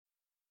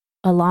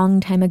A long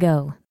time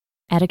ago,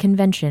 at a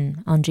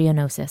convention on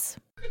Geonosis.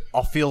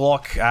 I feel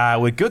like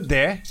we're good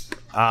there,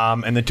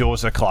 and the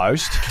doors are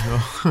closed,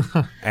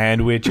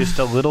 and we're just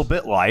a little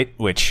bit late,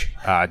 which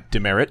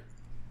demerit.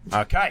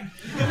 Okay.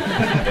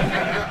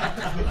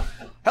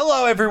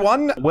 Hello,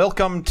 everyone.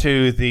 Welcome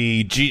to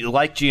the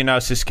Lake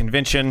Geonosis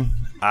convention.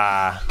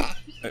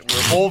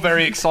 We're all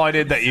very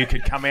excited that you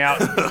could come out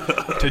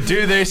to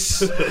do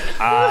this.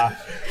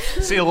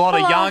 See a lot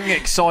of young,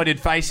 excited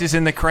faces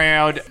in the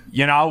crowd.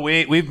 You know,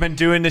 we've been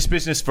doing this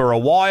business for a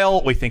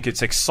while. We think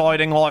it's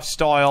exciting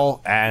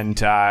lifestyle,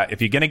 and if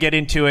you're going to get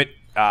into it,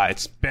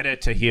 it's better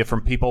to hear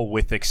from people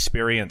with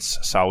experience.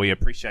 So we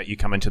appreciate you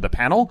coming to the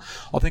panel.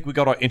 I think we've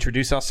got to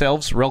introduce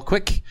ourselves real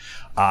quick.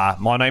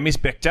 My name is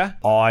Bector.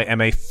 I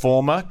am a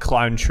former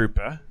clone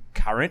trooper,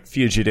 current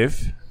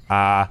fugitive.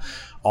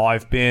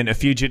 I've been a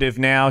fugitive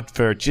now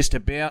for just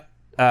about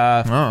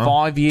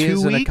 5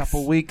 years and a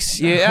couple weeks.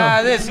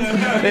 Yeah,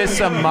 there's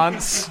some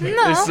months.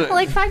 No,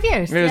 like 5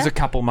 years. There's a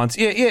couple months.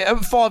 Yeah,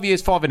 5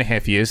 years,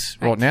 5.5 years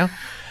right now.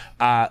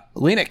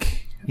 Lenik.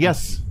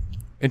 Yes.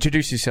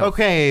 Introduce yourself.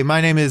 Okay,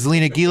 my name is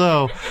Lena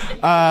Gilo.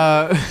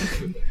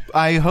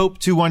 I hope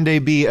to one day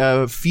be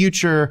a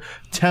future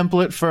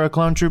template for a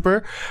clone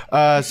trooper.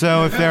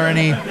 So if there are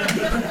any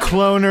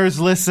cloners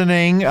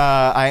listening,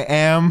 I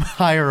am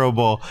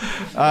hireable.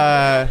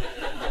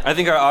 I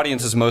think our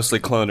audience is mostly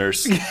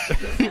cloners.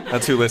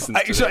 That's who listens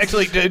to this.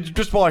 Actually,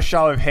 just by a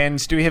show of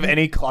hands, do we have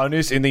any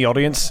cloners in the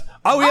audience?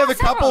 Oh, we have a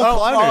couple of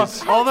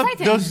cloners. All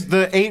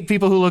the 8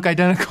 people who look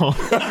identical.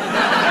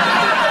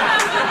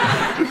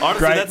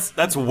 Honestly,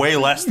 that's way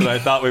less than I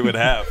thought we would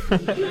have.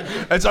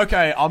 It's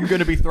okay. I'm going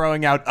to be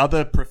throwing out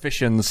other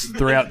professions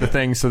throughout the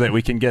thing so that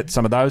we can get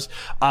some of those.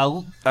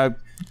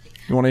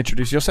 You want to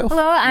introduce yourself?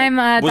 Hello, I'm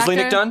Was Dr.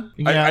 Lenik done?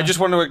 Yeah. I just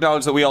wanted to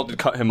acknowledge that we all did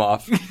cut him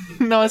off.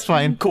 No, it's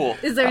fine. Cool.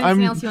 Is there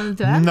anything else you wanted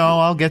to add? No,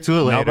 I'll get to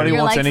it later. Nobody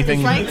Your wants likes and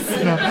anything.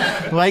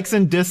 dislikes? Likes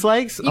and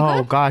dislikes? Oh,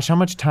 good? gosh. How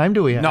much time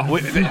do we have? No,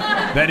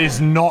 that is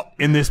not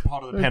in this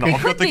part of the panel.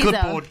 I've got the Could be,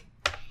 clipboard.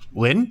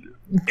 Lynn?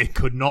 It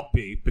could not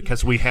be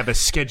because we have a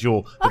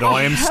schedule that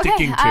I am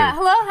sticking to.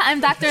 Hello, I'm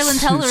Dr.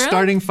 Lintel LaRue.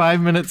 Starting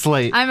 5 minutes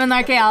late. I'm an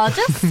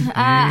archaeologist.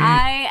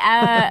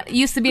 I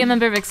used to be a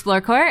member of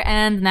Explore Corps,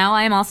 and now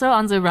I am also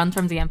on the run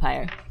from the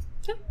Empire.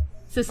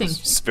 Succinct.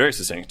 It's very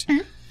succinct.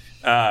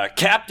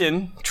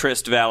 Captain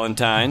Trist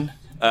Valentine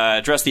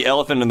addressed the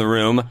elephant in the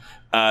room.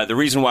 The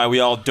reason why we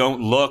all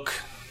don't look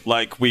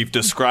like we've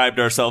described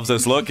ourselves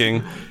as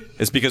looking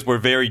is because we're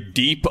very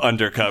deep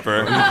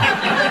undercover.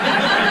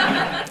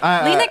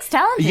 Lenok's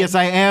talented. Yes,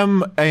 I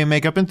am a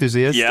makeup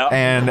enthusiast. Yeah.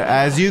 And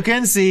as you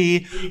can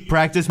see,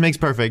 practice makes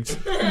perfect.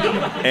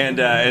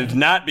 And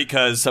not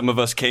because some of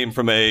us came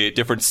from a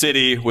different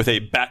city with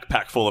a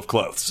backpack full of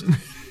clothes.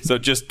 So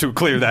just to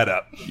clear that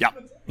up.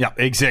 Yep,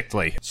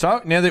 exactly.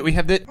 So, now that we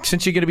have that,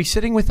 since you're going to be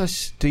sitting with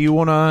us, do you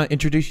want to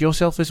introduce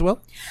yourself as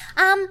well?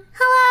 Hello,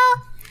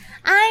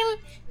 I'm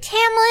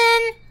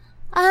Tamlin.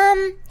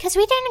 Because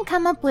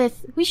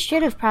we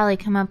should have probably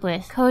come up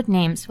with code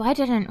names. Why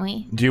didn't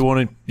we? Do you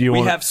want to?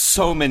 We have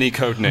so many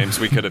code names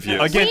we could have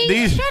used. Again,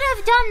 We should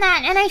have done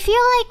that, and I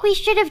feel like we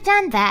should have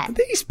done that.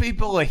 These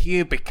people are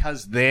here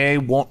because they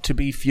want to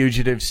be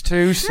fugitives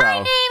too, so... My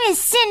name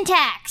is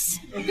Syntax.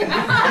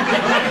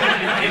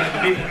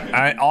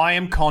 I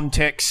am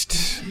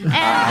Context. Who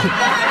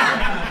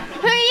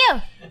are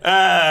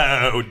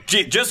you?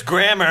 Just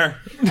grammar.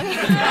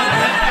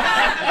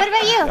 What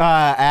about you?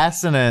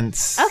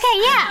 Assonance. Okay,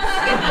 yeah.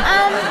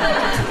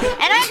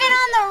 And I've been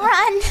on the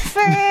run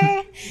for,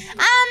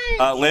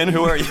 Lynn,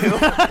 who are you?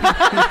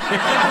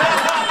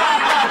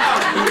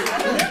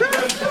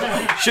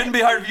 Shouldn't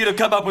be hard for you to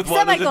come up with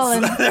one.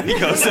 Semicolon. There you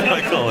go,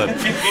 semicolon. and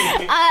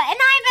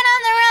I've been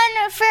on the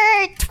run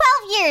for 12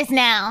 years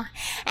now.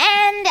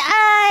 And,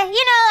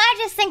 I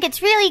just think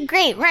it's really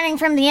great running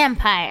from the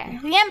Empire.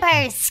 The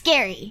Empire is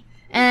scary.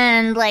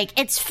 And,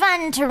 it's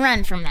fun to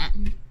run from that.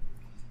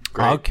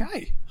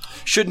 Okay.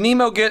 Should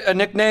Nemo get a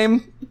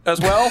nickname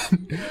as well?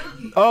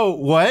 Oh,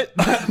 what?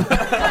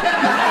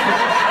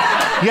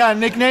 Yeah,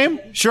 nickname?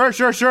 Sure.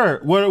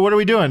 What are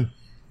we doing?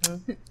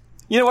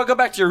 You know what? Go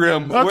back to your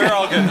room. Okay. We're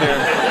all good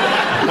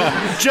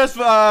here. Just,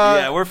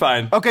 Yeah, we're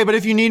fine. Okay, but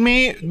if you need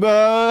me,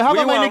 how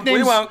about my nicknames?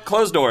 We won't.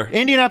 Closed door.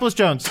 Indianapolis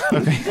Jones.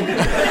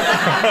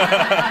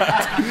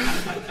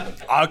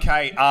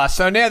 Okay,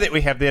 so now that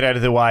we have that out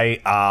of the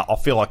way, I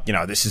feel like,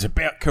 this is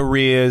about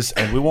careers,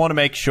 and we want to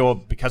make sure,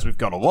 because we've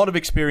got a lot of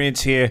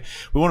experience here,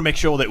 we want to make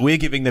sure that we're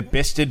giving the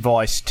best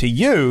advice to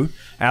you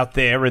out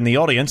there in the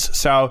audience.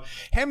 So,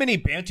 how many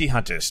bounty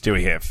hunters do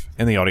we have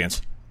in the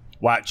audience?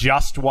 What,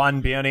 just one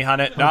bounty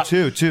hunter? No,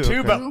 two. Two,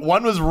 Okay. but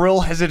one was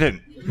real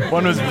hesitant.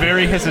 One was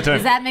very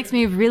hesitant. That makes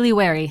me really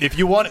wary. If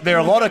you want, there are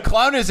a lot of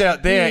cloners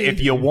out there. If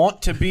you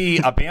want to be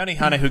a bounty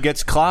hunter who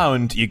gets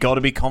cloned, you got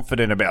to be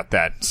confident about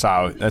that.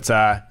 So that's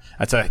a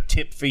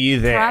tip for you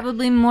there.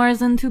 Probably more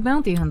than 2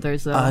 bounty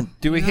hunters, though.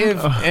 Do we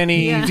have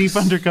any Deep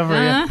undercover,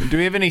 yeah. Do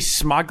we have any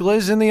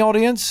smugglers in the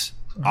audience?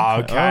 Okay,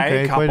 quite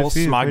a couple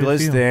few,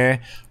 smugglers quite a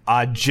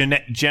few.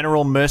 there.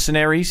 General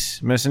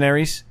mercenaries.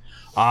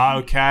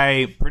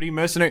 Okay, pretty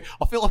mercenary.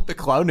 I feel like the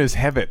cloners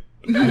have it.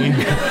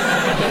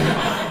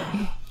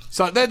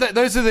 So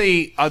those are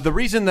the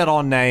reason that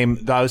I'll name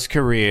those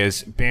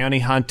careers: bounty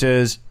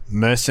hunters,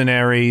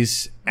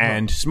 mercenaries,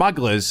 and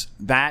smugglers.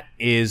 That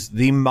is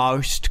the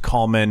most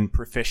common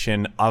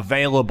profession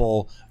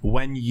available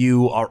when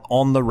you are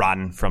on the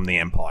run from the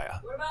Empire.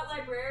 What about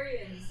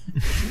librarians?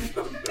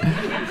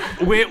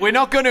 We're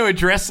not going to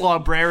address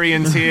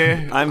librarians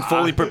here. I'm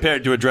fully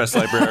prepared to address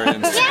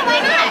librarians Yeah, why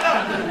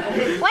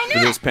not? Why for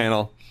this not?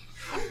 panel.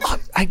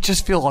 I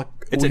just feel like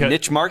It's a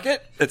niche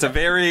market.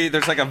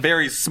 There's like a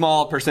very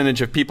small percentage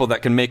of people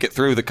that can make it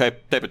through the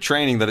type of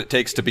training that it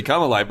takes to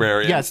become a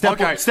librarian. Yeah,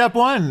 step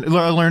one,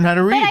 learn how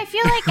to read. But I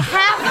feel like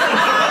half.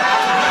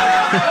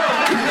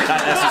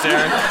 Not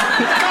necessary.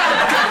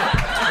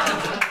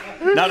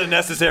 Not a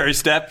necessary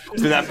step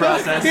to that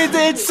process.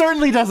 It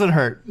certainly doesn't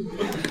hurt.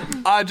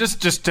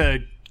 just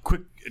a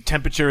quick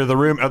temperature of the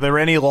room. Are there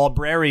any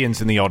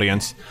librarians in the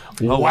audience?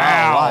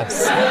 Wow.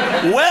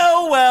 Well.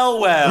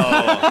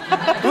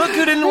 Look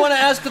who didn't want to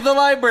ask the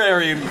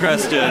librarian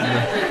question.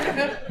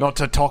 Not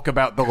to talk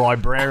about the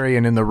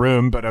librarian in the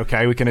room, but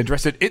okay, we can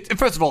address it.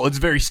 First of all, it's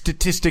very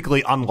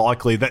statistically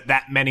unlikely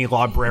that many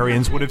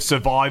librarians would have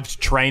survived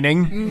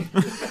training.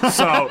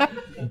 So,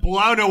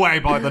 blown away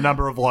by the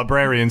number of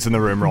librarians in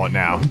the room right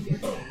now.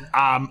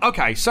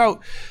 Okay, so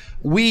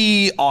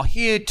we are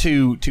here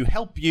to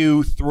help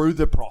you through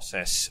the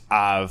process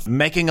of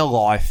making a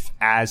life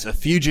as a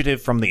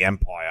fugitive from the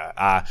Empire.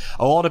 A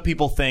lot of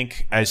people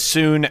think as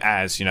soon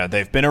as,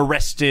 they've been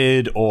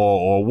arrested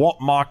or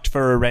marked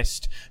for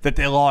arrest that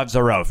their lives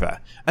are over.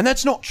 And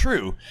that's not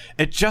true.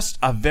 It's just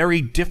a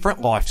very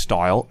different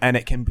lifestyle, and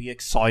it can be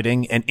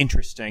exciting and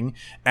interesting.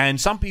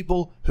 And some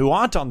people who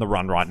aren't on the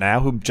run right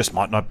now, who just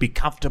might not be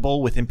comfortable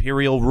with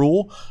Imperial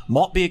rule,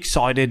 might be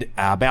excited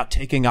about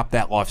taking up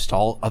that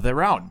lifestyle of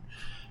their own.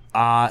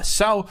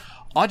 So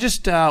I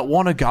just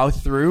want to go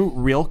through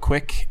real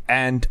quick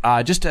and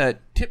just a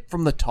tip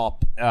from the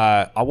top.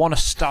 I want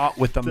to start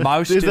with the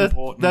most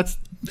important.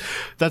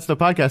 That's the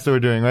podcast that we're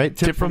doing, right?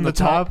 Tip from the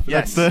top.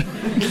 Yes. That's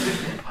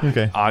the...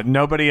 Okay.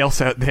 Nobody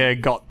else out there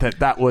got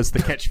that was the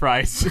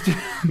catchphrase.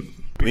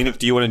 Lenik,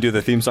 do you want to do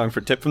the theme song for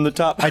Tip from the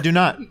Top? I do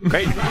not.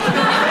 Great.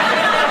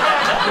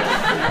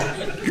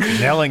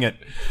 Nailing it.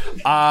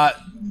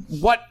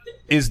 What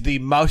is the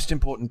most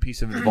important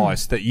piece of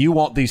advice that you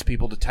want these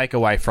people to take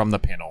away from the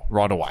panel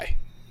right away?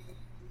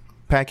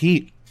 Pack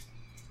heat.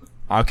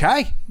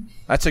 Okay.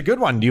 That's a good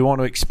one. Do you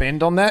want to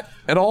expand on that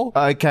at all?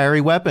 Carry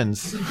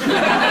weapons.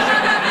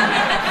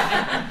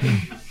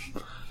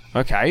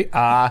 Okay.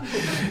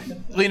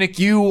 Lenik,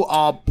 you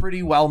are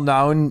pretty well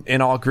known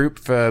in our group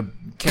for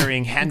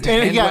carrying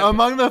hand-to-hand Yeah, weapons.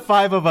 among the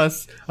five of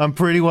us, I'm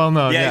pretty well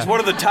known. Yeah, he's one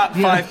of the top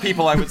 5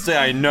 people I would say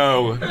I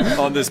know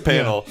on this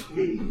panel.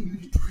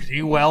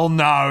 Pretty well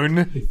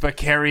known for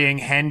carrying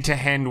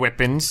hand-to-hand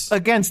weapons.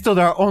 Again, still,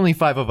 there are only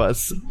 5 of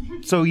us.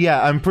 So,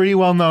 yeah, I'm pretty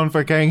well known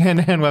for carrying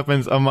hand-to-hand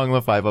weapons among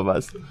the 5 of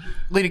us.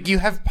 Lenik, you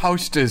have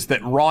posters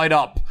that write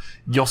up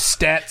your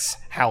stats,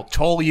 how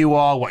tall you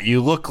are, what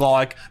you look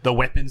like, the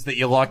weapons that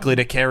you're likely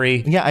to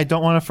carry. Yeah, I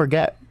don't want to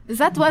forget.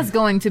 That was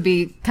going to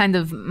be kind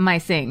of my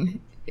thing.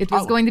 It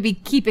was going to be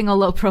keeping a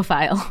low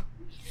profile.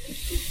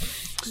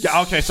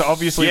 Yeah, okay, so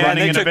obviously Yeah,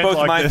 running they an took event both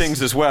like my this.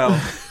 things as well.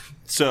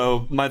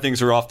 So my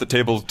things are off the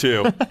table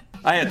too.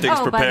 I had things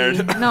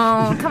prepared. Buddy.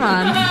 No, come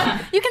on.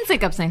 You can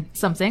think up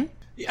something.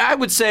 I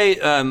would say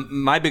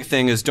my big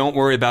thing is don't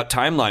worry about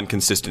timeline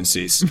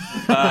consistencies. When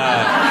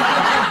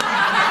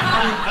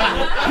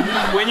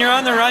you're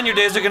on the run, your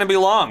days are going to be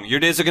long.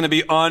 Your days are going to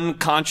be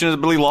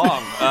unconscionably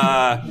long.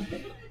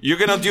 You're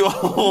going to do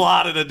a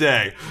lot in a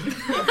day.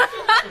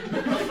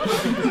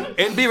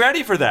 And be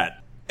ready for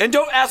that. And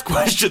don't ask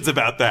questions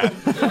about that.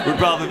 Would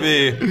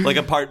probably be like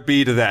a part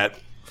B to that.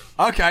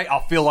 Okay, I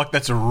feel like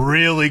that's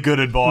really good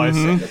advice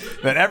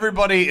that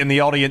everybody in the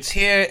audience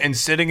here and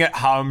sitting at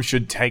home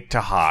should take to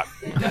heart.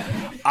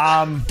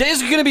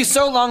 Days are going to be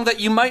so long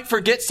that you might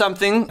forget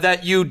something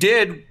that you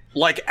did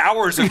like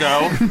hours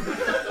ago.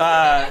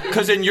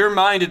 Because in your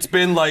mind, it's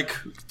been like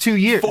 2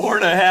 years.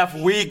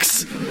 4.5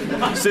 weeks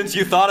since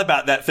you thought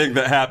about that thing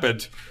that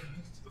happened.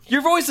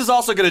 Your voice is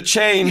also going to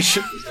change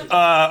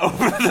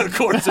over the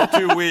course of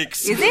 2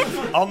 weeks. Is it?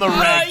 On the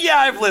reg. Yeah,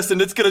 I've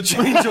listened. It's going to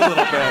change a little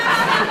bit.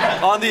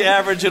 On the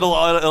average, it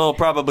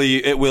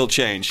will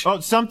change.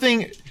 Oh,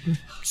 something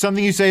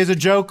you say as a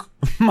joke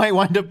might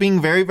wind up being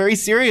very, very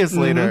serious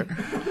later.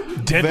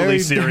 Deadly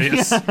Very-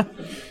 serious.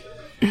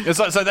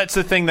 So that's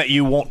the thing that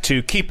you want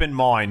to keep in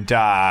mind.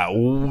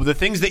 The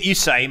things that you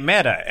say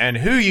matter, and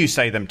who you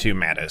say them to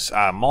matters.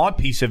 My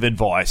piece of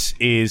advice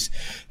is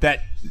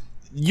that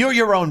you're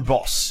your own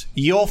boss.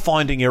 You're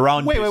finding your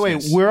own business.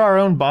 Wait. We're our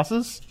own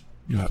bosses?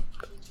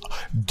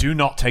 Do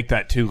not take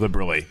that too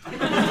liberally.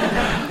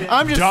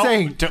 I'm just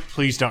saying.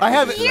 Please don't.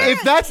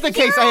 If that's the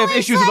case, I have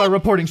issues with our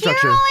reporting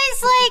structure. You're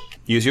always like,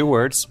 Use your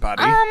words,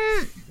 buddy.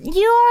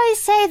 you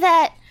always say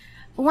that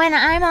when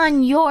I'm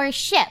on your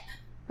ship,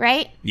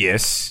 right?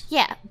 Yes.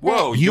 Yeah.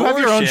 Whoa, You have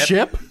your own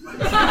ship?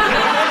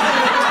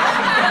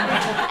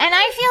 And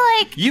I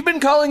feel like You've been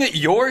calling it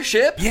your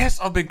ship? Yes,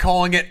 I've been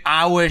calling it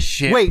our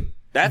ship. Wait,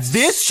 That's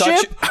this such-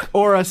 ship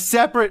or a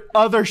separate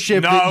other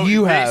ship No, that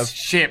you this have?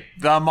 ship,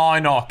 the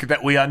Minoc,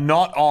 that we are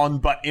not on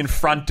but in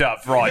front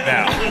of right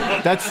now.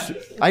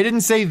 I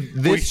didn't say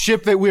this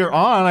ship that we're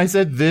on. I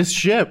said this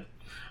ship.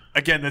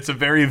 Again, that's a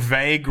very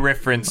vague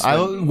reference.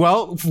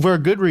 Well, for a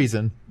good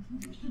reason.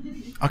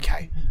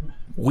 Okay,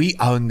 we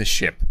own the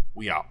ship.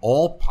 We are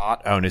all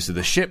part owners of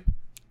the ship.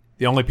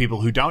 The only people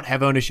who don't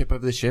have ownership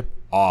of the ship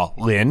are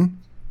Lynn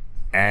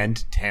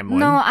and Tamlin.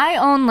 No, I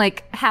own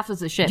like half of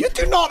the ship. You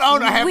do not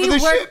own a half we of the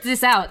worked ship.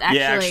 this out, actually.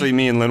 Yeah, actually,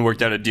 me and Lynn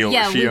worked out a deal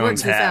Yeah, where she we owns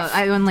worked this half. out.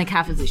 I own like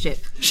half of the ship.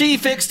 She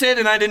fixed it,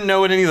 and I didn't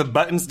know what any of the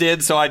buttons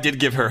did, so I did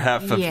give her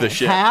half of Yeah. the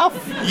ship. Half?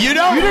 You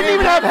don't. You didn't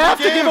even have half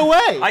to give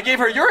away. I gave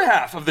her your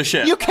half of the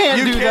ship. You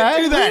can't do that.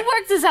 do that. We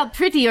worked this out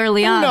pretty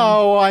early on.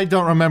 No, I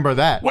don't remember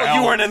that. Well,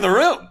 you weren't in the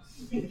room.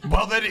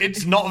 Well, then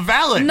it's not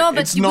valid. No,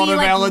 but it's not we a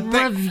like valid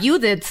thing.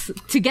 reviewed it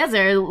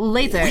together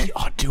later. We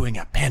are doing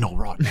a panel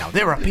right now.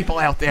 There are people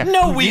out there.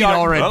 No, who we need are.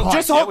 our Oh, advice.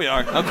 Just yeah, hold- we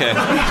are. Okay.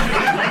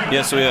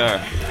 Yes, we are.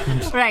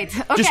 Right.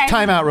 Okay. Just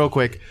time out real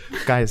quick.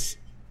 Guys,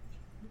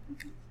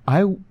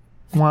 I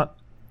want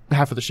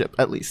half of the ship,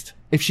 at least.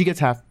 If she gets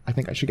half, I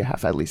think I should get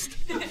half at least.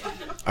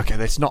 Okay,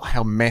 that's not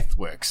how meth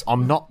works.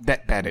 I'm not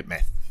that bad at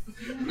meth.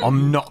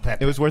 I'm not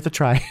that. It was worth a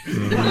try.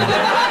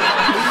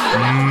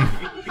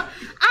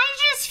 I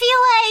just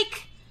feel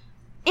like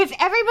if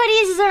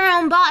everybody's their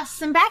own boss,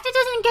 then Bacta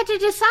doesn't get to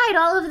decide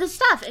all of the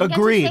stuff. And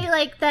Agreed. Get to say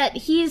like that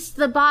he's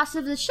the boss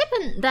of the ship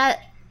and that,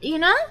 you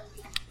know?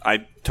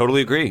 I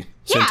totally agree.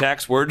 Yeah.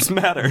 Syntax words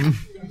matter.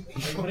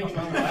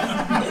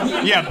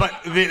 Yeah, but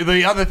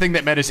the other thing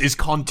that matters is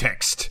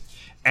context.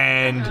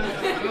 And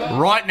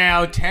right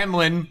now,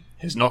 Tamlin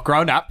has not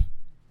grown up.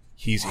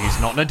 He's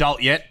not an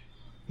adult yet.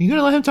 You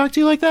gonna let him talk to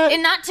you like that?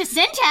 And not to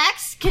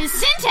Syntax, because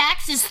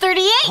Syntax is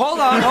 38. Hold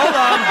on.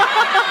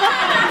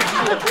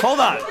 Hold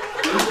on.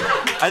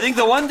 I think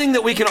the one thing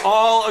that we can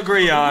all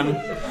agree on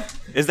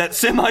is that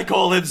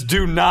semicolons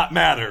do not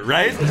matter,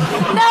 right?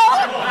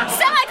 No!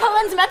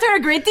 Semicolons matter a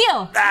great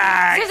deal.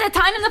 Ah, There's a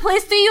time and a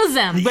place to use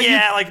them. But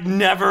yeah, like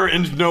never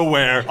and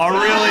nowhere.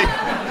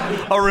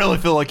 I really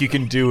feel like you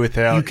can do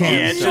without. You can.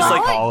 Yeah, it's just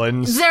like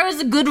Collins. there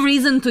is a good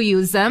reason to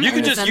use them. you can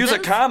in just use a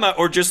sentence. comma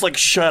or just like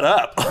shut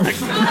up.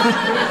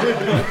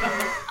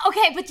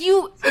 Okay, but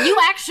you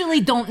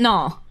actually don't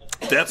know.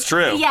 That's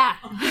true. Yeah.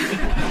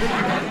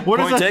 What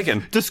is Point that?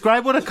 taken.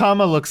 Describe what a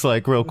comma looks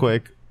like, real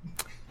quick.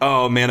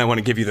 Oh man, I want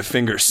to give you the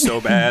finger so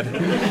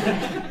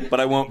bad, but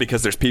I won't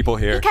because there's people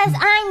here. Because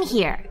I'm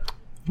here.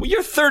 Well,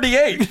 you're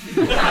 38.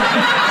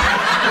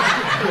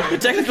 You're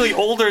technically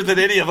older than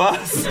any of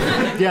us.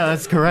 Yeah,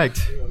 that's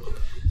correct.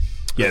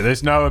 Yeah,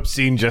 there's no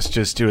obscene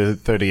gestures to a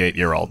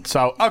 38-year-old.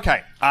 So,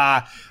 okay,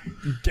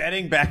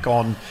 getting back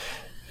on,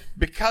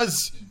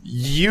 because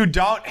you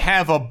don't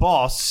have a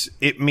boss,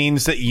 it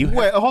means that you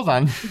Wait, hold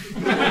on.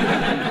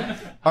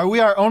 Are we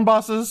our own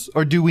bosses,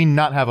 or do we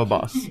not have a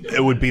boss?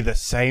 it would be the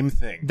same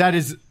thing. That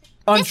is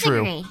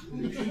untrue.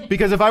 Disagree.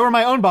 Because if I were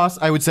my own boss,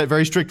 I would set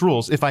very strict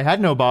rules. If I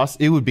had no boss,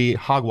 it would be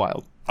hog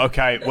wild.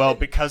 Okay, well,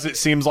 because it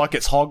seems like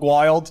it's hog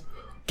wild,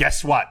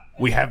 guess what?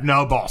 We have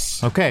no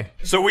boss. Okay.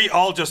 So we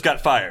all just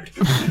got fired.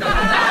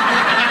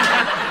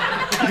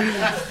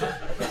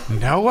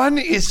 No one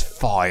is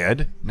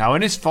fired. No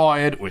one is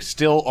fired. We're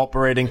still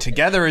operating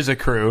together as a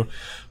crew,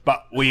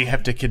 but we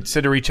have to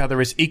consider each other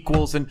as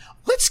equals. And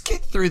let's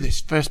get through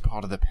this first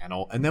part of the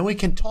panel, and then we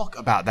can talk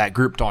about that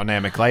group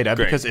dynamic later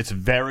Great. because it's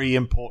very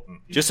important.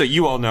 Just so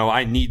you all know,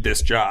 I need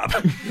this job.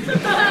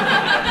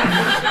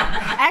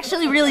 I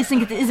actually really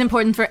think it is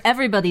important for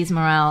everybody's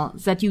morale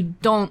that you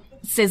don't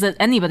say that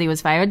anybody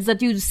was fired,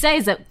 that you say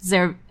that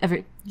they're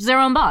their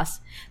own boss.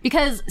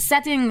 Because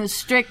setting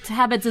strict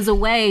habits is a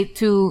way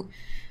to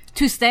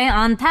stay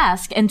on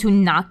task and to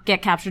not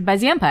get captured by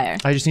the Empire.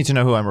 I just need to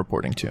know who I'm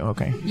reporting to.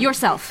 Okay.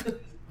 Yourself.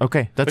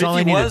 Okay, that's But all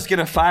I if he needed. was going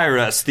to fire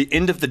us, the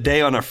end of the day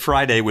on a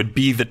Friday would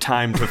be the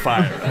time to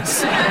fire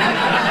us.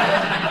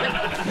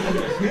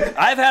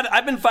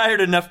 I've been fired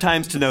enough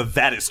times to know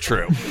that is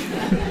true.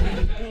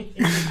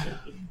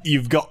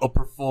 You've got a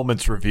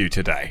performance review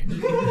today.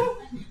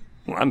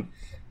 Well, I'm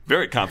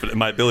very confident in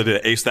my ability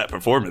to ace that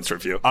performance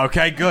review.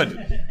 Okay,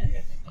 good.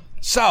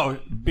 So,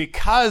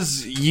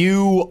 because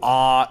you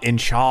are in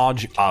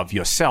charge of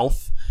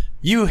yourself,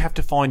 you have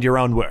to find your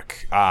own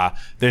work.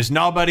 There's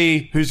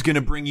nobody who's going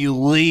to bring you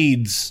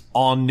leads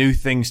on new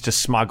things to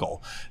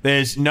smuggle.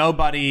 There's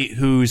nobody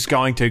who's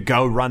going to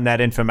go run that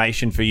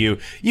information for you.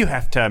 You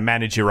have to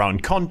manage your own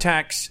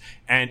contacts,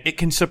 and it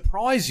can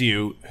surprise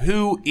you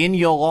who in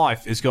your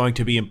life is going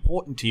to be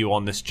important to you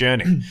on this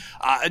journey.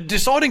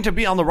 Deciding to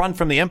be on the run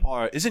from the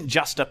Empire isn't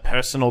just a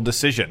personal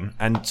decision,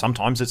 and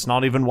sometimes it's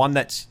not even one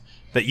that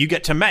you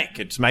get to make.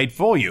 It's made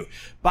for you.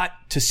 But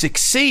to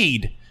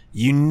succeed,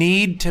 you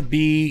need to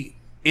be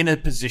in a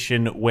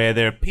position where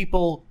there are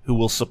people who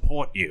will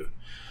support you.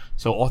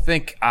 So I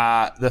think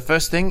the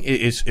first thing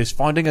is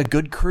finding a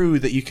good crew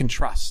that you can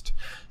trust.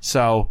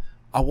 So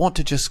I want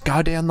to just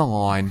go down the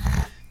line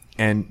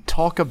and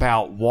talk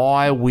about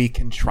why we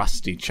can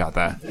trust each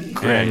other.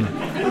 Great.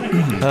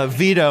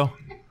 Veto.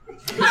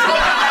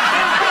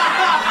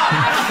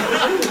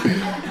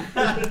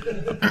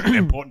 An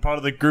important part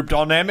of the group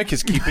dynamic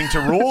is keeping to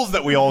rules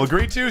that we all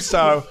agree to,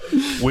 so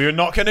we're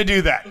not going to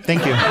do that.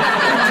 Thank you.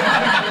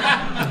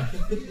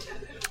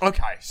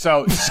 Okay,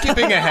 so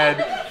skipping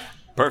ahead,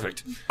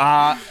 Perfect.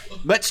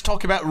 let's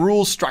talk about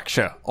rule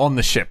structure on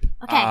the ship.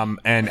 Okay.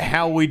 And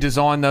how we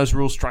design those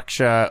rule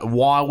structure,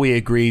 why we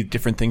agree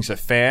different things are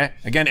fair.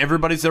 Again,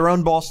 everybody's their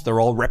own boss. They're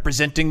all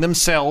representing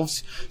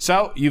themselves.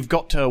 So you've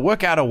got to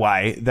work out a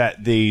way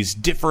that these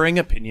differing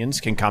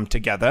opinions can come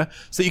together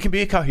so you can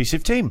be a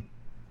cohesive team.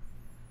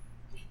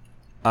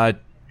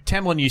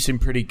 Tamlin, you seem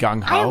pretty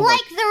gung-ho. I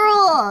like the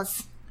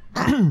rules.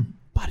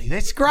 Buddy,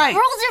 that's great.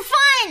 Rules are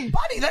fun.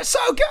 Buddy, that's so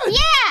good.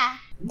 Yeah.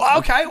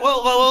 Okay,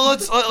 well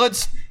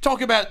let's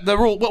talk about the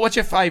rule. What's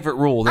your favorite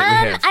rule that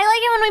we have? I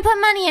like it when we put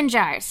money in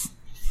jars.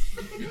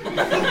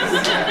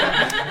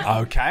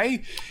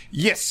 Okay.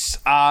 Yes.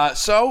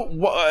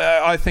 So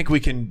I think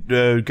we can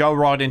go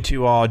right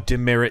into our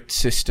demerit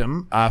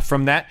system.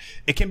 From that,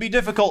 it can be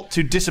difficult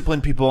to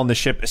discipline people on the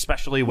ship,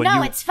 especially when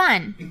No, it's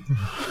fun.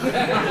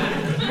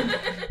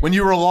 when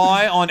you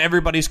rely on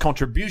everybody's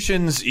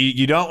contributions.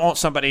 You don't want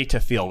somebody to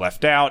feel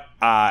left out.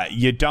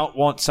 You don't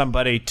want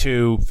somebody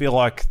to feel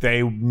like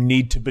they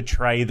need to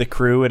betray the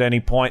crew at any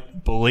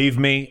point. Believe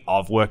me,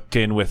 I've worked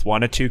in with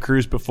 1 or 2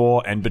 crews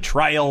before, and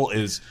betrayal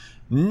is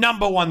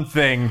number one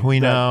thing We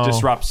know. that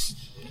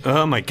disrupts.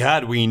 Oh my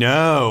God, we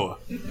know.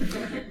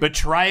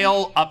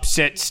 Betrayal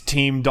upsets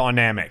team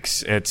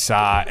dynamics. It's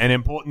an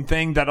important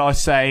thing that I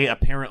say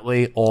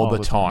apparently all the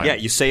time. Yeah,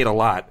 you say it a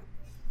lot.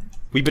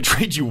 We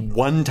betrayed you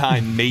one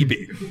time,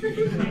 maybe.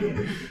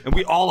 And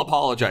we all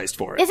apologized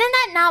for it. Isn't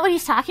that not what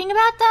he's talking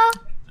about, though?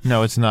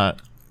 No, it's not.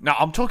 Now,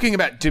 I'm talking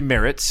about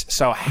demerits,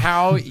 so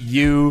how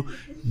you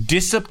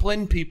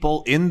discipline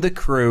people in the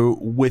crew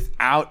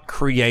without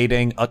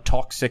creating a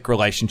toxic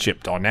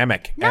relationship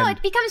dynamic. No, And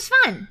it becomes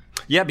fun.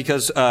 Yeah,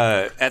 because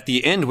at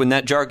the end, when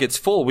that jar gets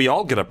full, we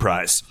all get a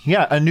prize.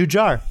 Yeah, a new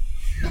jar.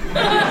 And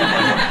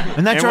that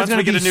And jar's once going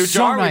we to be get a new so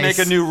jar, nice. we make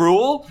a new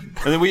rule,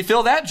 and then we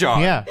fill that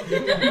jar. Yeah.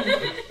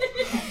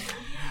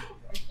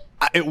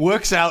 it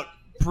works out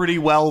pretty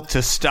well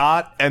to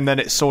start, and then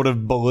it sort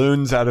of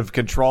balloons out of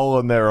control,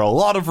 and there are a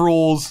lot of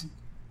rules,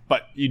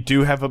 but you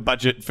do have a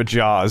budget for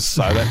jars,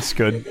 so that's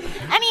good.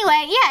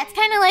 Anyway, yeah, it's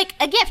kind of like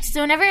a gift.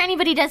 So whenever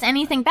anybody does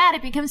anything bad,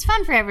 it becomes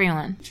fun for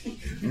everyone.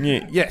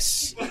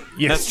 Yes.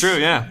 That's true,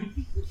 yeah.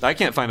 I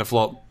can't find a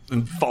fault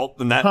in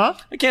that. Huh?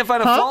 I can't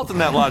find a fault in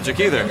that logic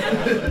either.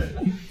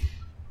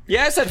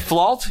 Yeah, I said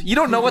flaunt. You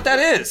don't know what that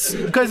is.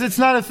 Because it's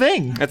not a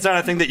thing. That's not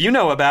a thing that you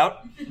know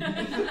about.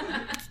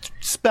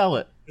 Spell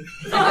it.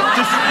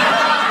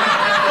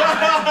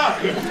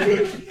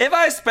 If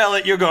I spell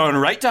it, you're going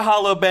right to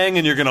Hollowbang,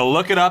 and you're going to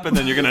look it up, and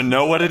then you're going to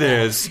know what it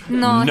is.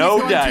 No, he's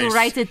going dice. to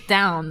write it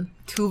down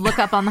to look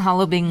up on the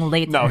Hollowbing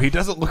later. No, he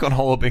doesn't look on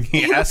Hollowbing.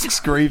 He asks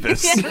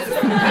Grievous.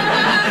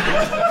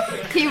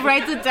 He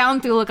writes it down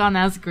to look on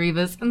Ask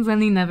Grievous, and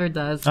then he never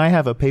does. I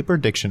have a paper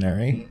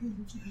dictionary.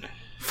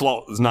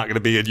 Flaunt is not going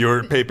to be in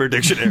your paper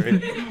dictionary.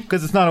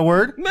 Because it's not a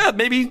word?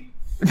 Maybe.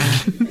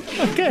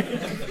 Okay.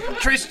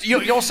 Trist,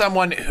 you're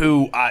someone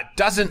who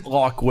doesn't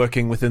like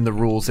working within the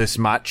rules as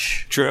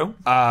much. True.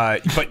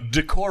 But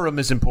decorum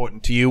is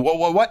important to you.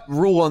 What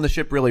rule on the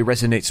ship really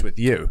resonates with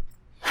you?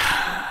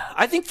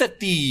 I think that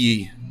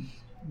the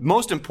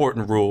most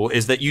important rule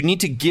is that you need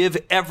to give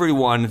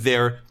everyone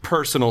their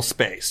personal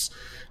space.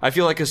 I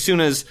feel like as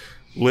soon as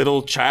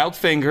little child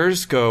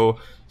fingers go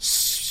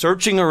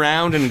searching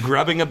around and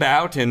grubbing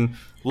about in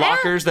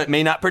lockers that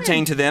may not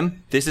pertain to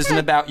them, this isn't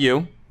about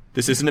you.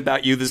 This isn't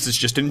about you. This is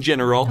just in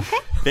general. Okay.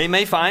 They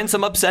may find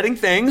some upsetting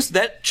things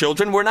that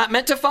children were not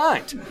meant to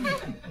find.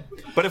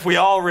 But if we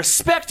all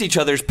respect each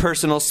other's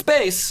personal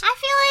space... I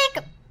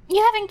feel like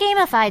you haven't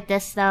gamified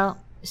this, though.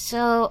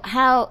 So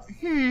how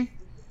am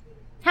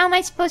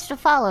I supposed to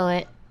follow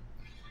it?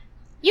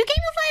 You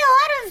gamify a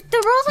lot of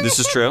the rules on This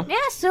the is ship. true.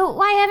 Yeah, so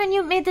why haven't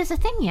you made this a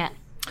thing yet?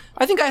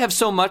 I think I have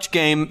so much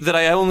game that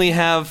I only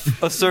have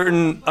a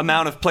certain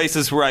amount of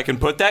places where I can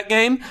put that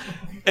game.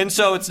 And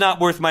so it's not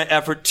worth my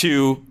effort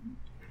to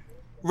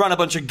run a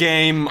bunch of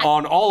game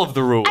on all of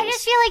the rules. I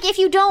just feel like if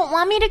you don't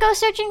want me to go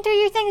searching through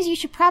your things, you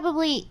should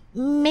probably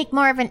make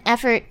more of an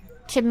effort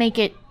to make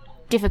it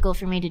difficult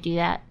for me to do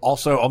that.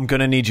 Also, I'm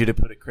going to need you to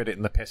put a credit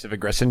in the passive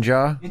aggression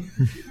jar.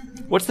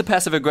 What's the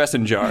passive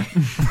aggression jar?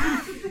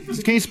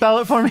 Can you spell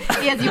it for me?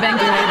 Yes, you bang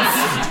your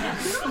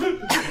heads.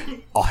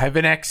 I'll have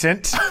an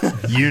accent.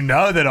 You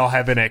know that I'll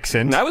have an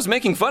accent. I was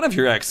making fun of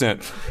your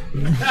accent.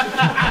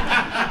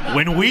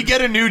 When we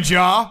get a new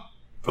jar,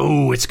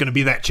 ooh, it's going to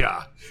be that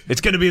jar.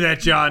 It's going to be that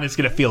jar, and it's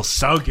going to feel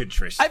so good,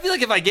 Trish. I feel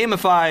like if I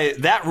gamify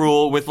that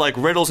rule with like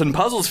riddles and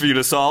puzzles for you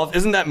to solve,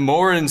 isn't that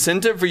more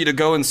incentive for you to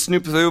go and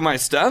snoop through my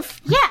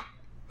stuff? Yeah.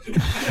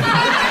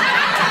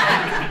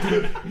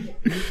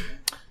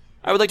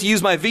 I would like to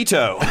use my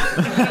veto.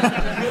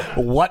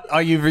 What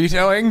are you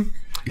vetoing?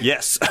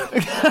 Yes.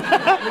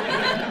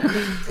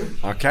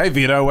 Okay,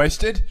 veto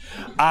wasted.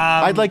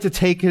 I'd like to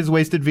take his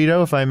wasted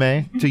veto, if I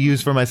may, to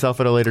use for myself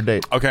at a later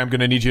date. Okay, I'm going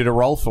to need you to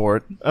roll for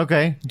it.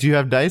 Okay. Do you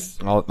have dice?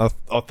 I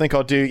think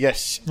I'll do,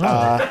 yes.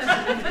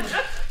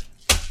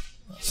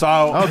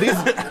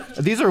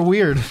 These are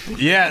weird.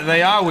 Yeah,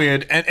 they are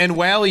weird. And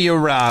while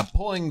you're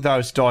pulling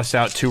those dice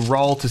out to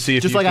roll to see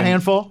if Just you like a can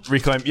handful?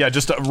 reclaim. Yeah,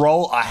 just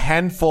roll a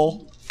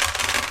handful.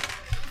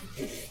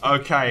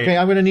 Okay.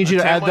 I'm gonna need you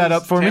to add that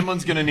up for me.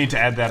 Tamlin's going to need to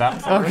add that up.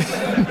 Okay.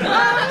 Wait, no,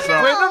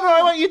 I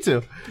want you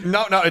to.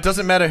 No, it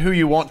doesn't matter who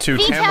you want to.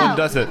 Veto. Tamlin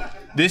does it.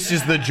 This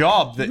is the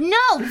job that. No,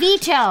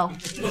 veto.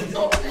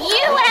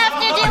 You have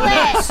to do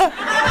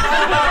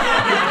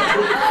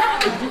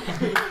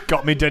it.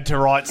 Got me dead to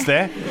rights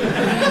there.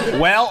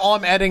 Well,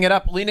 I'm adding it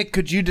up. Lena,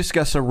 could you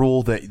discuss a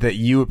rule that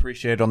you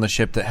appreciate on the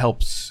ship that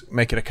helps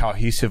make it a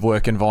cohesive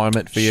work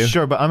environment for you?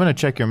 Sure, but I'm gonna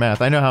check your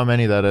math. I know how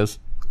many that is.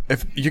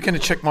 If you're going to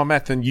check my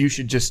math, then you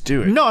should just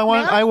do it. No,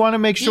 I want to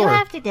make sure. You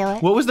have to do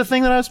it. What was the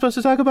thing that I was supposed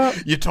to talk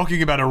about? You're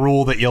talking about a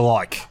rule that you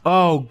like.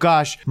 Oh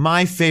gosh,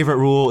 my favorite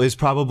rule is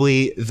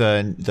probably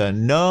the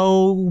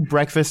no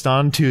breakfast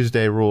on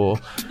Tuesday rule.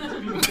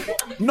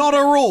 Not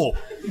a rule.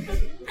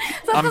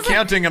 I'm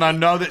counting and I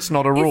know that's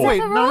not a rule. Wait,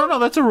 no,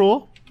 that's a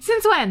rule.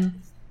 Since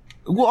when?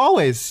 Well,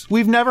 always.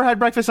 We've never had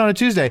breakfast on a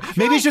Tuesday.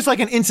 Maybe it's just like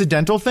an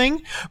incidental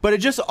thing, but it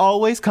just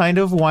always kind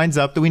of winds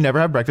up that we never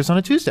have breakfast on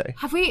a Tuesday.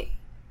 Have we?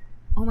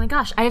 Oh my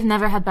gosh, I have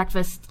never had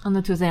breakfast on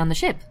a Tuesday on the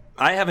ship.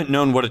 I haven't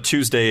known what a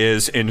Tuesday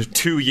is in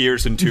 2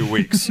 years and 2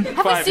 weeks. Have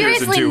 5 we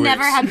years and seriously 2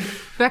 never weeks. had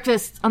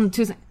breakfast on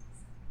Tuesday?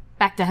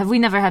 Have we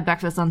never had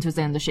breakfast on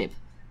Tuesday on the ship?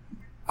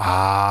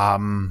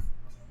 Wow.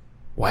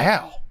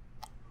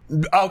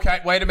 Okay,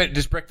 wait a minute.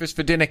 Does breakfast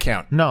for dinner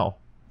count? No.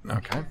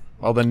 Okay.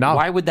 Well, then no.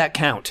 Why would that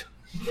count?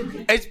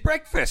 It's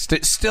breakfast.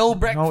 It's still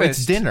breakfast. No,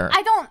 it's dinner.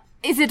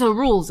 Is it a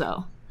rule,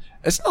 though?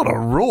 It's not a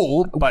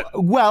rule, but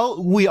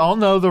Well, we all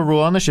know the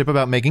rule on the ship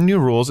about making new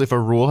rules. If a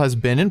rule has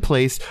been in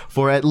place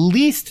for at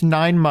least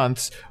 9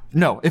 months,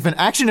 if an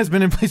action has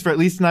been in place for at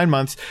least 9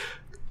 months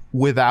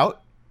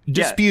without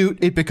dispute,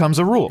 it becomes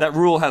a rule. That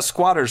rule has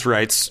squatters'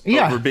 rights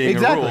Yeah, over being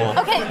exactly. a rule.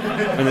 Okay,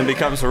 And then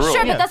becomes a rule.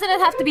 sure, but doesn't it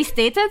have to be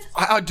stated?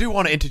 I do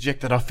want to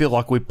interject that I feel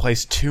like we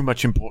place too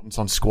much importance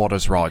on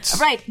squatters' rights.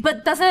 Right,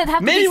 but doesn't it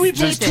have Maybe to we be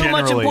place stated? too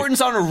much Generally.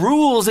 importance on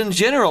rules in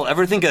general.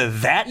 Ever think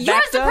of that You're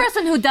backed the up?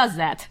 person who does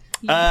that.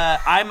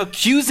 I'm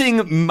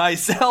accusing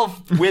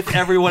myself with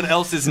everyone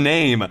else's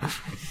name.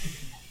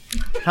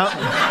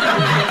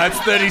 That's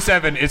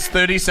 37. It's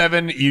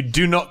 37. You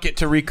do not get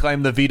to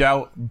reclaim the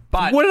veto,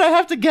 but What did I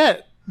have to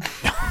get?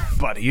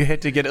 buddy, you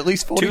had to get at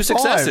least 45. 2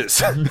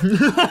 successes.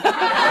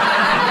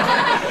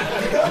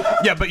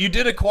 Yeah, but you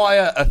did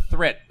acquire a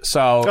threat.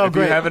 So if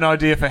great. you have an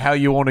idea for how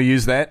you want to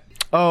use that,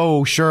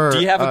 Oh, sure. Do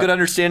you have a good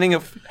understanding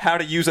of how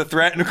to use a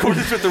threat in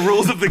accordance with the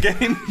rules of the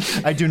game?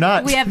 I do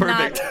not. We have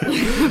not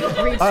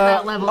reached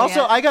that level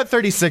Also, yet. I got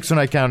 36 when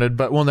I counted,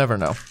 but we'll never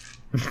know.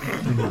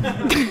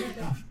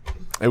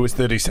 it was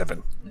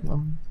 37.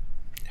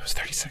 It was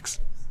 36.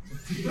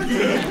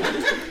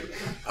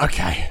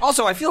 Okay.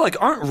 Also, I feel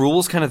like aren't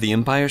rules kind of the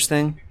Empire's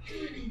thing?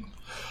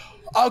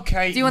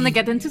 Okay. Do you want to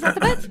get into that a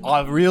bit?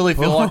 I really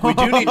feel like we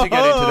do need to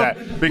get into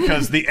that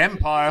because the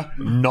Empire,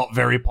 not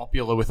very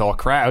popular with our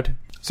crowd.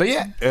 So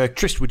yeah,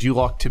 Trish, would you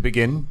like to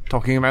begin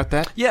talking about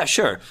that? Yeah,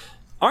 sure.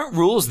 Aren't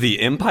rules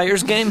the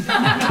Empire's game?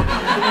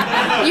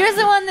 You're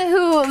the one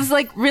who was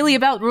like really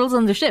about rules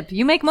on the ship.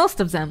 You make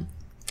most of them.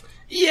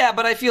 Yeah,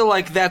 but I feel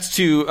like that's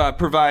to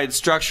provide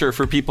structure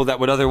for people that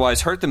would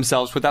otherwise hurt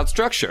themselves without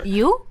structure.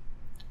 You?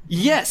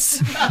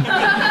 Yes.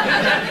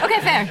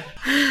 Okay, fair.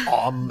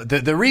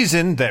 The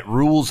reason that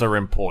rules are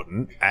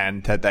important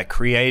and that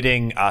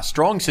creating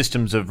strong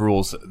systems of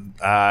rules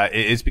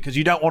is because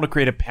you don't want to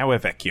create a power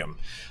vacuum.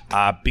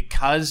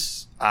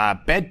 Because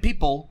bad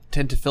people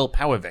tend to fill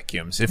power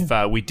vacuums. If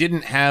we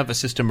didn't have a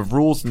system of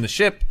rules in the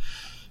ship,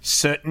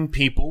 certain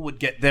people would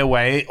get their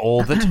way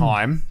all the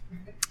time,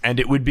 and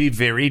it would be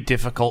very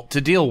difficult to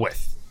deal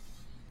with.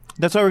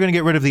 That's why we're going to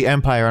get rid of the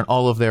Empire and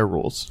all of their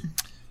rules.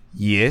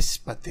 Yes,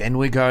 but then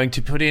we're going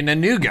to put in a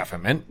new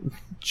government.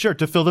 Sure,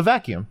 to fill the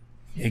vacuum.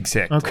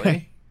 Exactly.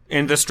 Okay.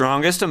 And the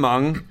strongest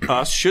among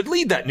us should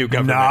lead that new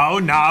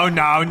government.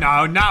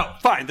 No.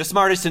 Fine, the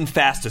smartest and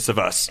fastest of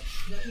us.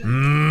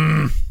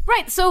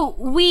 Right, so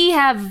we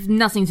have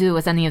nothing to do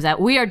with any of that.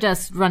 We are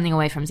just running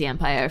away from the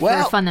Empire for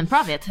Well- fun and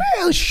profit.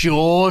 Well,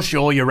 sure,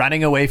 you're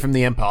running away from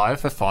the Empire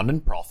for fun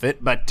and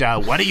profit, but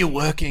what are you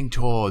working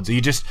towards? Are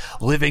you just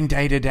living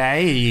day to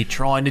day? Are you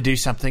trying to do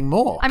something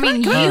more? I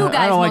mean, you guys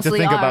I don't like to mostly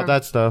think are. about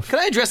that stuff. Can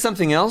I address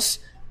something else?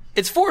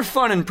 It's for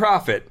fun and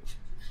profit.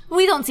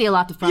 We don't see a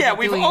lot of profit. Yeah,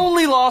 we've do we?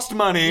 only lost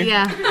money.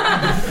 Yeah,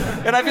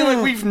 And I feel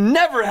like we've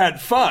never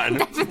had fun.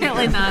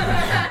 definitely not.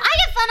 I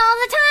get fun all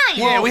the time.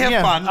 Yeah, we have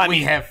yeah. fun.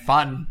 we have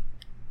fun.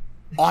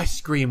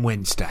 Ice Cream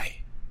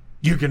Wednesday.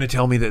 You're going to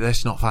tell me that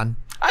that's not fun?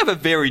 I have a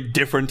very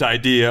different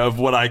idea of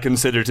what I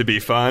consider to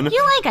be fun.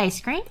 You like ice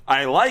cream?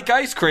 I like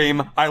ice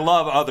cream. I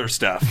love other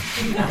stuff.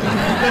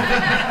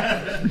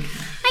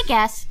 I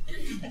guess.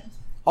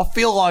 I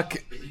feel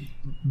like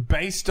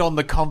based on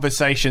the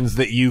conversations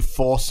that you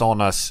force on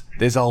us,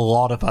 there's a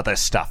lot of other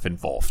stuff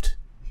involved.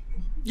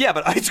 Yeah,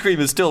 but ice cream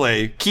is still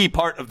a key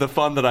part of the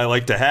fun that I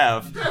like to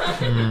have.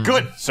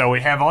 Good. So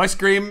we have ice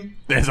cream.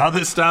 There's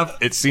other stuff.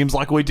 It seems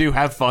like we do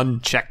have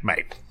fun.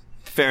 Checkmate.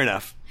 Fair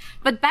enough.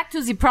 But back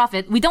to the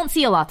profit, we don't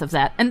see a lot of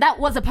that, and that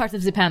was a part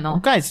of the panel.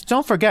 Guys,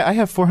 don't forget, I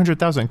have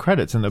 400,000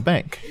 credits in the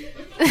bank.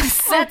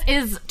 Set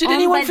is Did owned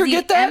anyone by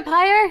forget the that?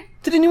 Empire?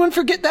 Did anyone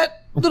forget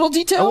that little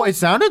detail Oh, it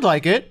sounded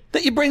like it.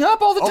 that you bring up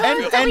all the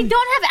time? That we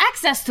don't have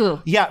access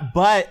to. Yeah,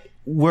 but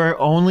we're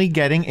only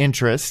getting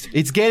interest.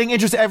 It's getting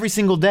interest every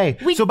single day.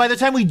 So by the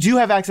time we do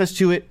have access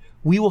to it,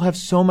 we will have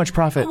so much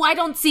profit. I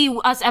don't see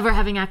us ever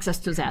having access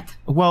to that.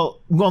 Well,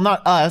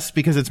 not us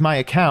because it's my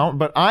account,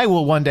 but I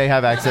will one day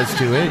have access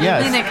to it.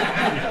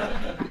 Yes.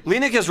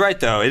 Lenik is right,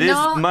 though. It is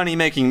No. money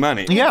making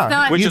money. Yeah.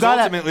 not. Which You is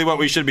gotta- ultimately what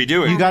we should be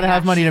doing. You got to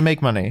have money to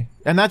make money.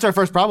 And that's our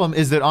first problem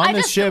is that on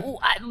this ship.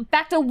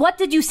 Back to what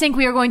did you think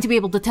we were going to be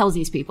able to tell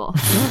these people?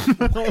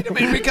 I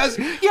mean, because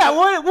Yeah,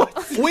 what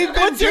we've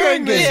been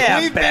doing this. Yeah,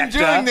 We've been Becca.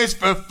 doing this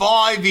for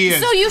 5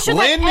 years. So you should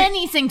Lynn, have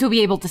anything to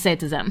be able to say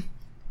to them.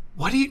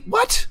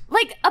 What?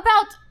 Like,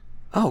 about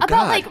God.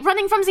 like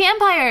running from the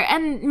Empire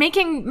and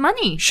making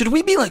money. Should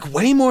we be like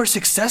way more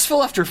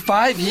successful after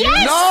 5 years?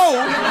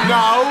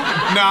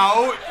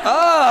 No.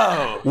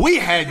 Oh. We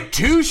had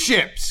 2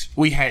 ships.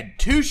 We had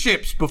 2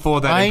 ships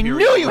before that. I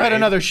Imperial knew you had raid.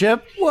 another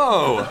ship.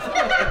 Whoa.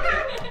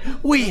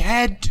 We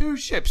had 2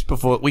 ships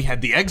before. We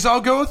had the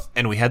Exargoth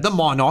and we had the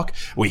Monarch.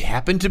 We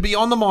happened to be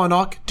on the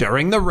Monarch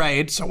during the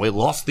raid, so we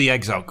lost the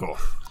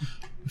Exargoth.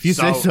 If you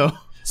say so.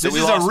 This we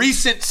is lost- a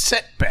recent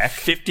setback.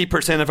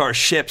 50% of our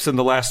ships in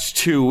the last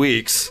 2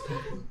 weeks.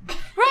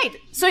 Right.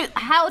 So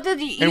how did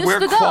you And used we're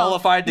to go?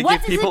 qualified to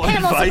What give is people the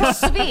panel advice?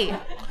 supposed to be?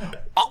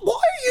 Why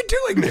are you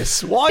doing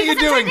this? Why are you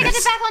Because I'm doing trying to get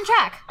this? it back on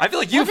track. I feel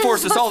like you What is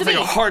forced it us all to supposed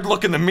take a to be? hard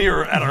look in the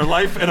mirror at our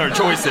life and our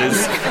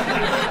choices.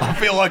 I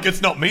feel like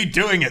it's not me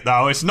doing it,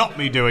 though. It's not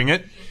me doing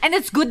it. And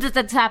it's good that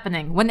that's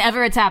happening.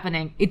 Whenever it's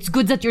happening, it's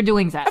good that you're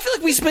doing that. I feel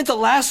like we spent the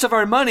last of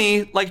our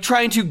money like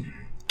trying to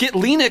get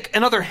Lenik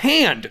another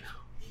hand.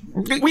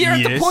 We are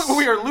at the Yes. point where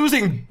we are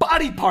losing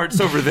body parts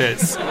over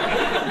this.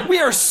 We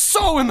are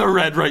so in the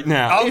red right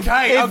now.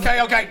 Okay. There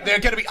are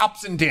going to be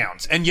ups and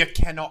downs, and you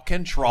cannot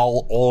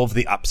control all of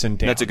the ups and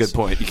downs. That's a good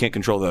point. You can't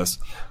control those.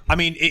 I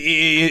mean,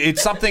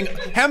 it's something.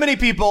 How many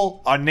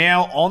people are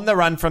now on the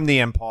run from the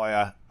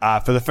Empire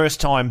for the first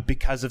time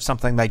because of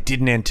something they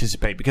didn't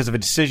anticipate, because of a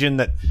decision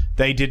that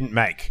they didn't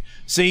make?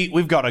 See,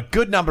 we've got a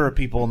good number of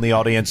people in the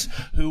audience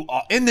who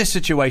are in this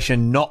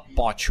situation not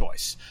by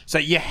choice. So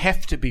you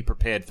have to be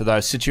prepared for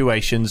those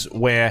situations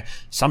where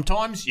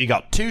sometimes you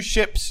got 2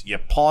 ships, you're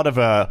part of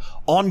a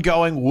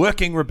ongoing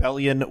working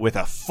rebellion with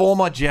a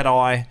former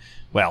Jedi,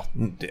 well,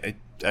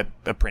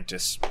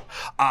 apprentice,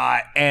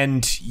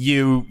 and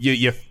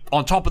you're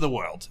on top of the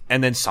world,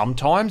 and then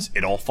sometimes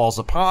it all falls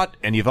apart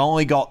and you've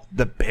only got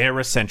the bare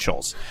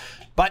essentials.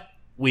 But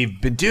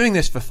we've been doing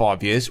this for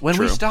 5 years. When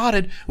we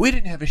started, we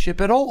didn't have a ship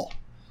at all.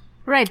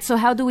 Right. So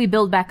how do we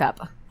build back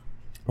up?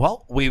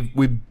 Well, we've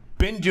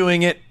been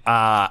doing it,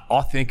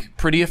 I think,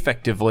 pretty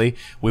effectively.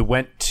 We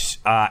went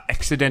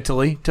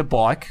accidentally to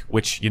Bike,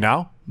 which,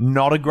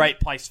 not a great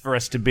place for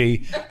us to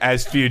be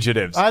as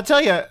fugitives. I'll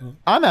tell you,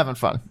 I'm having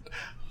fun.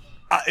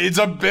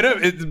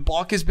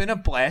 Bike has been a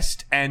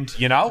blast, and,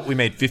 we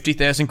made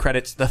 50,000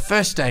 credits the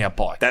first day of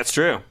Bike. That's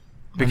true.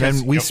 Because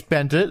then we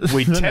spent it.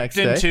 We the tapped next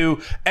day.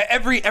 into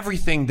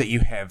everything that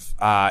you have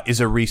is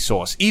a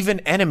resource.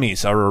 Even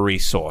enemies are a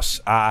resource.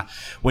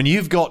 When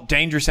you've got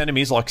dangerous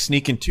enemies like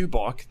Sneak and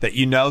Tubok that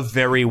you know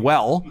very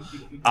well,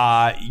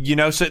 you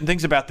know certain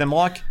things about them,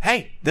 like,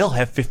 hey, they'll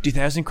have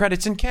 50,000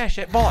 credits in cash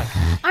at Bike.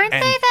 Aren't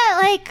they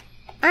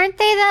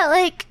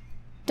that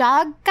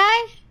dog guy?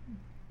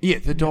 Yeah,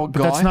 the dog But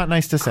guy. that's not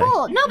nice to say.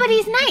 Cool. No, but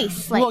he's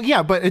nice. Well,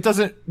 yeah, but it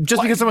doesn't.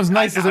 Just because someone's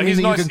nice doesn't mean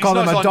that you can call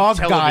them a dog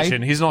guy.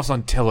 He's not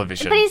on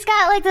television. but he's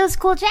got those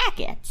cool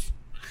jackets.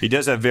 He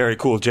does have very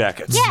cool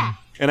jackets. Yeah.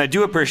 And I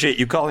do appreciate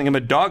you calling him a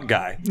dog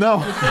guy.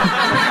 No.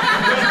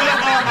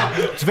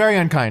 It's very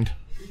unkind.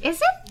 Is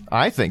it?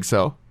 I think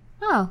so.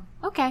 Oh,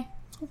 okay.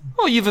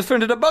 Oh, you've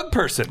offended a bug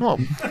person. Well,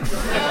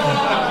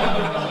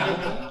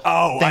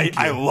 Oh,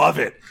 I love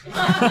it.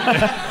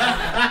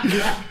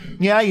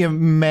 yeah, you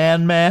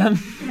man.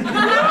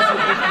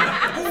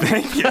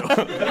 Thank you.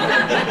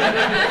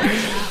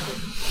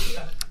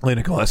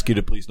 Lena, I'll ask you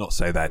to please not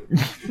say that.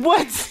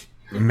 What?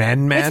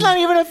 Man. It's not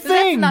even a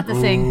thing. That's not the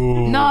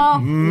thing. No.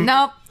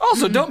 Nope.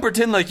 Also, don't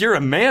pretend like you're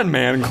a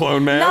man,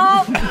 clone man.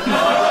 Nope.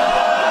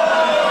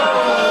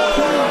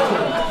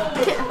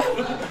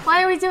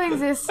 Why are we doing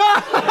this? Please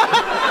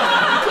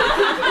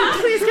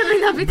can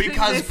we not be doing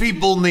Because this?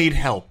 people need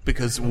help.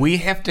 Because we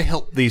have to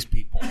help these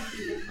people.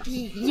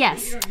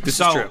 Yes. This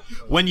So is true.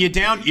 when you're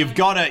down, you've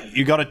got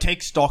to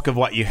take stock of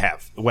what you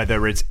have.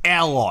 Whether it's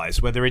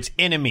allies, whether it's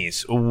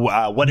enemies,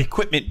 what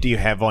equipment do you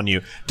have on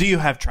you? Do you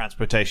have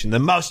transportation? The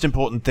most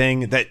important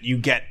thing that you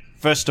get,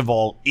 first of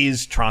all,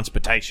 is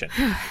transportation.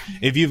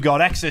 If you've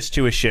got access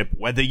to a ship,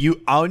 whether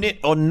you own it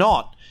or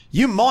not,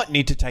 you might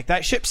need to take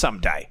that ship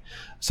someday.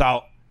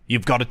 So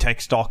You've got to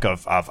take stock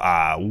of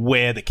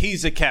where the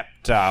keys are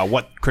kept,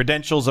 what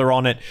credentials are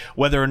on it,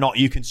 whether or not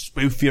you can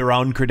spoof your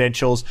own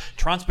credentials.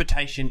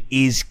 Transportation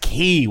is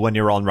key when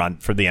you're on run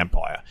for the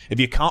Empire. If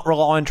you can't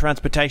rely on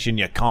transportation,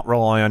 you can't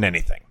rely on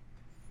anything.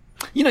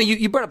 You know,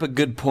 you brought up a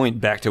good point,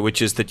 Bacta,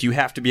 which is that you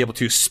have to be able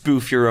to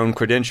spoof your own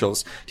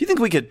credentials. Do you think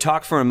we could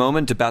talk for a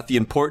moment about the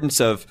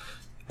importance of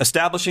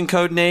establishing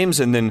code names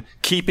and then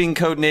keeping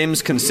code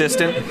names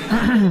consistent?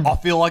 I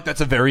feel like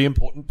that's a very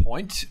important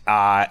point,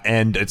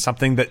 and it's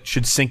something that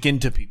should sink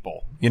into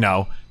people. You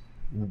know,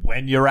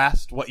 when you're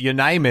asked what your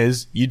name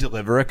is, you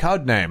deliver a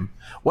code name.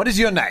 What is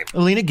your name?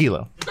 Alina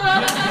Gilo.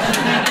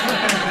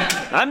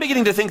 I'm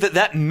beginning to think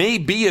that may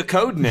be a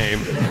code name.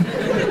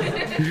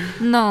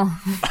 No.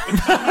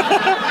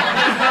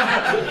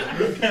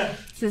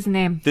 It's his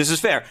name. This is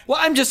fair. Well,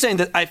 I'm just saying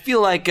that I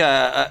feel like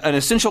an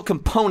essential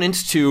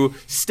component to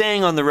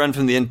staying on the run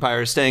from the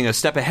Empire, staying a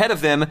step ahead of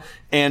them,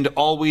 and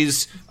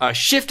always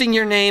shifting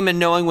your name and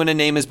knowing when a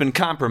name has been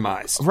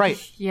compromised.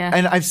 Right. Yeah.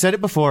 And I've said it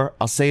before.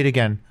 I'll say it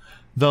again.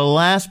 The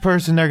last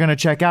person they're going to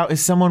check out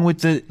is someone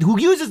who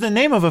uses the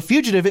name of a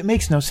fugitive. It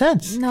makes no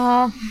sense.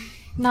 No,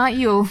 not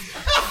you.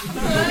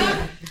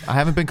 I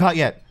haven't been caught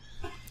yet.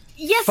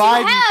 Yes, 5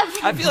 you have.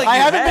 I feel like I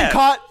you haven't been have.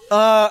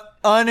 caught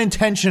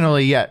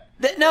unintentionally yet.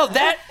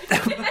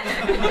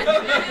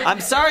 I'm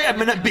sorry, I'm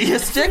going to be a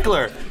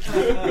stickler.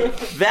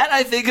 That,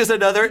 I think, is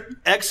another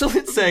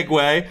excellent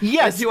segue.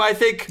 Yes. Into, I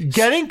think...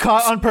 Getting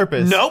caught on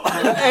purpose. Nope.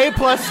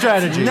 A+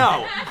 strategy.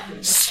 No.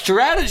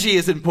 Strategy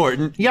is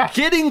important. Yeah.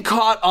 Getting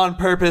caught on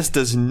purpose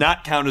does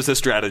not count as a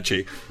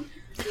strategy.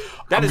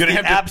 That is gonna the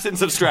have to-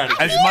 absence of strategy.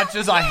 As much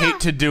as I hate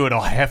to do it,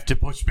 I have to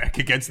push back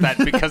against that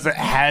because it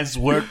has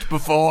worked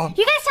before.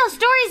 You guys tell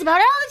stories about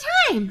it all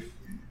the time.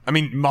 I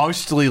mean,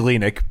 mostly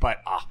Lenik,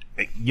 but,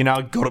 you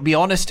know, gotta be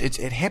honest, it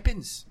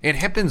happens. It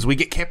happens. We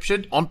get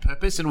captured on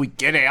purpose and we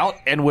get out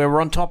and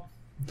we're on top.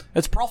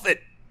 It's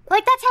profit.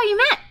 Like, that's how you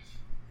met.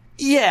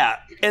 Yeah,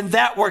 and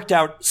that worked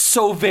out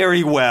so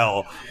very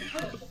well.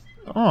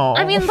 Oh.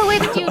 I mean, the way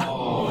that you...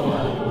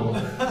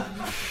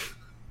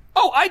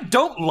 Oh, I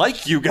don't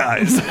like you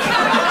guys. Was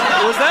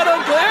that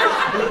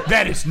unclear?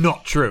 That is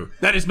not true.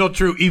 That is not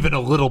true even a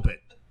little bit.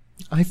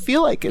 I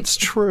feel like it's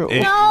true.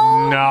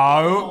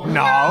 No. He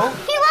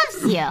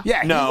loves you.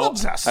 Yeah, No, he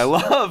loves us. I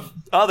love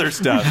other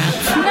stuff.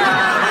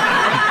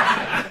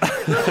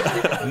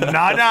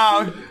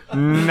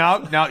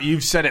 No,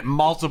 you've said it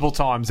multiple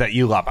times that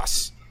you love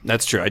us.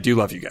 That's true. I do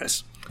love you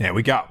guys. There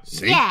we go.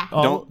 See? Yeah.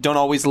 Don't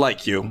always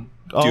like you.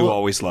 Do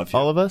always love you.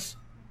 All of us?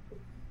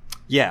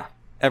 Yeah,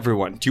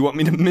 everyone. Do you want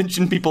me to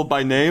mention people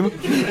by name?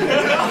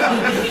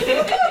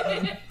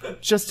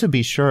 Just to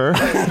be sure.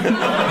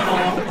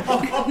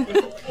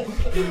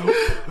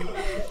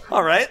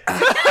 All right.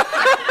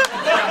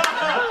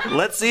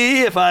 Let's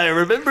see if I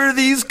remember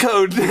these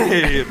code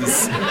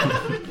names.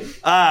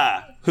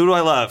 Who do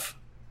I love?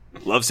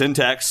 Love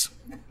syntax.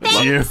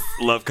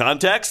 Love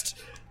context.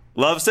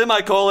 Love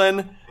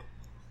semicolon.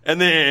 And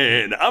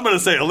then I'm going to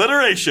say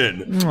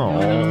alliteration.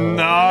 No.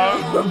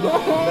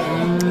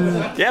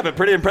 Yeah, but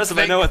pretty impressive.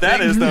 I know what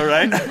that is, though,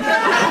 right?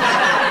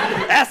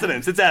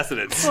 Assonance. It's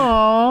assonance.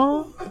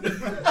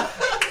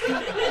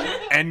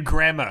 And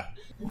grammar.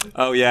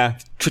 Oh, yeah.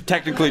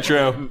 Technically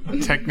true.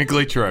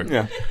 Technically true.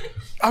 Yeah.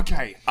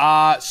 Okay,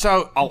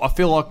 so I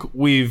feel like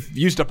we've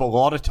used up a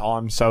lot of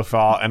time so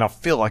far, and I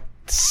feel like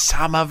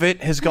some of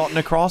it has gotten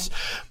across,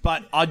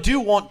 but I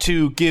do want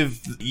to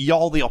give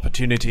y'all the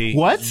opportunity.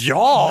 What?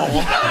 Y'all?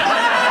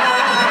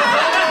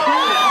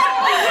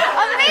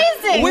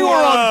 Amazing. We were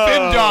on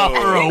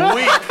Bindar for a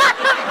week.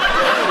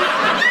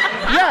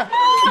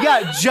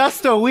 Yeah,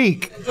 just a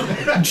week.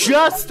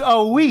 Just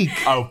a week.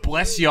 Oh,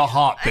 bless your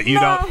heart that you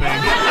don't think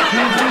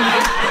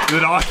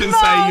that I can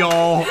say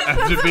y'all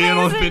after being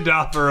on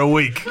Bindar for a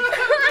week.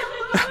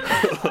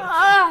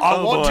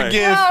 I want boy. to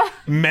give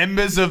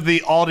members of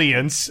the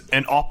audience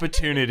an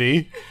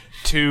opportunity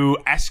to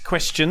ask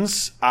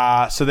questions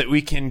so that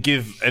we can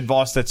give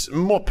advice that's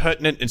more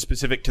pertinent and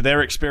specific to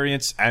their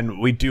experience, and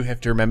we do have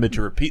to remember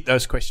to repeat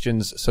those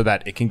questions so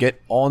that it can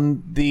get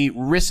on the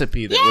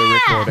recipe that we're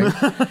recording.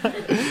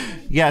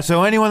 Yeah,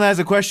 so anyone that has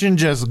a question,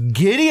 just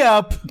giddy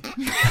up.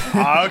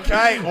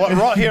 Okay, well,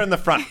 right here in the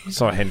front.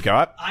 Sorry, Hen, go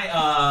up.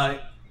 I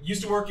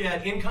used to work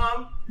at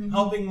Incom,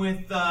 helping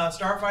with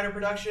Starfighter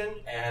production,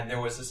 and there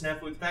was a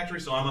snafu at the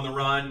factory, so I'm on the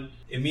run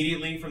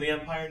immediately from the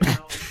Empire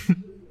now.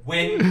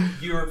 When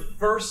you're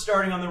first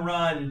starting on the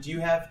run, do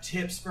you have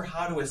tips for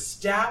how to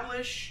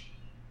establish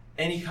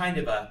any kind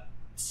of a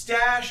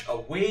stash, a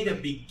way to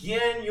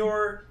begin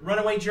your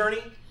runaway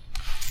journey?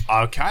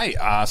 Okay,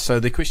 so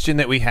the question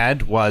that we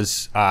had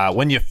was,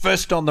 when you're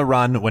first on the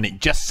run, when it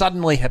just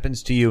suddenly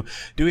happens to you,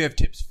 do we have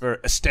tips for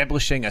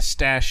establishing a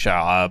stash,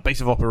 a base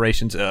of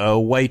operations, a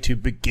way to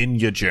begin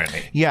your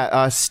journey?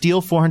 Yeah, steal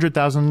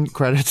 400,000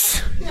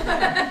 credits.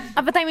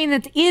 But I mean,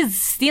 it is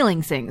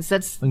stealing things.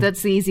 That's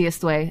the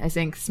easiest way, I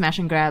think. Smash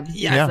and grab.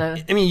 Yeah.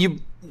 is I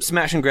mean,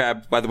 Smash and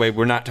Grab, by the way,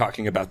 we're not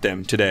talking about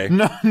them today.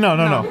 No.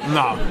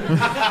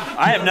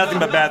 I have nothing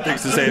but bad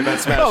things to say about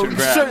Smash and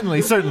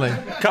Grab. Certainly.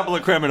 Couple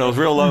of criminals,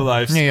 real low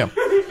lives. Yeah.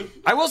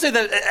 I will say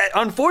that,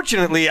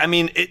 unfortunately, I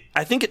mean,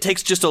 I think it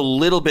takes just a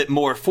little bit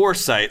more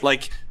foresight.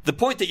 Like, the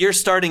point that you're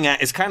starting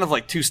at is kind of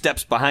like 2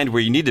 steps behind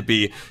where you need to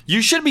be.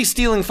 You should be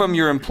stealing from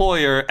your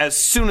employer as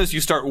soon as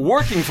you start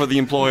working for the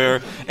employer,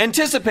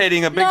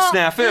 anticipating a big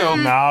snafu.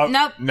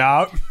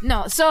 No.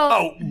 So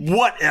Oh,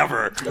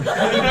 whatever.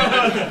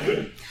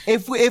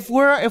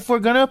 If we're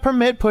gonna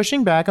permit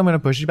pushing back, I'm gonna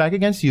push it back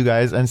against you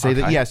guys and say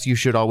that yes, you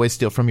should always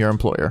steal from your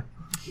employer.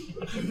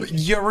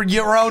 You're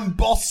your own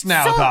boss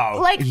now, though.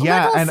 like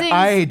Yeah, little and things,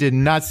 I did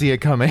not see it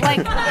coming.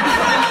 like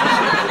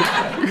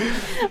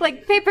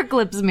like paper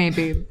clips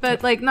maybe,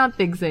 but like not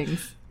big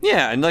things.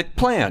 Yeah, and like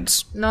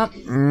plans. Not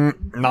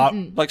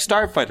Like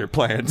Starfighter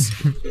plans.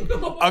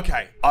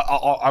 Okay,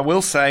 I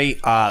will say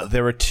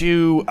there are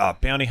 2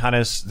 bounty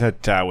hunters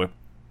that I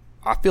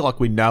feel like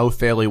we know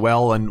fairly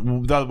well,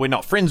 and though we're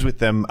not friends with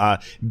them,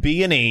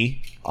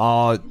 B&E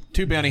are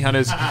 2 bounty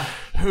hunters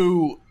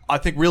who I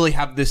think really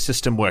have this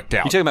system worked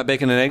out. You talking about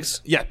bacon and eggs?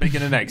 Yeah,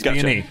 bacon and eggs,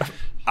 Gotcha. B&E.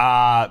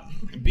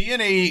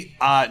 B&E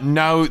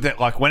know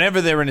that, like,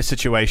 whenever they're in a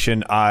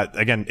situation,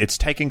 again, it's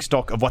taking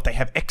stock of what they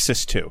have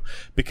access to.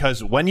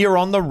 Because when you're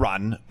on the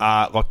run,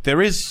 look,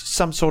 there is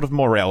some sort of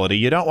morality.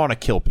 You don't want to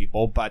kill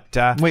people, but...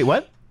 Wait,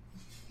 what?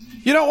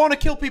 You don't want to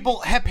kill people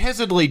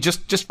haphazardly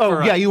just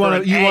for You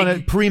want it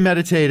it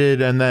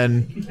premeditated and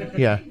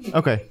then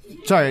okay.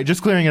 Sorry,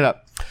 just clearing it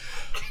up.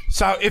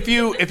 So if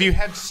you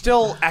have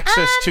still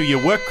access to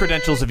your work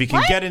credentials, if you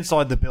can get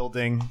inside the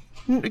building...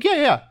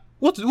 Yeah.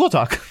 We'll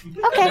talk.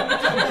 Okay.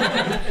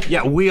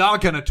 Yeah, we are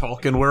going to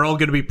talk, and we're all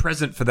going to be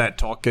present for that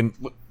talk, and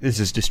this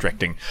is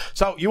distracting.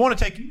 So you want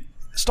to take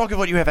stock of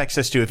what you have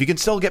access to. If you can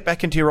still get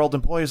back into your old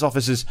employer's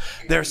offices,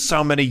 there are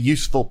so many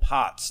useful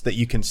parts that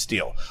you can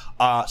steal.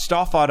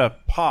 Starfighter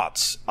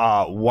parts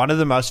are one of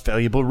the most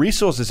valuable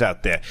resources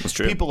out there. That's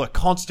true. People are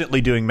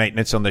constantly doing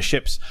maintenance on their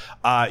ships.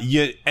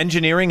 Your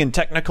engineering and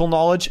technical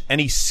knowledge,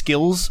 any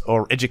skills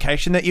or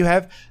education that you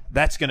have,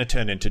 that's going to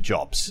turn into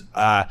jobs.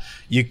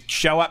 You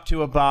show up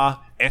to a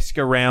bar, ask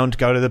around,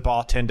 go to the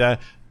bartender.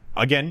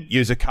 Again,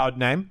 use a code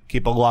name,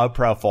 keep a low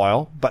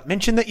profile, but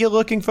mention that you're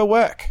looking for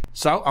work.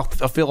 So I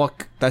feel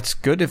like that's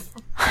good if...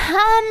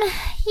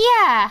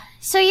 Yeah.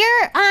 So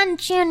you're on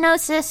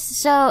Geonosis,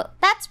 so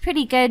that's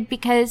pretty good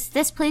because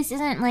this place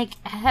isn't, like,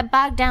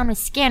 bogged down with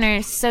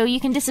scanners, so you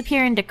can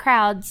disappear into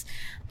crowds.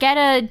 Get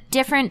a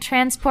different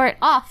transport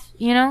off,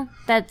 you know?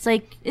 That's,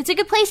 like, it's a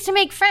good place to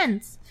make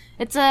friends.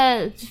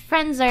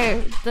 Friends are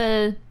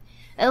the...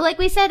 like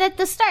we said at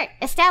the start,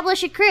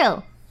 establish a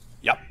crew.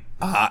 Yep.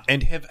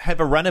 And have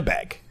a runner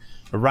bag.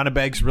 A runner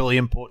bag's really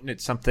important.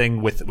 It's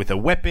something with a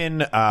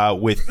weapon,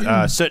 with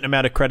a certain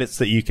amount of credits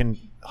that you can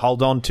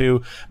hold on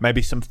to,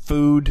 maybe some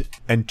food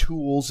and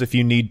tools if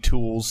you need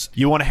tools.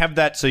 You want to have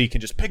that so you can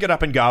just pick it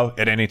up and go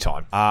at any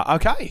time.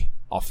 Okay.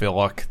 I feel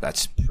like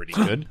that's pretty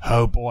good.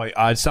 Oh boy.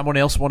 Does someone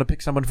else want to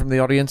pick someone from the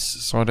audience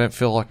so I don't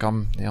feel like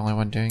I'm the only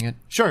one doing it?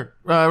 Sure.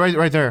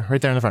 Right there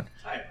in the front.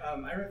 Hi, I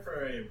write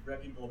for a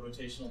reputable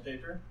rotational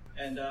paper,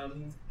 and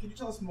could you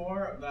tell us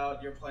more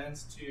about your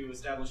plans to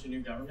establish a new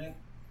government?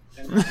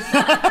 And which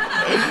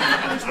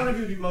one of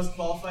you would be most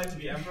qualified to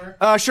be emperor?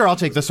 Sure, I'll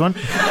take this one.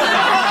 You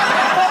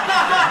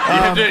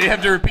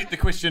have to repeat the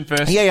question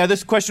first. Yeah.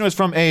 This question was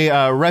from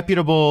a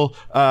reputable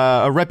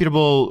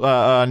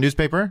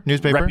newspaper.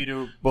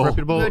 Reputable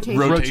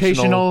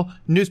rotational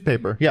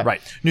newspaper. Yeah,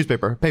 Right.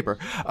 Paper.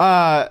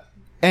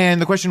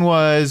 And the question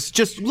was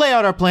just lay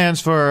out our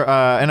plans for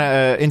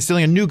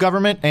instilling a new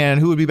government and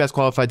who would be best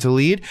qualified to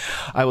lead.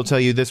 I will tell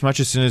you this much: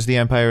 as soon as the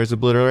empire is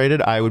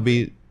obliterated, I would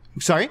be.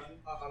 Sorry.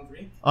 On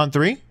 3. On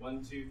 3.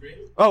 1, 2, 3.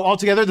 Oh, all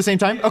together at the same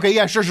time? Okay,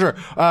 yeah, sure.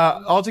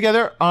 All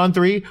together on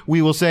 3,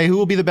 we will say who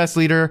will be the best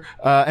leader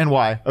and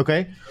why.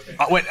 Okay.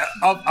 Wait,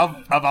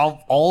 of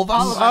all of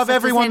us? Of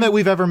everyone that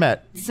we've ever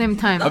met. same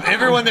time. Of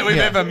everyone that we've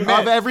ever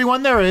met? Of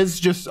everyone there is,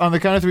 just on the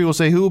count of 3, we'll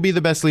say who will be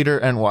the best leader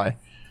and why.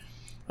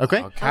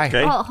 Okay?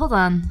 Okay. Oh, hold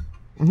on.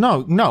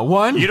 No.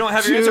 1. You don't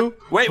have your 2, answer?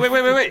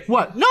 Wait.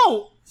 What?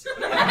 No.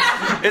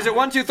 Is it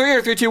 1, 2, 3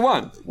 or 3, 2,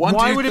 1?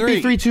 Why would it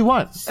be 3, 2,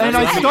 1? And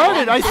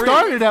I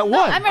started at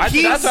 1. I'm ready.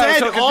 He That's why I was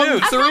said so on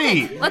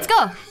confused. 3. Let's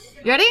go.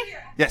 You ready?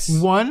 Yes.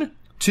 1,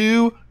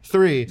 2,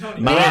 3. That'll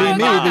be me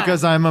Organa.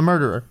 because I'm a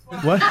murderer.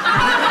 What?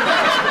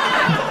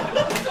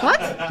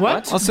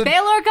 What? I said,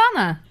 Bail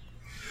Organa.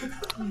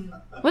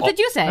 What did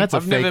you say? That's a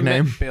I've fake never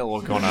name. met Bill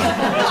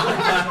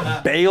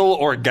O'Connor. Bail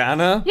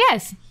Organa?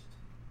 yes.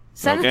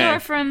 Senator Okay.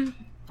 from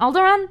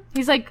Alderaan?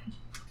 He's like,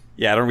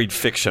 Yeah, I don't read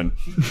fiction.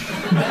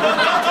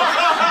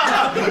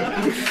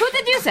 who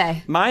did you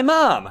say? My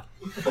mom.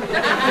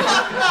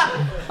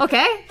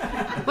 Okay.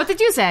 What did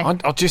you say?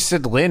 I just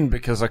said Lynn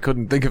because I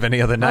couldn't think of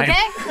any other name.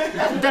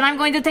 Okay. Then I'm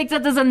going to take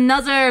that as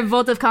another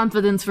vote of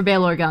confidence for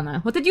Bail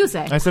Organa. What did you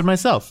say? I said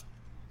myself.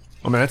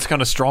 I mean, that's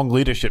kind of strong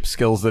leadership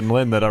skills than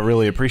Lynn that I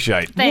really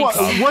appreciate. Thanks.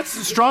 What's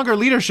stronger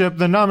leadership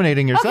than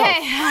nominating yourself?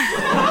 Okay.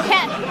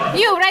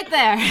 You right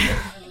there.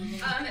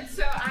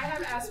 So I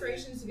have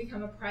aspirations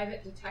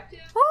private detective.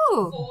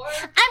 Ooh. For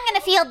I'm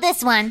gonna field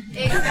this one.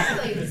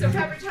 exactly. So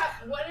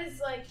Peppertop, what is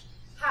like?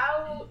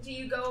 How do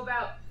you go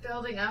about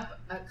building up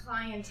a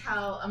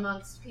clientele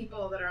amongst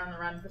people that are on the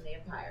run from the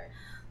Empire?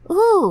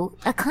 Ooh,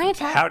 a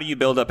clientele. How do you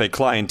build up a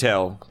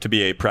clientele to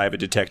be a private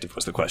detective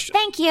was the question.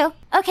 Thank you.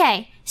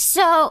 Okay,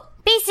 so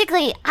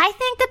basically, I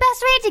think the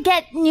best way to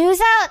get news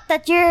out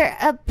that you're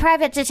a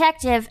private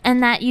detective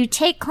and that you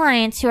take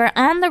clients who are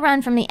on the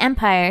run from the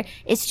Empire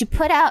is to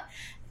put out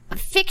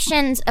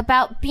fictions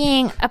about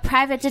being a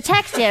private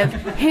detective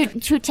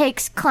who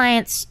takes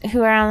clients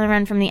who are on the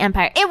run from the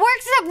Empire. It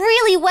works up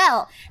really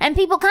well, and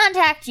people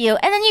contact you,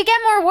 and then you get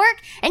more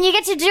work, and you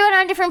get to do it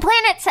on different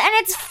planets, and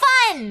it's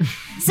fun.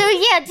 So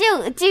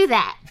yeah, do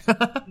that.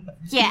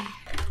 Yeah.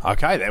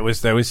 Okay, that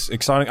was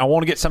exciting. I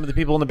want to get some of the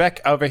people in the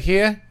back over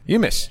here. You,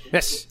 miss.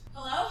 Yes.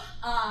 Hello?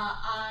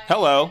 I'm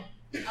Hello.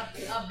 a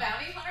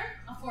bounty hunter,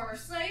 a former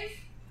slave.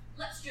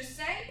 Let's just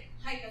say,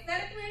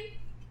 hypothetically,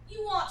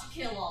 you want to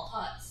kill all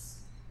Hutts.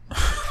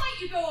 How might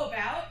you go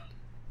about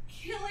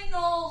killing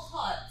all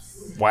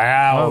Hutts?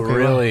 Wow, Okay.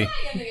 really?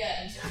 In the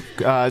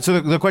end. So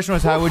the question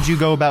was, how would you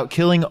go about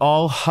killing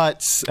all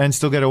Hutts and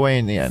still get away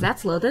in the end?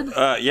 That's loaded.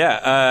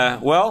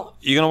 Well,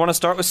 you're going to want to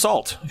start with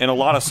salt, and a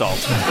lot of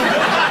salt.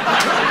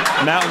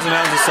 Mountains and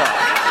mountains of salt.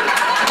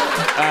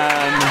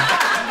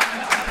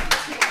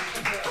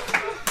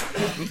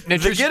 The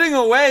getting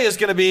away is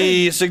going to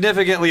be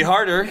significantly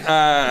harder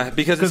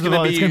because it's going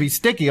to be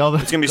sticky.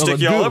 It's going to be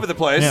sticky all over the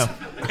place. Yeah.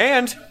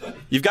 And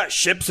you've got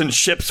ships and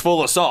ships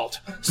full of salt.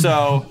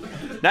 So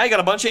now you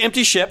got a bunch of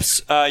empty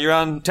ships. You're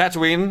on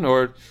Tatooine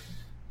or...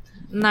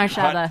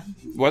 Narshada.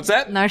 What's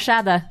that?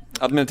 Narshada.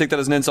 I'm going to take that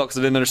as an insult because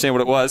I didn't understand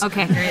what it was.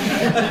 Okay, great.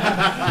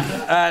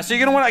 So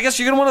you're going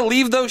to want to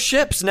leave those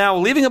ships. Now,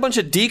 leaving a bunch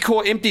of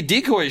empty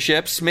decoy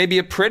ships may be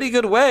a pretty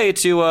good way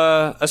to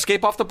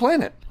escape off the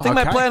planet. I think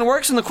my Okay. plan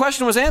works and the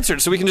question was answered,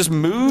 so we can just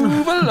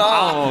move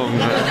along.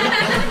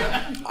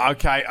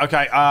 Okay.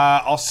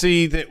 I'll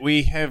see that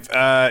we have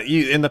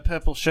you in the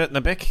purple shirt in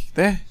the back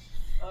there.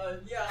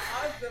 Yeah,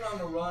 I've been on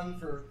the run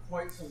for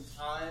quite some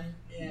time,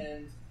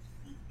 and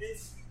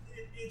it's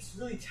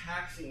really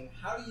taxing.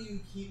 How do you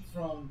keep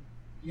from,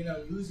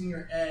 losing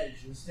your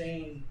edge and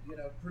staying,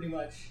 pretty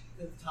much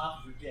at the top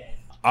of your game?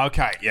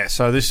 Okay, yeah,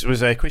 so this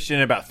was a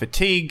question about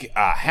fatigue.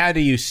 How do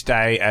you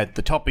stay at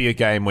the top of your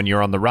game when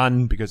you're on the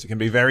run? Because it can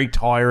be very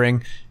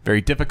tiring,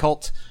 very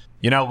difficult.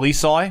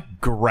 Lisai,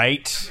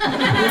 great.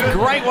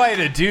 Great way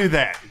to do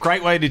that.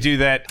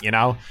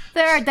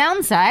 There are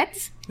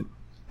downsides.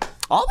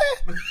 Are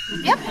there?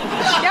 Yep.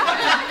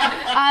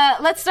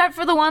 Let's start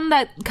for the one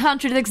that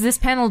contradicts this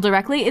panel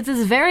directly. It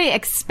is very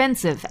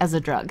expensive as a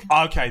drug.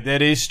 Okay,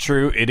 that is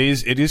true. It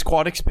is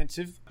quite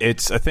expensive.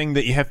 It's a thing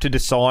that you have to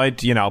decide,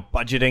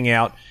 budgeting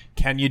out.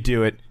 Can you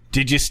do it?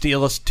 Did you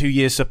steal a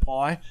 2-year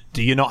supply?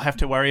 Do you not have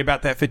to worry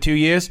about that for 2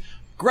 years?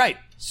 Great.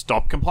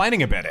 Stop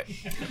complaining about it.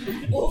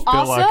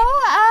 Also,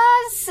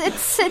 it's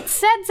said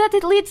that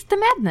it leads to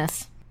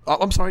madness. Oh,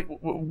 I'm sorry.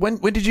 When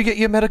did you get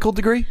your medical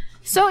degree?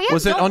 So yeah,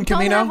 Was it on don't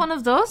Camino? have one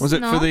of those. Was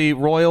it No. for the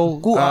Royal?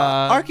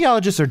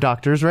 Archaeologists are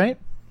doctors, right?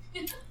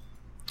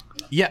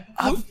 Yeah,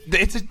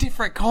 it's a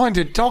different kind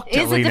of doctor.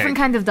 It's a different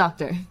kind of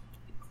doctor.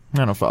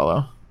 I don't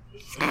follow.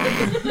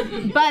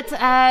 But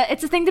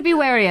it's a thing to be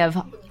wary of.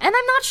 And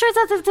I'm not sure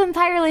that it's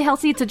entirely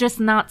healthy to just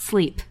not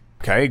sleep.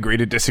 Okay, agree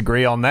to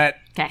disagree on that.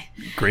 Okay.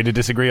 Agree to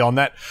disagree on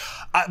that.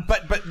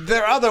 But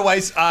there are other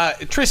ways.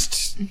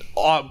 Trist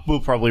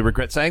will probably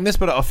regret saying this,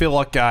 but I feel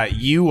like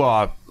you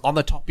are on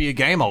the top of your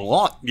game a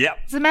lot. Yeah.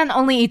 The man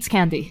only eats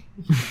candy.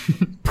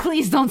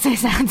 Please don't say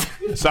that.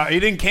 So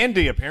eating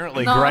candy,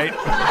 apparently, No. great.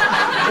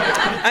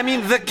 I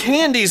mean, the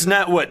candy's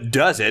not what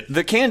does it.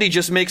 The candy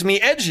just makes me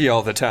edgy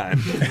all the time.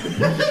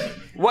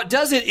 What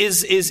does it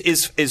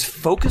is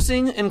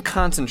focusing and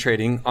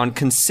concentrating on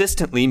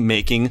consistently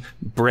making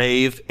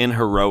brave and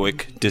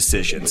heroic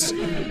decisions.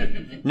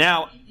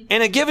 Now,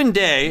 in a given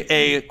day,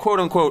 a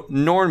quote-unquote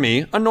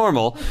normie, a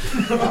normal,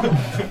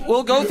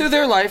 will go through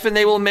their life and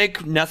they will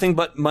make nothing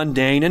but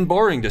mundane and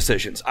boring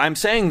decisions. I'm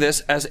saying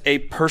this as a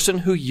person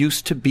who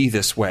used to be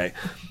this way.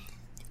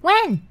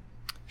 When?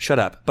 Shut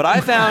up. But I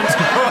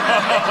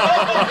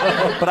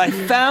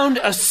found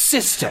a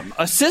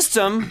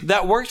system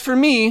that worked for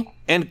me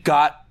and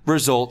got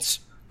results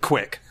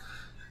quick.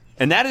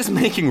 And that is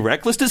making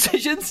reckless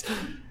decisions,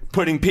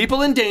 putting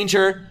people in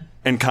danger,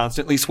 and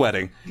constantly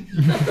sweating.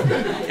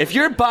 If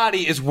your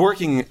body is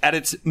working at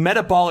its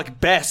metabolic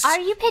best... Are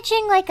you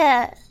pitching like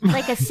a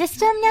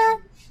system now?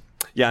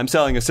 Yeah, I'm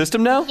selling a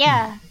system now?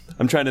 Yeah.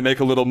 I'm trying to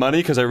make a little money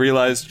because I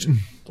realized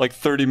like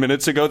 30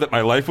 minutes ago that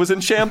my life was in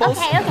shambles.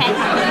 Okay.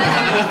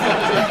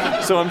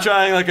 So I'm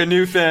trying like a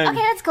new thing. Okay,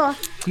 that's cool.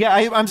 Yeah,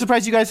 I'm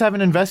surprised you guys haven't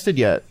invested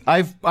yet.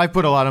 I've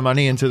put a lot of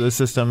money into the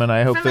system, and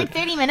I hope From that. like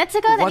 30 minutes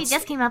ago that he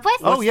just came up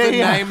with? What's the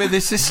name of the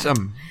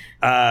system?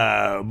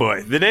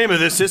 Boy, the name of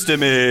this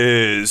system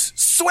is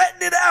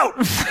Sweating It Out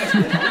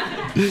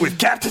with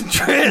Captain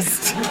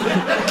Trist.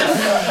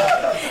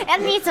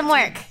 And need some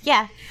work.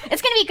 Yeah.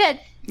 It's gonna be good.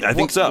 I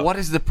think so. What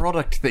is the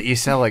product that you're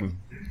selling?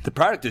 The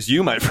product is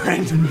you, my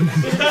friend.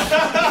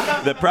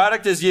 The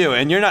product is you,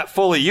 and you're not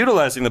fully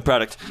utilizing the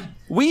product.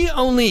 We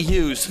only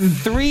use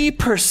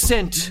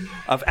 3%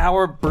 of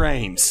our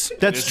brains.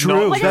 That's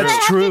true.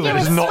 That's true. That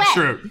is not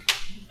true.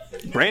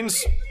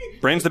 Brain's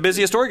the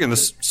busiest organ, the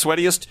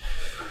sweatiest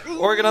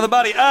organ on the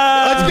body.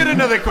 Let's get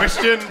another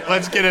question.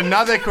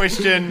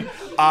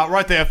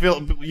 Right there. I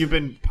feel you've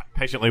been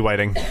patiently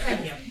waiting.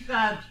 Thank you.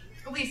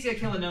 Alicia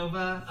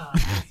Killanova,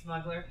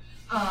 smuggler.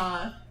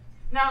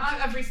 Now,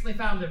 I've recently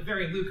found a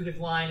very lucrative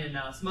line in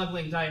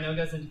smuggling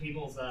Dianogas into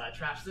people's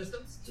trash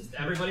systems. Just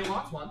everybody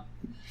wants one.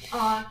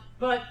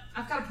 But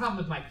I've got a problem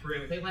with my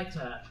crew. They like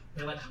to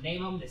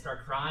name them. They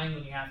start crying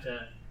when you have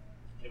to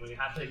give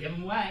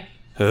them away.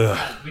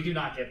 We do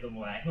not give them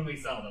away when we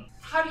sell them.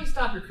 How do you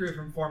stop your crew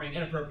from forming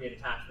inappropriate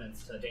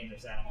attachments to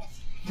dangerous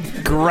animals?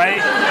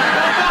 Great.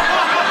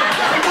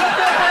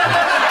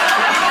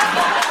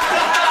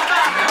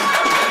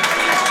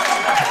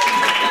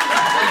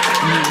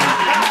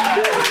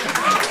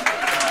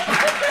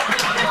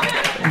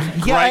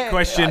 Great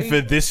question for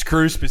this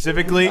crew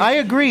specifically. I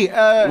agree. We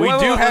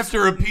do have to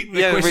repeat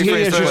the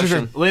question.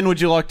 Sure. Lynn,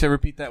 would you like to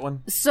repeat that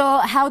one? So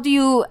how do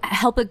you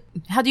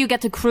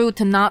get a crew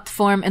to not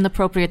form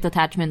inappropriate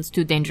attachments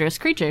to dangerous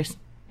creatures?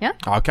 Yeah?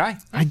 Okay.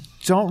 I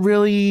don't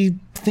really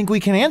think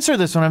we can answer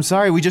this one. I'm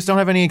sorry. We just don't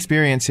have any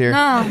experience here.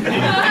 No.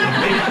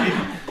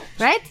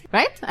 Right?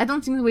 I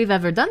don't think we've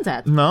ever done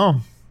that. No.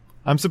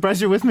 I'm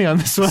surprised you're with me on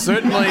this one.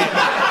 Certainly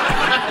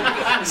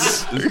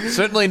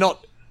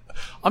not.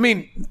 I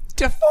mean,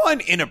 define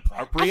I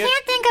inappropriate.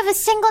 can't think of a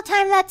single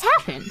time that's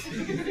happened.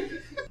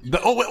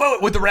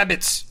 With the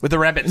rabbits.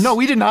 No,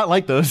 we did not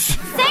like those.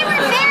 They were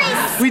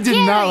very We did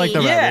not like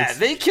the Yeah, rabbits.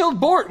 they killed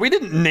Bort. We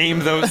didn't name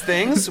those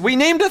things. We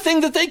named a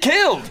thing that they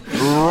killed.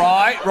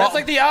 Right. That's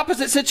like the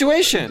opposite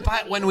situation.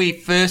 But when we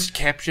first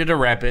captured a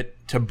rabbit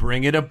to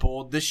bring it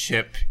aboard the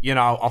ship,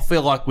 I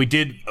feel like we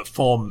did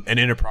form an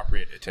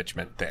inappropriate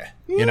attachment there.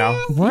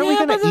 Weren't we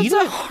going to eat It's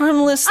a it?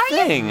 harmless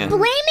thing. Blaming me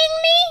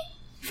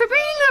for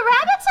bringing the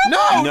rabbits on?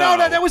 No,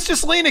 that was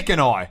just Lenik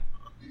and I.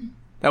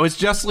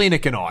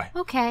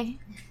 Okay.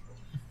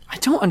 I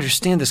don't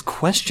understand this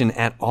question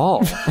at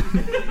all.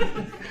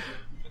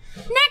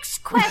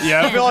 Next question.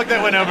 Yeah, I feel like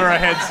that went over our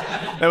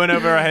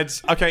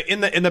heads. Okay, in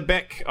the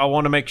back, I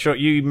want to make sure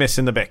you miss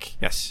in the back.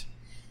 Yes.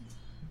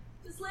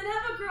 Does Lynn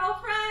have a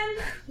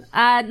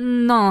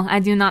girlfriend? No, I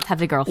do not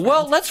have a girlfriend.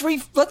 Well, let's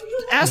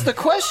ask the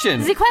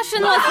question. The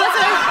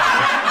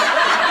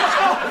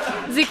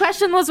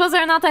question was whether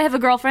or not I have a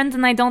girlfriend,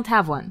 and I don't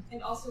have one.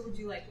 And also, would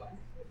you like one?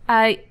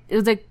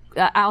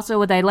 Also,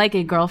 would I like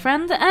a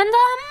girlfriend? And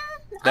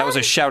That was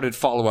a shouted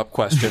follow-up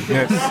question.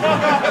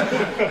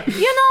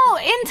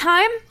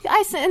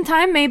 in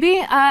time,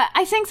 maybe.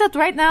 I think that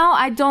right now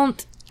I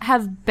don't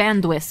have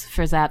bandwidth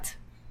for that.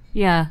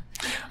 Yeah.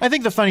 I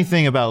think the funny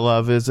thing about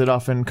love is it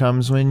often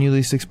comes when you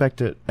least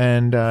expect it,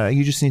 and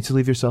you just need to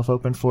leave yourself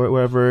open for it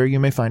wherever you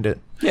may find it.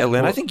 Yeah,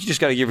 Lynn, I think you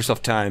just got to give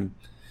yourself time.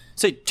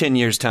 Say 10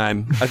 years'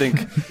 time, I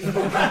think.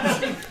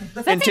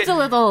 That seems a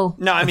little...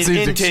 No, I mean,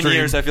 in 10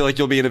 years, I feel like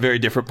you'll be in a very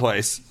different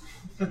place.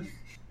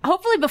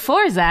 Hopefully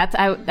before that,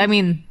 I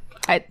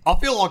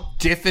feel like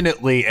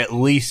definitely at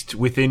least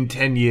within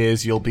 10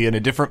 years you'll be in a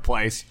different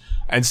place,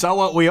 and so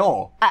are we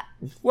all.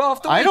 Well,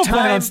 if I don't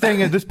plan on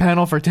staying at this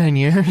panel for 10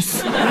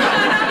 years.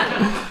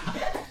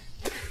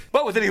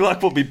 But with any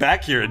luck, we'll be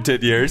back here in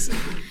 10 years.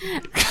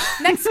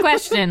 Next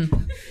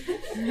question.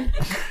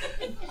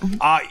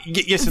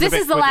 Yes. This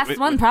is the last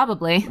one,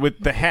 probably.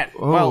 With the hat.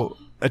 Well,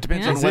 it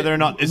depends on whether or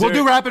not. We'll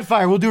do rapid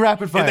fire.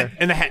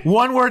 In the hat.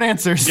 One word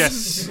answers.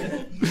 Yes.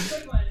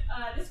 Quick one.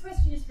 This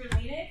question is for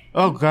Lenik.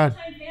 Oh, God.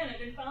 I'm a fan. I've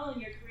been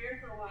following your career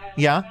for a while.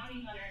 Yeah? As a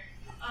bounty hunter.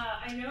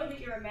 I know that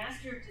you're a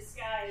master of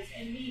disguise,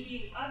 and me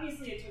being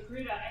obviously a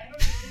Togruta, I have a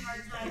really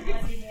hard time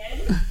blending in.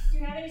 Do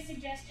you have any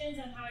suggestions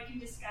on how I can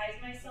disguise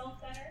myself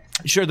better?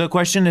 Sure. The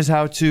question is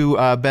how to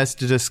best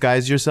to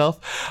disguise yourself.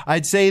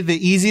 I'd say the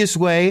easiest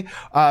way,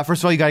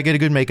 first of all, you got to get a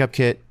good makeup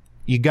kit.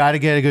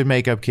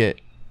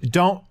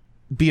 Don't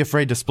be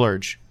afraid to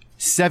splurge.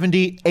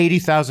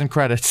 80,000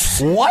 credits.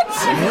 What?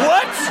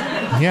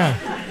 Yeah.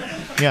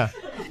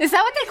 Is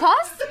that what they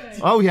cost?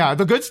 Oh, yeah.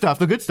 The good stuff,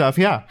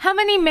 yeah. How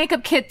many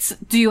makeup kits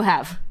do you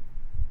have?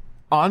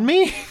 On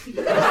me?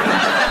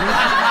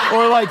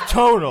 Or like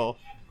total?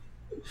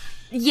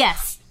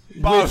 Yes.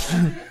 Both.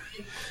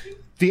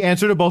 The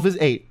answer to both is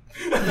 8.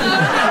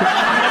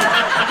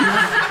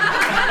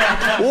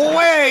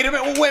 Wait a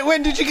minute.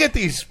 When did you get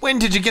these?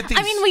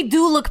 I mean, we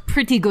do look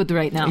pretty good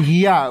right now.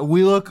 Yeah,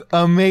 we look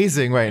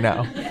amazing right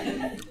now.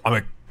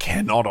 I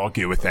cannot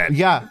argue with that.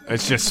 Yeah.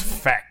 It's just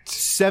fact.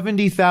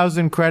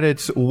 70,000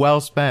 credits well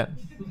spent.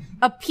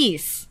 A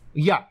piece.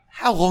 Yeah.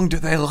 How long do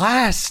they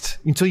last?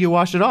 Until you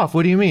wash it off.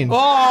 What do you mean? Oh,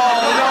 no.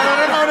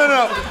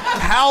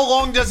 How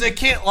long does a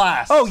kit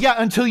last? Oh, yeah,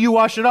 until you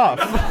wash it off.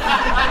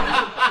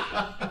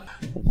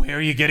 Where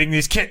are you getting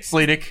these kits,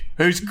 Lenik?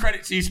 Whose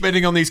credits are you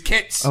spending on these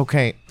kits?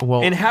 Okay,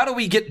 well... And how do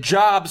we get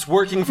jobs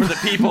working for the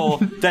people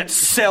that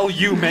sell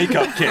you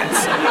makeup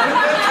kits?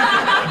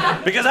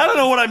 Because I don't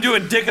know what I'm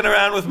doing dicking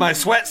around with my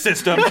sweat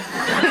system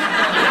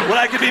when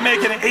I could be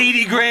making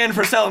 80 grand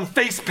for selling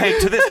face paint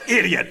to this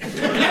idiot.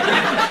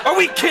 Are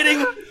we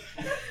kidding?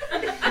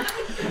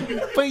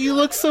 But you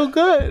look so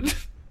good.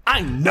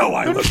 I know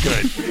I look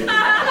good.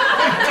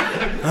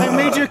 I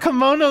made your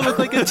kimono look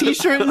like a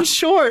t-shirt and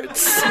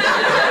shorts.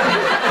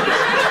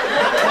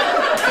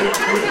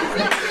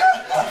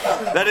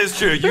 That is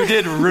true. You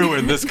did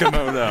ruin this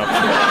kimono.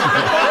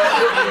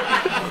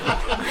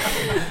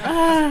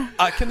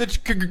 Can the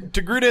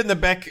Togruta in the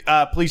back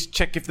please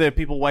check if there are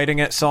people waiting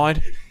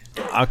outside?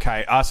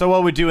 Okay, so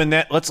while we're doing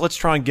that, let's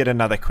try and get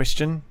another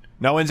question.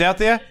 No one's out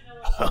there?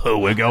 Oh,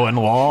 we're going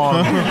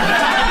long.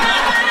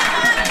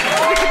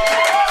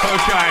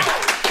 Okay.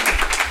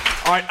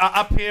 All right,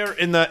 up here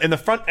in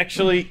the front,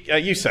 actually,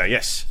 you sir,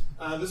 yes.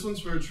 This one's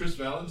for Trist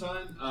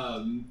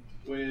Valentine.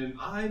 When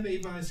I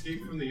made my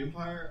escape from the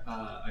Empire,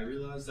 I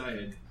realized I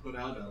had put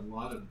out a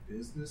lot of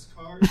business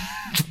cards.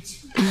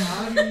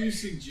 How do you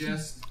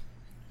suggest,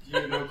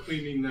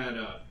 cleaning that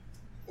up?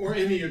 Or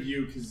any of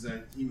you, because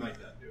he might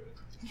not do it.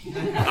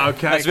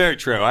 Okay. That's very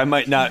true. I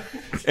might not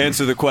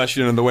answer the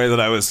question in the way that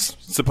I was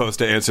supposed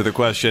to answer the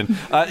question.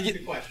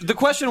 The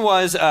question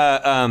was,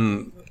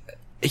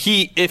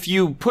 if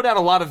you put out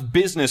a lot of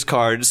business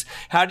cards,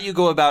 how do you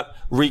go about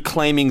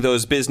reclaiming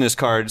those business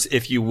cards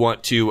if you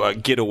want to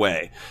get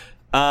away?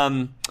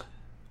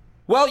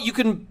 Well, you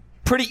can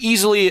pretty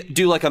easily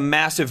do like a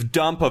massive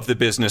dump of the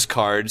business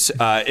cards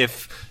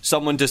if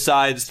someone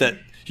decides that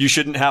you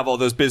shouldn't have all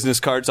those business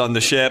cards on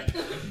the ship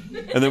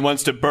and then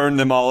wants to burn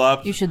them all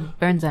up. You should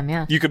burn them,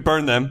 yeah. You could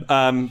burn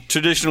them.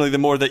 Traditionally, the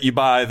more that you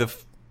buy, the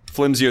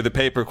flimsier the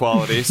paper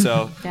quality,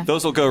 so Yeah.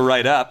 those will go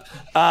right up.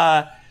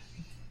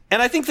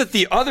 And I think that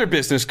the other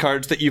business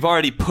cards that you've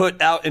already put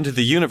out into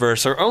the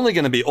universe are only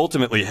going to be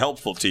ultimately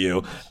helpful to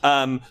you.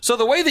 So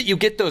the way that you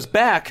get those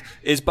back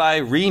is by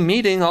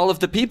re-meeting all of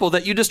the people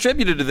that you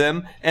distributed to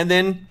them and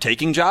then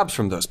taking jobs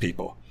from those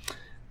people.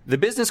 The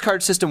business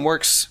card system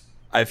works.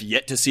 I've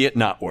yet to see it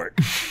not work.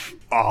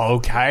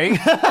 Okay.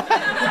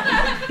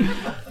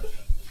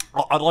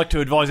 I'd like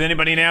to advise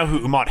anybody now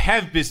who might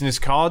have business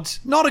cards,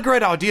 not a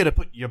great idea to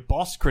put your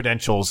boss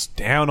credentials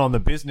down on the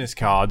business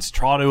cards.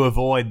 Try to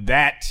avoid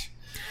that.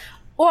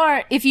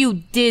 Or if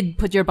you did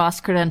put your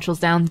boss credentials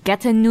down,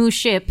 get a new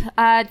ship,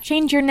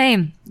 change your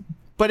name.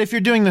 But if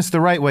you're doing this the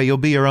right way, you'll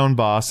be your own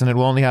boss, and it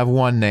will only have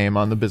one name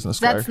on the business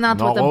card. That's not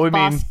what a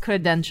boss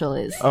credential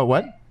is. Oh,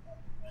 what?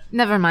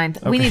 Never mind.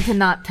 We Okay. need to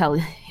not tell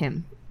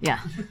him. Yeah.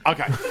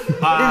 Okay.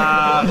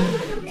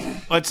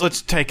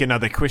 Let's take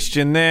another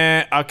question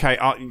there. Okay,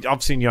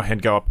 I've seen your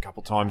hand go up a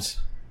couple times.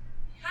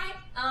 Hi.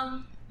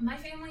 My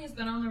family has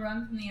been on the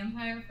run from the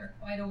Empire for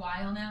quite a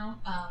while now,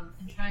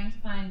 and trying to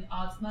find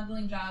odd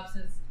smuggling jobs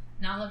has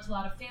not left a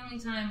lot of family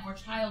time or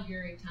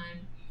child-rearing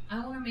time. I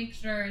want to make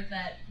sure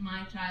that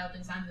my child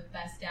thinks I'm the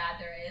best dad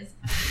there is.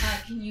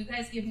 Can you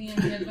guys give me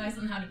any advice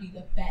on how to be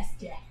the best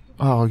dad?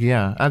 Oh,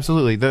 yeah,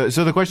 absolutely.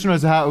 So the question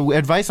was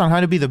advice on how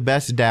to be the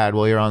best dad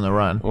while you're on the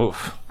run.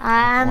 Oof.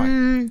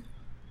 Yeah,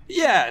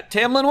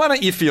 Tamlin, why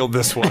don't you field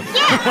this one? Bring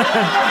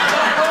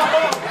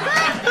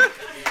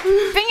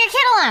your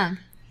kid along.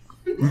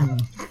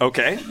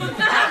 Okay.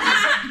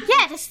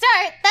 Yeah, to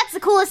start, that's the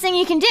coolest thing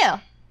you can do.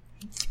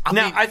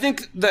 Now, I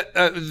think that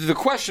the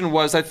question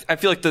was, I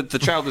feel like the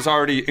child is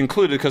already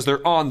included because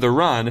they're on the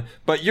run,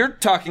 but you're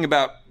talking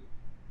about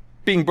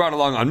being brought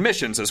along on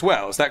missions as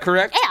well. Is that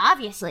correct? Yeah,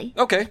 obviously.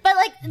 Okay. But,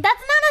 that's not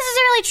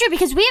necessarily true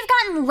because we have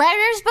gotten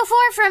letters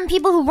before from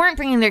people who weren't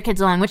bringing their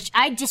kids along, which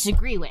I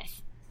disagree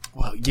with.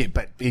 Well, yeah,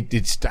 but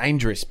it's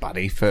dangerous,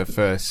 buddy,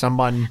 for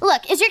someone...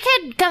 Look, is your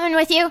kid coming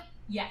with you?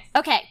 Yes.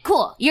 Okay,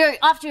 cool. You're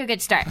off to a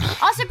good start.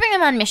 Also bring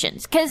them on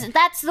missions, because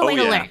that's the way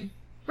to learn.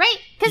 Right?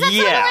 Because that's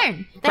how Yeah. to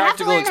learn. They have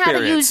to Practical learn how to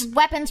experience. use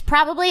weapons,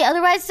 probably.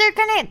 Otherwise, they're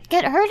going to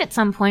get hurt at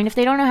some point if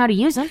they don't know how to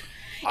use them.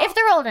 If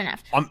they're old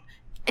enough.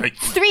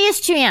 3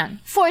 is too young.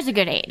 4 is a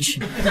good age.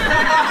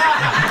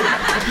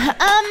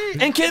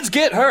 And kids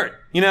get hurt,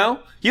 you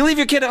know? You leave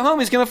your kid at home,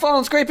 he's going to fall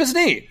and scrape his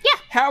knee. Yeah.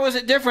 How is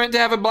it different to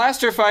have a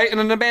blaster fight in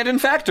an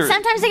abandoned factory?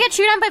 Sometimes they get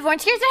chewed on by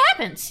Vornskiers. It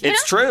happens.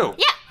 It's true.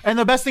 Yeah. And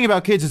the best thing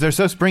about kids is they're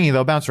so springy,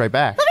 they'll bounce right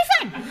back. They'll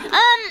be fine.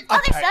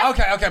 Other stuff.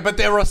 Okay, but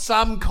there are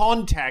some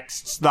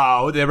contexts,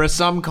 though. There are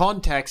some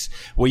contexts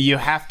where you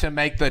have to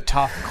make the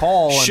tough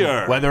call on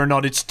Sure. whether or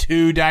not it's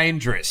too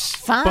dangerous.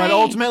 Fine. But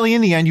ultimately, in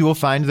the end, you will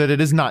find that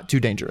it is not too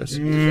dangerous.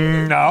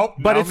 No.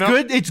 But no, it's no.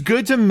 good. It's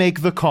good to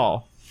make the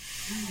call.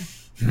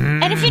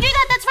 And if you do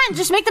that, that's fine.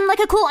 Just make them like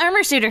a cool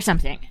armor suit or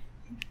something.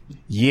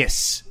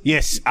 Yes.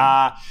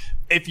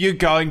 If you're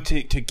going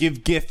to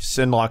give gifts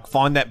and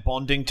find that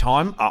bonding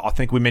time, I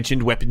think we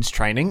mentioned weapons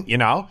training. You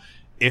know,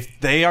 if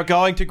they are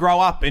going to grow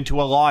up into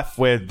a life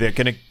where they're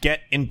going to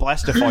get in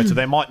blaster fights, so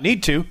they might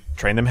need to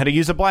train them how to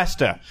use a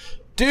blaster.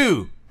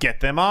 Do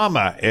get them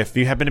armor if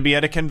you happen to be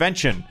at a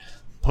convention.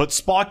 Put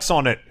spikes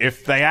on it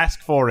if they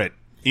ask for it,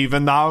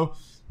 even though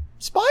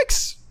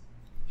spikes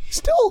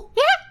still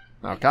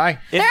Okay.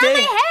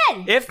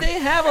 If they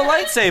have a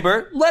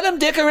lightsaber, let them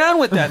dick around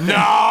with that thing.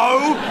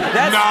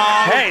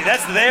 Hey,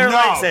 that's their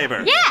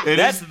lightsaber. Yeah.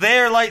 That's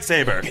their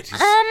lightsaber.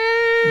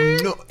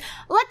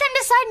 Let them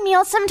decide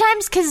meals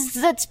sometimes, because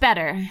that's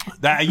better.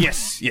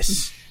 Yes.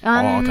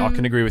 I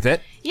can agree with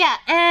that. Yeah,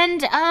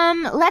 and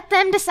let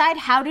them decide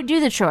how to do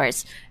the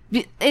chores.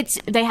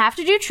 They have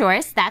to do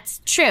chores, that's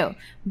true.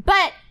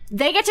 But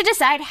they get to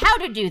decide how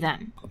to do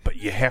them. But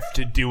you have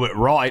to do it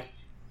right.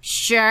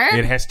 Sure.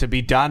 It has to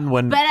be done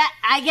when... But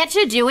I get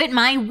to do it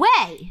my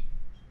way.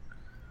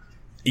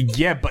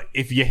 Yeah, but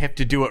if you have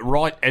to do it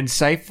right and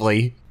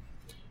safely...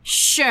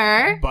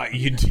 Sure. But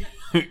you do...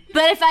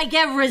 But if I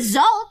get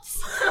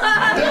results...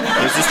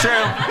 This is true.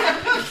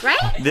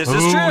 Right? This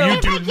is true. You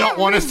do not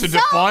want us to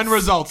define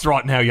results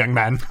right now, young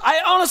man.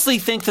 I honestly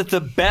think that the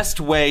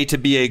best way to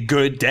be a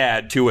good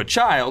dad to a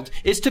child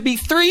is to be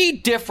 3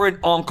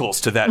 different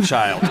uncles to that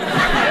child.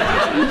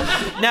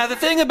 Now, the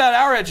thing about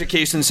our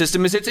education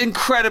system is it's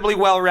incredibly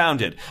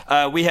well-rounded.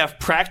 We have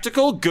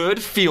practical,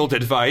 good field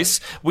advice.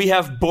 We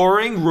have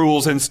boring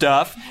rules and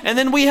stuff. And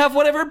then we have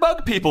whatever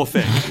bug people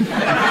think.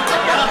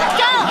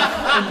 Go!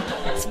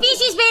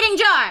 Species baiting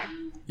jar.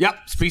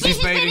 Yep,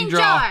 species baiting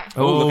jar.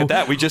 Oh, look at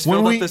that. We just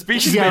filled up the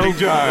species baiting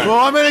jar. Well,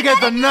 I'm going to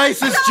get the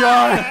nicest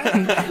jar.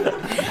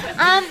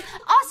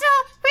 Also,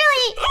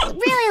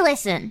 really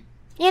listen.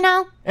 You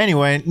know?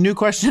 Anyway, new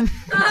question.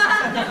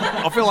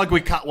 I feel like we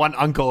cut one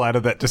uncle out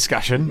of that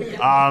discussion.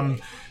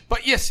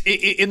 But yes,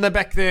 in the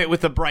back there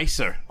with the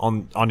bracer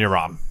on your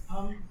arm. I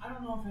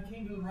don't know if I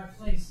came to the right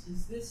place.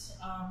 Is this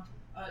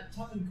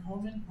Tuppen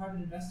Coleman,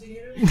 private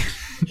investigator?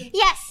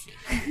 Yes.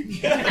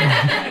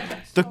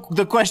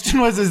 The question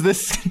was, is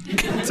this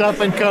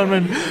Tuppen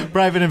Coleman,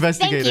 private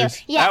investigators?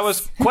 Thank you. Yes. That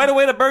was quite a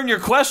way to burn your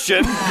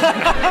question.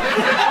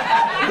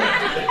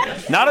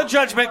 Not a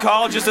judgment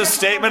call, just a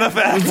statement of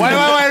fact. Wait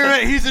a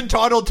minute. He's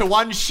entitled to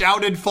one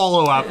shouted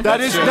follow-up.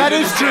 That is true.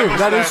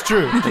 That is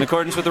true. In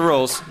accordance with the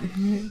rules.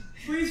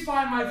 Please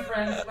find my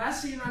friend.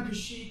 Last seen on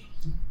Kashyyyk.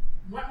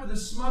 Went with a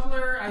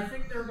smuggler. I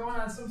think they were going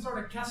on some sort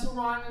of Kessel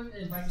run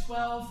in like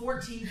 12,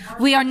 14 cars.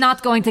 We are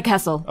not going to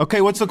Kessel.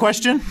 Okay, what's the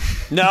question?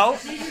 No.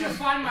 Need you to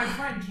find my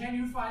friend. Can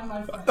you find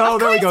my friend? Oh,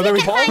 there we go. There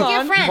we go.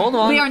 Hold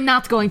on. We are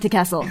not going to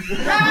Kessel.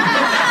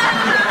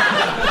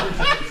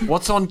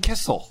 What's on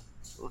Kessel?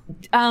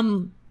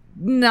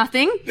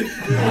 Nothing.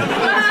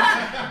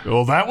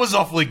 Well, that was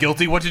awfully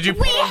guilty. What did you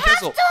put on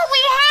Kessel? We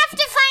have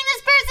to find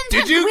this person.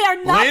 Did you, We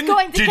are not Lynn,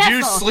 going to did Kessel.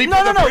 you sleep No,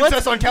 with no, the no,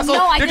 princess on Kessel?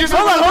 No, I did you did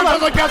sleep with the not.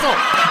 princess on Kessel?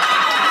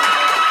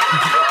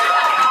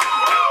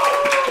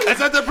 Is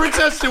that the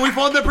princess? Did we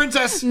find the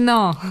princess?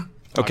 No.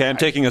 Okay, I'm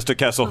taking us to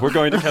Kessel. We're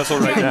going to Kessel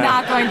right We're now.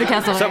 not going to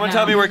Kessel. Someone right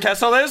tell now. me where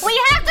Kessel is? We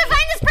have to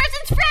find this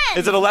person's friend.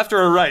 Is it a left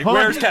or a right? Hold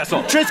on. Where's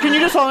Kessel? Tris, can you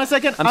just hold on a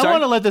second? I sorry?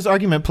 want to let this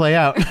argument play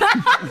out.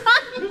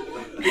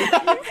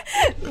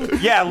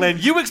 Yeah, Lynn,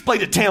 you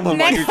explain to Tamlin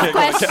why you Next can't go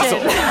to question. Kessel.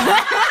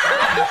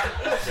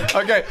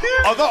 Okay,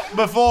 I thought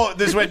before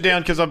this went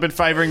down, because I've been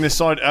favouring this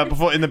side,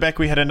 before in the back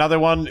we had another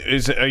one.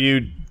 Are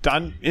you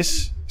done?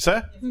 Yes,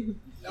 sir?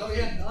 Oh,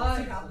 yeah.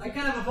 I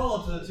kind of have a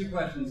follow-up to the 2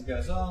 questions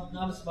ago. So,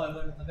 I'm a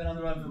smuggler. I've been on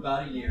the run for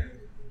about a year.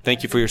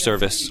 Thank you for your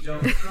service.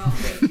 But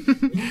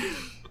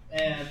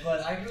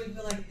I really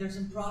feel like there's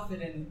some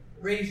profit in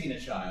raising a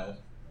child.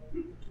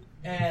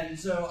 And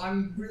so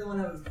I'm really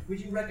want to, would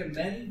you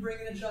recommend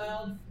bringing a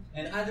child?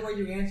 And either way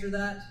you answer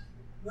that,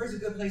 where's a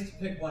good place to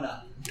pick one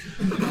up?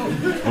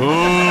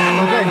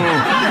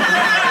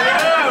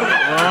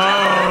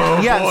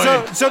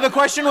 Yeah. So the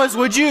question was,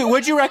 would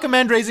you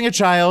recommend raising a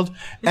child?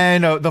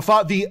 And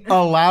the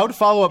allowed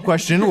follow-up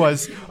question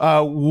was,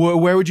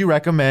 where would you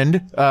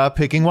recommend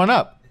picking one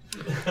up?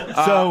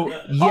 So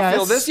yes, I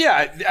feel this.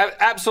 Yeah,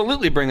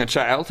 absolutely bring a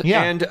child.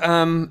 Yeah. And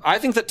I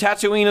think that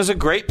Tatooine is a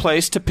great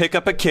place to pick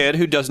up a kid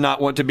who does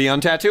not want to be on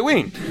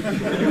Tatooine.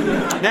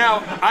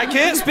 Now, I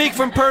can't speak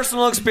from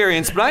personal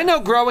experience, but I know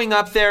growing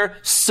up there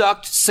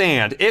sucked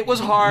sand. It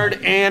was hard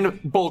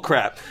and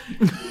bullcrap.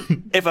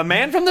 If a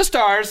man from the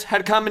stars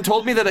had come and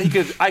told me that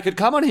I could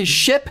come on his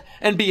ship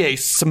and be a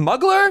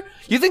smuggler,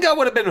 you think I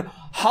would have been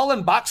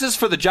hauling boxes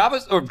for the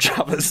Jawas? For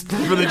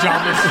the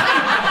Jawas.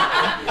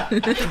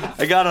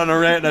 I got on a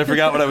rant and I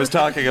forgot what I was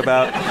talking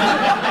about.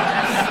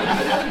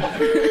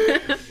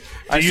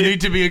 Do you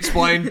need to be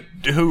explained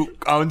who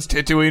owns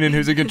Tatooine and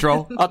who's in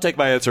control? I'll take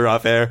my answer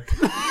off air.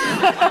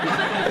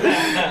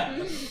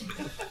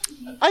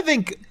 I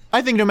think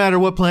no matter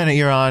what planet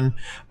you're on,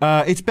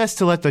 it's best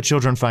to let the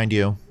children find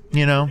you.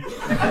 You know.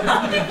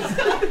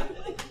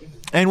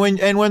 And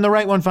when the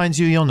right one finds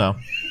you, you'll know.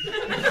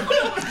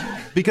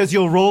 Because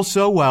you'll roll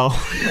so well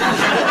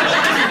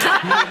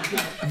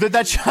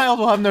that child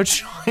will have no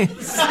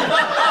choice.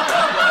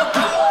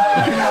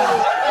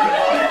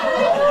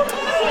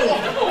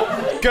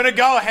 Gonna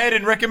go ahead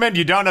and recommend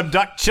you don't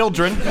abduct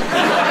children.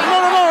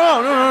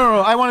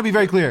 No. I want to be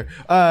very clear.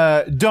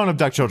 Don't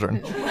abduct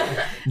children.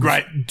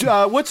 Great.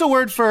 What's a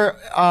word for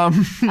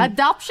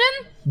Adoption?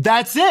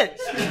 That's it.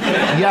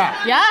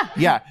 Yeah.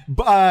 Yeah.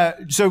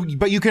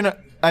 But you can,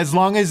 as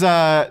long as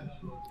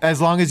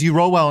you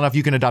roll well enough,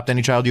 you can adopt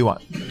any child you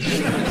want.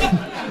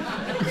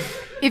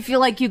 If you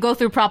like, you go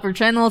through proper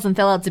channels and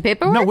fill out the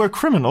paperwork. No, we're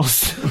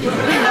criminals.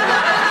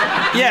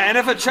 Yeah, and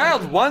if a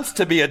child wants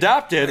to be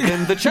adopted,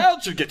 then the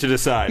child should get to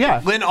decide.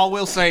 Yeah. Lynn, I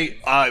will say,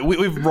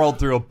 we've rolled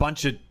through a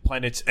bunch of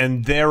planets,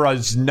 and there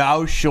is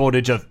no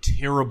shortage of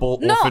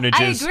terrible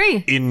orphanages I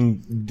agree.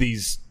 in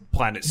these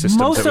planet systems.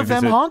 Most of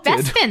them haunted.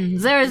 Bespin.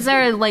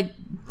 There are like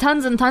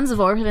tons and tons of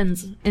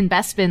orphans in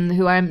Bespin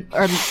who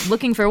are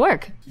looking for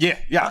work.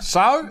 Yeah. So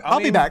I'll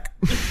be back.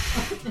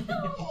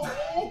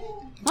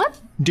 What?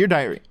 Dear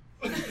Diary.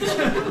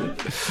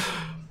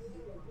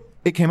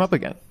 It came up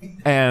again,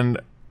 and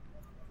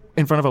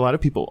in front of a lot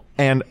of people,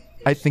 and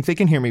I think they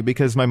can hear me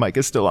because my mic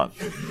is still on.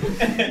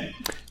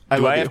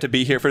 Do I have to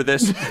be here for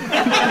this?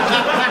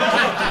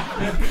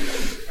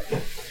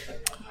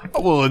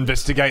 We'll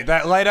investigate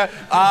that later.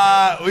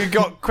 We've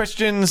got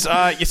questions.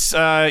 Yes,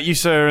 you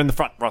sir in the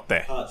front, right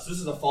there. So this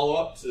is a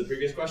follow-up to the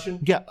previous question.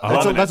 Yeah,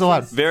 that's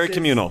allowed. Very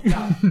communal.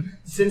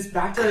 Since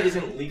Bacta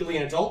isn't legally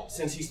an adult,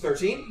 since he's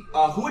 13,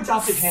 who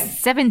adopted him?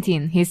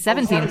 17. He's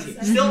 17.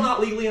 17. Still not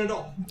legally an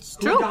adult.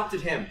 Who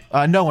adopted him?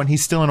 No one.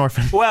 He's still an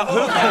orphan. Well,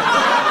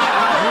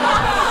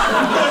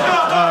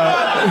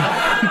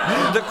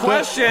 the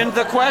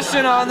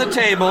question on the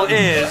table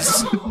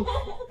is,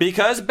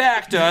 because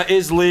Bacta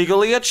is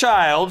legally a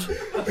child,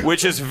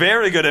 which is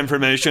very good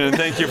information, and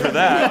thank you for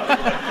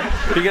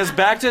that. Because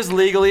Bacta is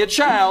legally a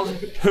child,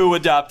 who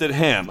adopted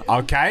him?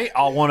 Okay,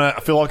 I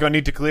feel like I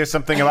need to clear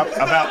something up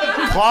about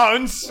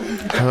clones.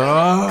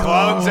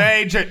 Clones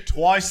age at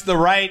twice the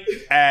rate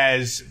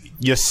as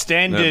your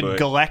standard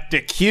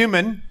galactic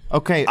human.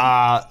 Okay.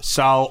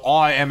 So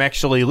I am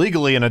actually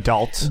legally an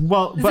adult.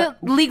 Well, The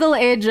legal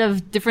age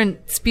of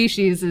different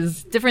species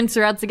is different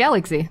throughout the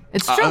galaxy.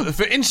 It's true.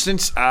 For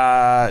instance,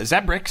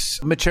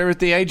 Zabrix mature at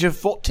the age of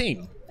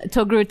 14.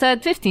 Togruta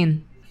at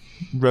 15.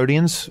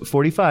 Rhodians,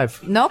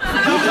 45. Nope.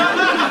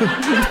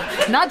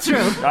 Not true.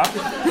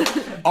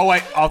 Oh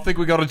wait, I think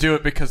we got to do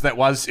it because that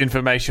was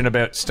information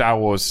about Star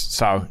Wars.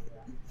 So,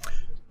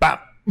 bam.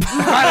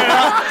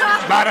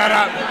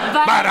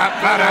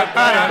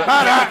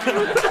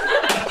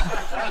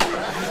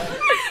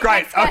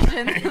 Great.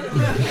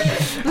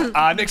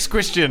 Next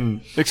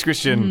question.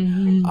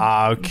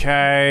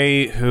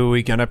 Okay, who are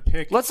we gonna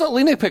pick? Let's let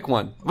Lenik pick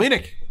one.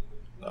 Lenik.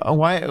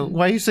 Why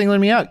are you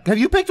singling me out? Have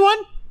you picked one?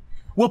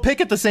 We'll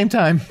pick at the same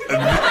time.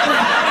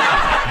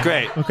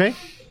 Great. Okay.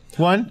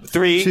 1,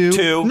 3, 2,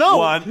 2, no,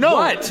 1. No.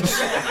 What?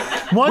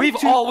 1, We've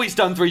 2. always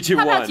done 3, 2,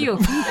 1. How about you?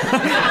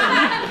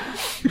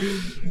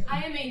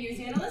 I am a news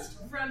analyst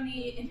from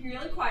the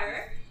Imperial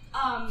Inquirer.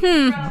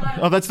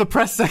 Oh, that's the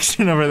press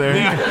section over there.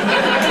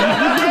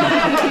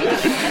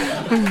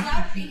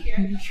 Glad to be here.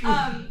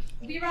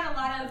 We run a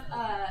lot of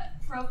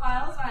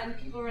profiles on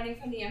people running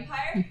from the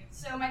Empire.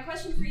 So my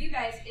question for you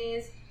guys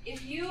is,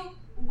 if you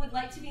would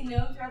like to be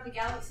known throughout the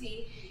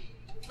galaxy,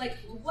 like,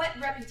 what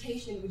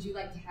reputation would you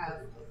like to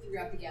have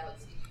throughout the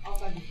galaxy? I'll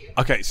start with you.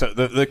 Okay, so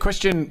the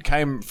question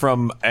came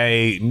from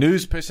a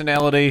news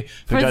personality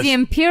who For does the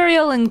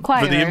Imperial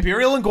Inquirer. for the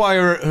Imperial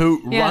Inquirer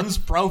who Yeah. runs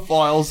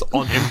profiles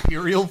on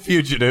Imperial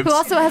fugitives. Who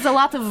also has a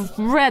lot of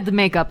red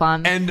makeup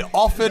on. And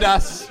offered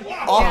us.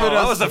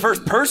 That was the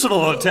first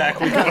personal attack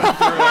we got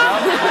through.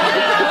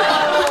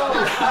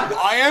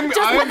 I am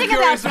putting it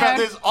curious out about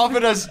there. this.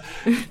 Offered us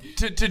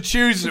to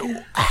choose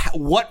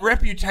what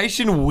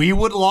reputation we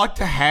would like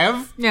to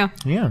have. Yeah.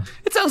 Yeah.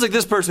 It sounds like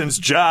this person's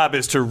job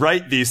is to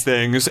write these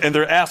things, and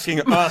they're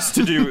asking us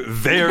to do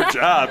their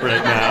job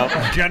right now.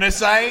 Gonna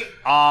say,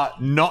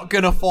 not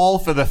gonna fall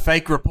for the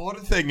fake reporter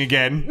thing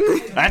again.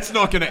 That's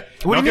not gonna.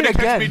 What do you mean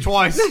catch again? me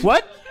twice.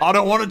 What? I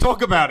don't want to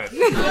talk about it.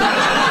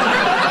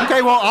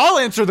 Okay, well, I'll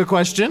answer the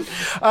question.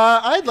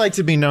 I'd like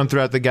to be known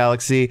throughout the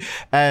galaxy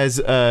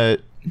as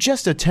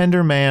just a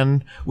tender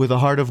man with a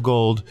heart of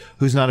gold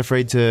who's not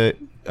afraid to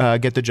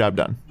get the job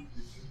done.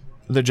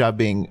 The job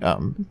being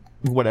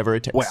whatever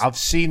it takes. Wait, I've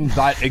seen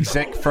that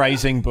exact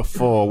phrasing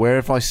before. Where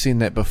have I seen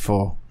that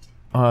before?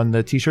 On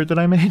the t-shirt that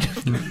I made?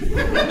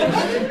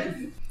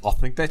 I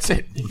think that's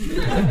it.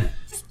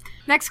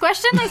 Next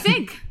question, I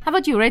think. How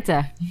about you, right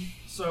there?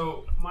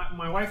 So,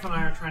 my wife and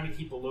I are trying to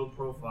keep a low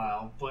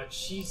profile, but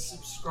she's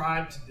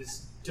subscribed to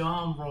this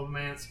dumb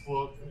romance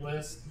book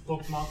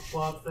month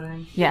club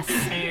thing. Yes.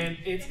 And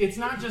it's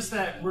not just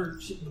that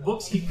the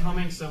books keep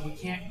coming, so we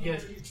can't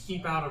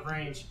keep out of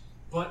range,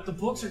 but the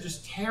books are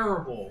just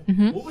terrible.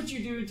 Mhm. What would you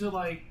do to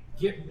like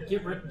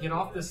get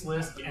off this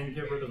list and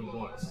get rid of the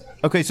books?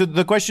 Okay, so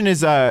the question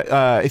is,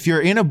 if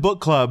you're in a book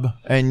club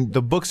and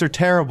the books are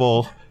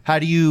terrible, how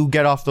do you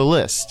get off the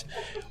list?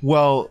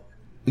 Well,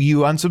 you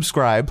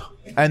unsubscribe,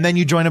 and then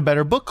you join a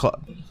better book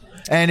club.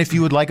 And if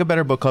you would like a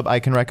better book club, I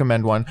can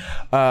recommend one.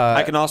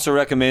 I can also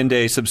recommend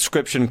a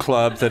subscription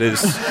club that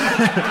is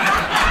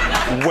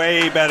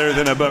way better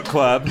than a book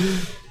club.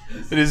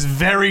 It is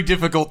very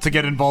difficult to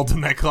get involved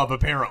in that club,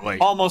 apparently.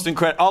 Almost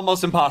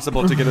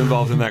impossible to get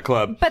involved in that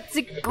club. But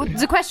the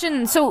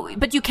question,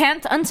 but you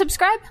can't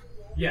unsubscribe?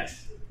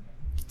 Yes.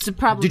 It's a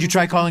problem. Did you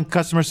try calling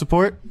customer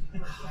support?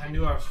 I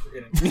knew I was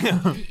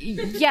forgetting.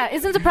 Yeah,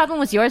 isn't the problem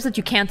with yours that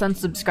you can't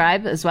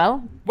unsubscribe as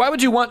well? Why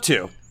would you want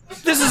to?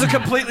 This is a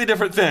completely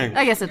different thing.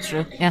 I guess that's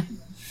true. Yeah.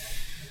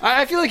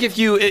 I feel like if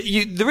you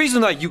the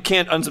reason that you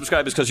can't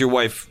unsubscribe is because your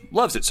wife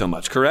loves it so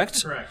much,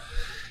 correct? Correct.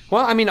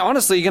 Well, I mean,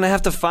 honestly, you're going to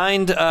have to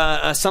find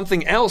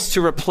something else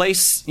to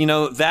replace,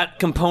 that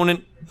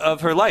component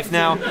of her life.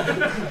 Now,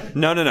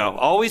 no.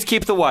 Always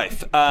keep the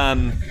wife.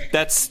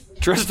 That's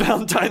Trist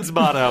Valentine's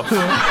motto.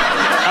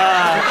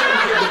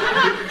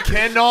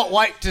 Cannot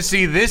wait to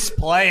see this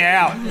play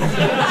out.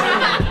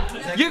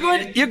 You're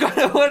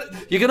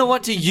gonna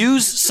want to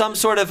use some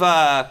sort of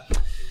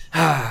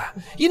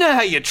you know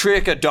how you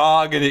trick a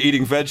dog into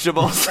eating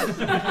vegetables?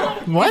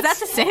 What? Is that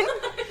the same?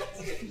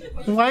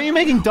 Why are you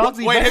making dogs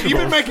eat Wait, vegetables? have you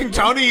been making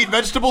Tony eat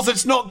vegetables?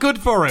 It's not good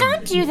for him.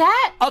 Don't do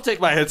that. I'll take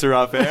my answer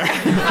off air.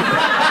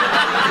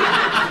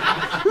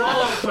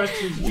 Follow-up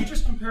question: did you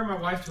just compare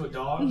my wife to a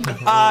dog?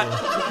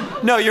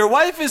 No, your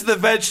wife is the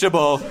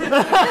vegetable. You're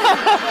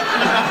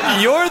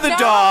the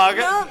dog.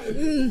 No.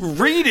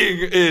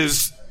 Reading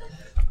is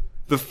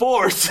the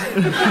force.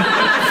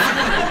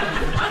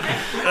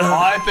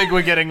 I think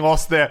we're getting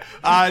lost there.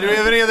 Do we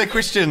have any other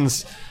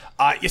questions?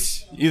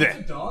 Yes, you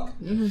there? Dog?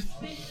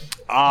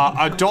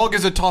 A dog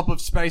is a type of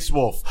space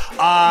wolf.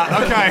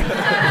 Okay.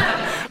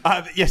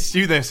 Yes,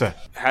 you there, sir.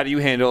 How do you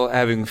handle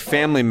having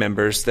family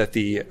members that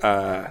the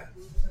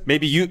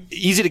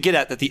easy to get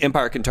at that the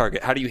Empire can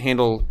target? How do you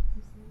handle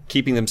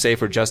keeping them safe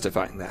or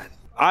justifying that?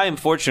 I am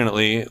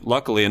fortunately,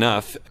 luckily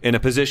enough, in a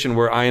position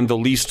where I am the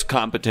least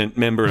competent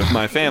member of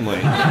my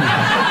family.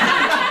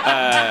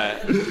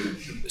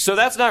 So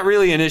that's not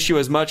really an issue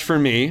as much for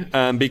me,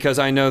 because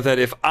I know that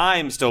if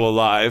I'm still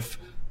alive,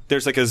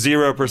 there's like a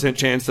 0%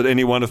 chance that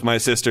any one of my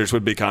sisters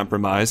would be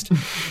compromised.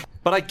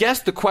 But I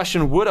guess the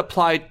question would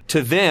apply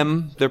to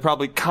them. They're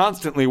probably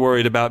constantly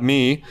worried about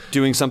me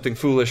doing something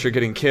foolish or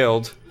getting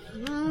killed.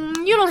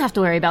 You don't have to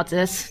worry about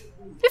this.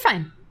 You're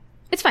fine.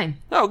 It's fine.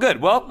 Oh,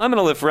 good. Well, I'm going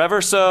to live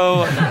forever,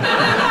 so...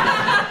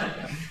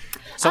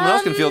 Someone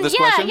else can field this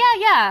question.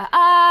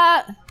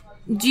 Yeah.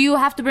 Do you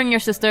have to bring your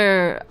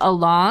sister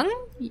along?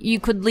 You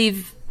could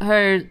leave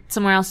her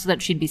somewhere else so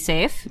that she'd be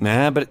safe.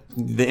 Nah, but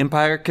the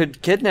Empire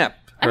could kidnap her.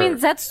 I mean,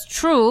 that's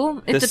true.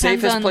 It the depends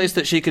safest on... place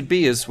that she could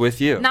be is with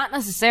you. Not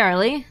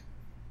necessarily.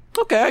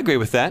 Okay, I agree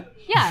with that.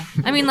 Yeah.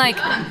 I mean, like,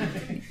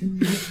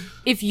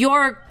 if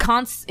you're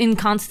in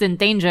constant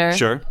danger...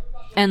 Sure.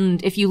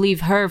 And if you leave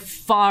her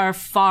far,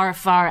 far,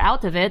 far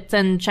out of it,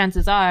 then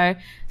chances are,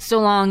 so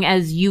long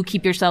as you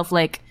keep yourself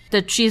like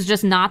that she's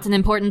just not an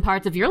important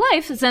part of your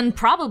life, then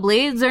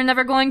probably they're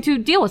never going to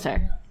deal with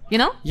her. You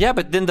know? Yeah,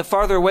 but then the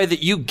farther away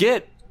that you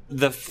get,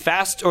 the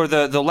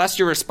less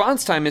your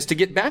response time is to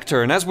get back to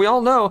her. And as we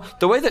all know,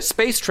 the way that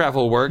space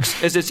travel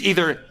works is it's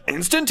either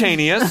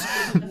instantaneous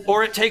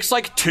or it takes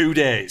like 2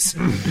 days.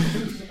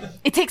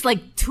 It takes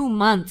like 2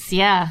 months,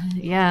 yeah.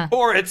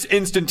 Or it's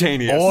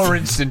instantaneous.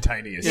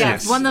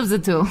 Yes, one of the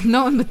two.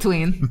 No in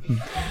between.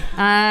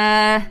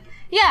 Yeah,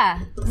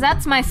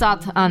 that's my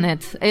thought on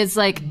it. It's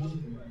like...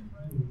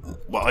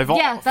 Well, if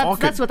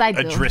that's what I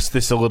do. Address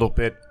this a little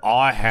bit.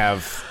 I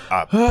have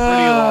a pretty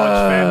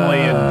large family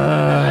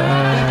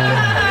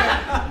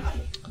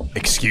and...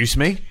 Excuse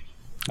me?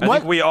 I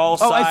think we all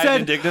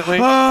sighed indignantly.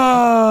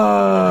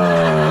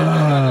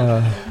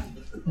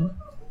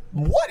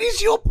 What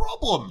is your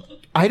problem?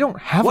 I don't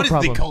have a problem.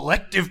 What is the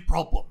collective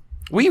problem?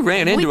 We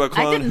ran into a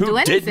clone who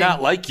did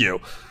not like you.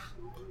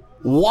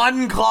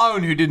 One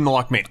clone who didn't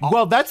like me.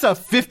 Well, that's a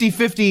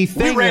 50-50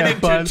 thing. We ran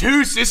into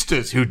 2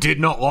 sisters who did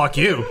not like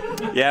you.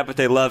 Yeah, but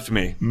they loved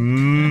me.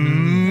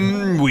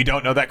 We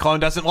don't know that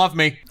clone doesn't love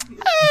me.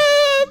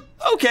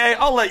 Okay,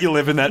 I'll let you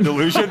live in that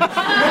delusion.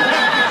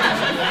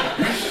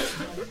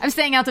 I'm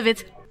staying out of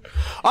it.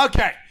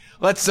 Okay,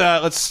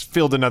 let's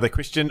field another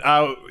question.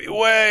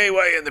 Way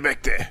in the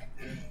back there.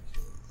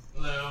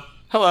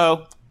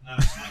 Hello. My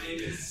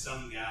name is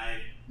some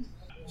guy.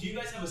 Do you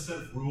guys have a set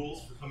of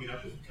rules for coming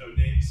up with code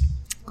names?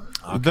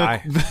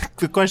 Okay.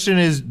 The question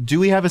is, do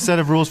we have a set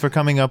of rules for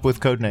coming up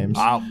with code names?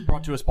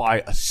 Brought to us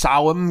by a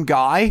Solemn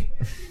Guy.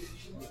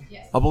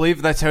 Yes. I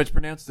believe that's how it's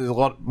pronounced. There's a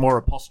lot more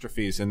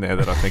apostrophes in there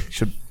that I think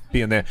should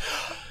be in there.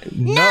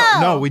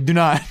 No, we do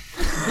not.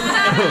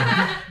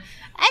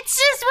 It's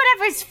just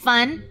whatever's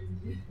fun.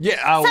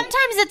 Yeah.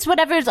 Sometimes it's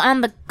whatever's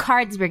on the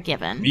cards we're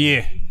given.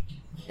 Yeah.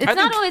 It's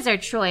not always our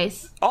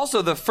choice.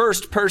 Also, the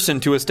first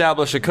person to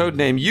establish a code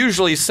name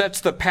usually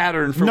sets the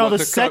pattern for what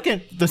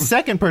the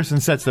second person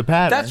sets the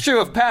pattern. That's true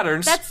of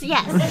patterns.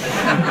 Yes.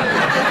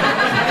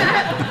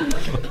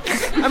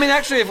 I mean,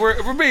 actually, if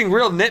we're being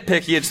real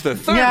nitpicky, it's the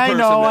third person that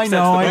sets the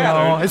I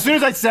pattern. know. As soon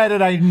as I said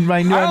it, I knew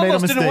I made a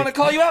almost mistake. didn't want to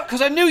call you out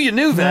because I knew you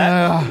knew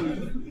that.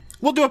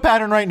 We'll do a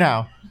pattern right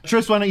now.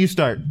 Tris, why don't you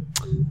start?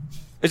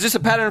 Is this a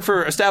pattern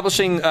for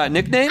establishing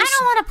nicknames? I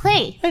don't want to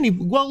play. Lynn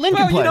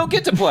can play. You don't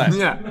get to play.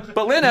 Yeah.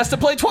 But Lynn has to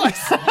play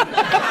twice.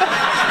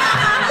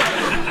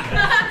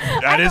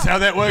 That is how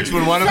that works.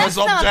 When one of us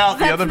opts out,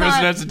 the other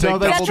person has to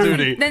take double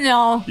duty.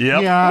 No.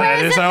 Yep. Yeah.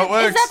 That is how it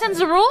works. Is that in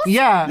the rules?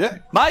 Yeah.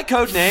 My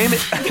code name.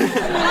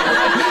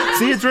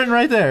 See, it's written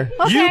right there.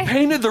 Okay. You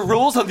painted the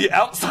rules on the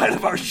outside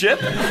of our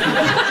ship?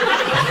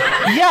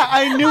 Yeah,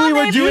 I knew we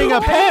were doing a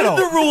panel.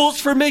 The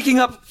rules for making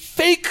up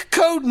fake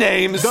code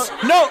names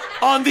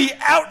on the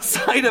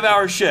outside of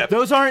our ship.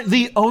 Those aren't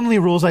the only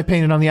rules I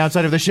painted on the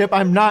outside of the ship.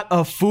 I'm not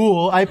a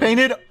fool. I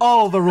painted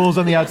all the rules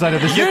on the outside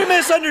of the ship. You're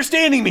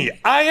misunderstanding me.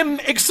 I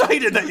am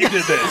excited that you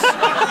did this.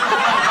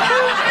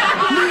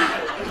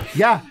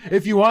 Yeah,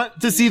 if you want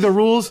to see the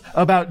rules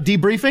about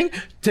debriefing,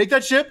 take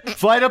that ship,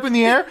 fly it up in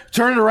the air,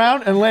 turn it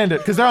around, and land it,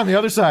 because they're on the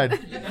other side.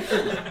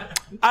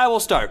 I will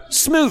start.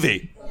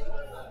 Smoothie.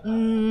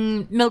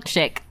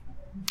 Milkshake.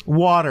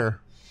 Water.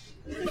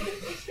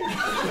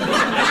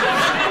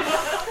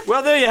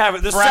 Well, there you have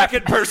it. The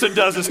second person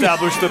does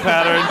establish the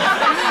pattern.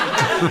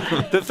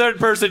 The third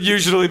person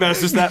usually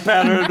messes that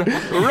pattern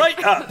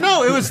right up.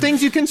 No, it was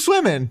things you can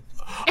swim in.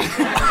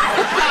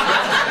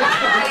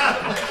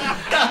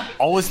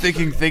 I was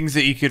thinking things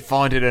that you could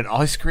find at an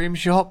ice cream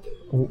shop.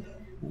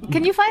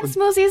 Can you find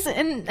smoothies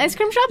in ice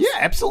cream shops? Yeah,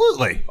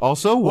 absolutely.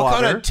 Also, What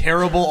water. kind of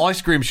terrible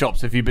ice cream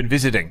shops have you been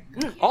visiting?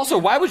 Also,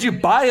 why would you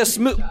buy a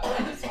smoothie?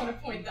 I just want to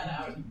point that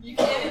out. You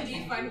can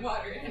indeed find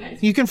water in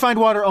ice You can find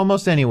water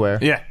almost anywhere.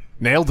 Yeah,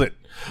 nailed it.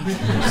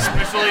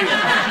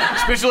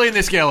 especially in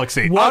this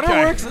galaxy. Water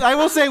Okay. works. I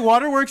will say,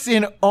 water works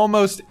in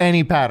almost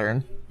any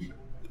pattern.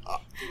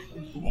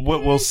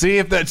 We'll see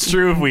if that's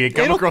true if we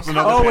come across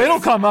another. Oh, pattern. it'll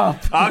come up.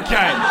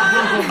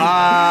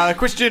 Okay.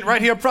 Question right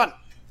here up front.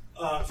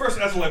 First,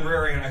 as a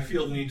librarian, I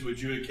feel the need to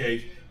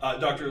adjudicate.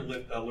 Dr.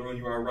 Larone,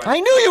 you are right. I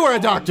knew you were a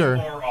doctor.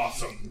 You are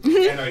awesome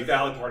and a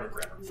valid part of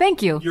grammar.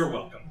 Thank you. You're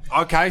welcome.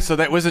 Okay, so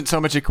that wasn't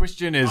so much a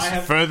question as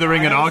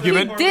furthering an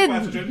argument.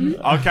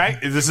 Okay,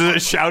 this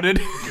is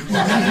shouted.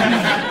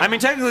 I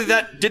mean, technically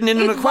that didn't end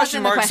in a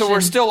question mark, so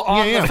we're still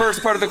on the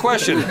first part of the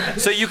question.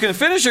 So you can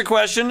finish your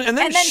question and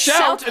then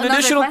shout an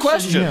additional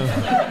question.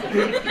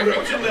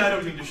 Unfortunately, I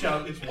don't need to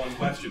shout. It's one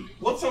question.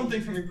 What's something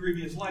from your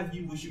previous life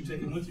you wish you'd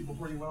taken with you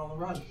before you went on the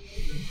run?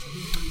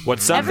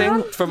 What's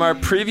something from our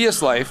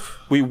previous life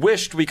we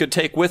wished we could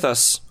take with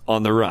us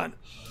on the run?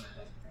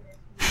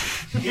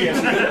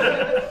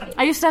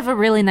 I used to have a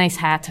really nice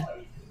hat.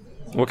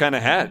 What kind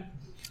of hat?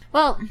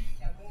 Well,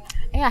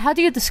 yeah, how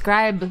do you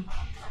describe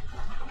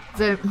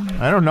the...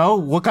 I don't know.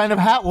 What kind of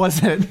hat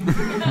was it?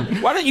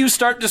 Why don't you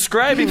start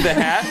describing the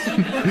hat,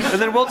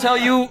 and then we'll tell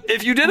you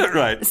if you did it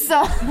right.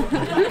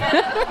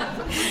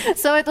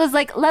 So it was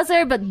like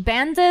leather but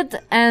banded,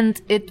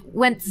 and it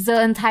went the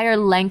entire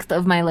length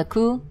of my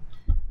laku.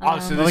 Oh,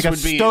 so this Like a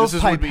would be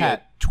stovepipe a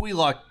hat.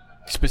 Twi'lek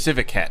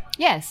specific hat.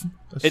 Yes.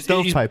 It's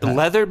stovepipe hat.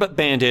 leather but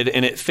banded,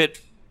 and it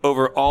fit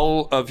over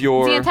all of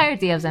your... The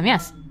entirety of them,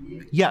 yes.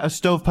 Yeah, a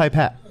stovepipe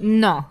hat.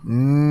 No.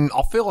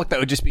 I feel like that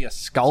would just be a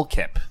skull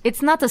cap.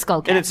 It's not a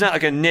skull cap. And it's not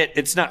like a knit.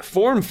 It's not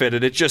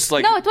form-fitted. It's just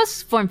like... No, it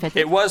was form-fitted.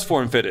 It was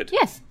form-fitted.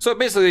 Yes. So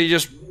basically you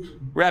just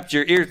wrapped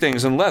your ear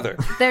things in leather.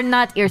 They're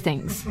not ear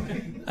things.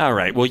 All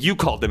right. Well, you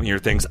called them ear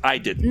things. I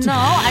didn't. No,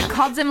 I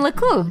called them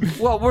laku.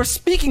 Well, we're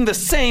speaking the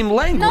same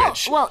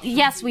language. No, well,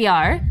 yes, we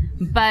are,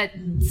 but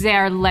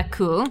they're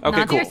laku, Okay,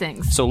 not cool. ear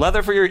things. So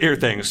leather for your ear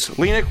things.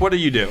 Lenik, what do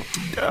you do?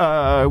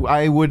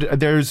 I would.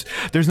 There's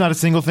not a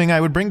single thing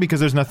I would bring because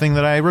there's nothing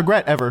that I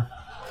regret ever.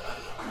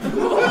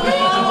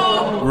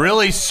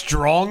 Really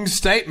strong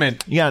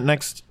statement. Yeah,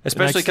 next.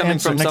 Especially next coming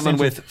answer, from next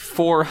someone answer. with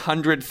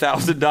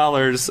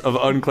 $400,000 of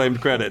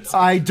unclaimed credits.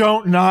 I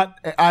don't not.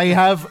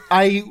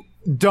 I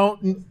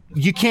don't.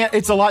 You can't.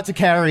 It's a lot to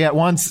carry at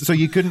once, so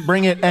you couldn't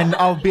bring it, and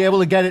I'll be able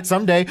to get it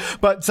someday.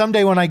 But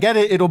someday when I get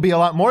it, it'll be a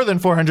lot more than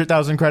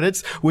 400,000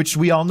 credits, which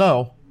we all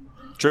know.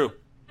 True.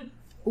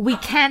 We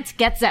can't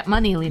get that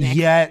money, Lenik.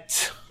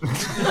 Yet.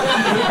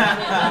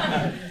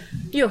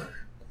 You.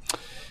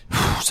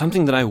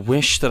 Something that I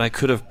wish that I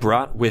could have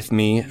brought with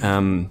me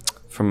from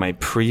my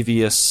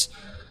previous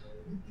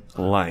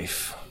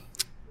life.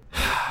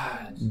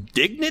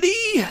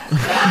 Dignity?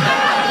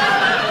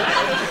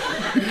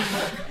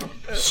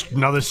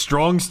 Another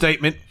strong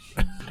statement.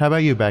 How about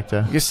you,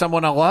 Bacta? You're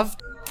someone I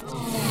loved?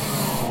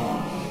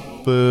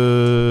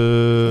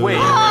 Boo. Wait.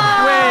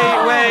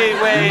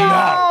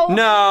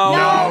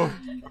 No.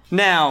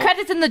 Now.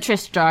 Credit in the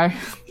Trish jar.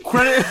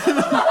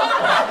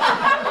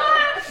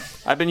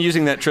 I've been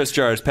using that Trish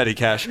jar as petty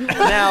cash.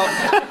 Now,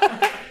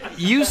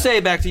 you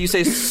say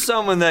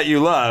someone that you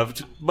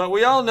loved, but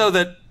we all know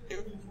that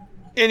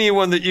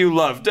anyone that you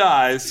love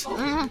dies.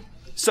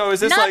 So is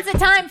this Not like... the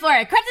time for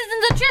it. Credit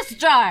in the Trish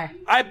jar.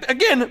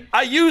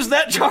 I use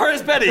that jar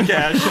as petty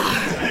cash.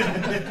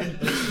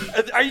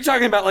 Are you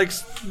talking about like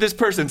this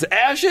person's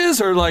ashes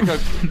or like a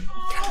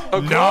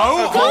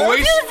No, Don't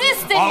do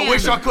this to I him.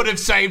 wish I could have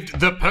saved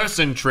the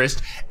person,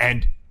 Trist,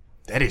 and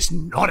that is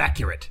not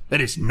accurate. That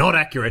is not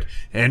accurate.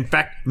 In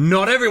fact,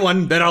 not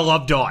everyone that I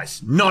love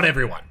dies. Not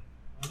everyone.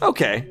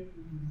 Okay.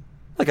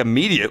 Like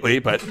immediately,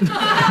 but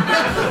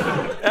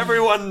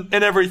everyone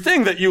and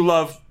everything that you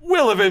love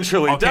will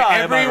eventually die.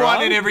 Am I Everyone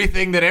wrong? and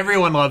everything that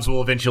everyone loves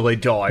will eventually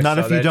die. Not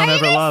if you don't Are you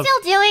ever guys love.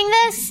 still doing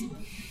this?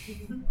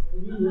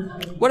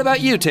 What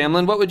about you,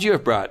 Tamlin? What would you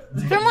have brought?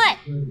 From what?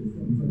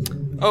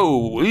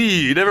 Oh,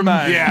 never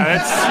mind. Yeah,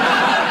 that's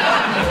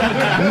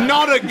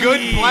not a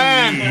good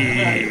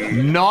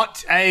plan.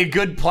 Not a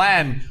good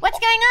plan. What's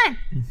going on?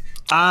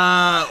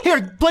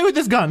 Here, play with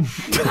this gun.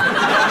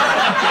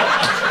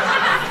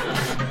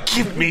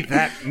 Give me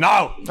that.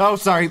 No. Oh,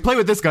 sorry. Play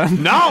with this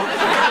gun. No.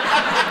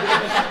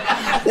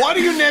 Why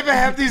do you never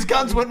have these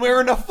guns when we're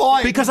in a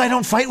fight? Because I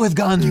don't fight with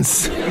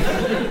guns.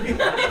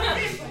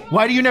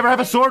 Why do you never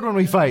have a sword when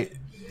we fight?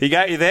 He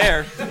got you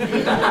there.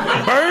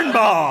 Burn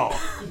ball.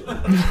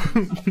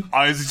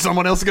 Is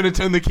someone else going to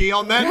turn the key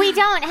on then? We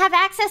don't have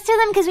access to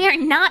them because we are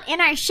not in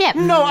our ship.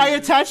 No, I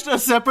attached a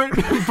separate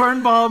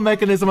burn ball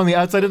mechanism on the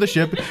outside of the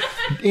ship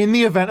in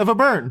the event of a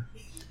burn.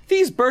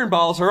 These burn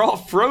balls are all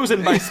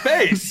frozen by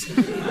space.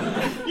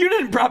 You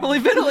didn't properly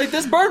ventilate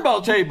this burn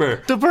ball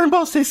chamber. The burn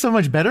balls taste so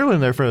much better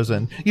when they're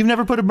frozen. You've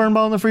never put a burn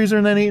ball in the freezer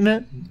and then eaten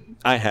it?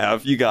 I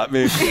have. You got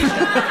me.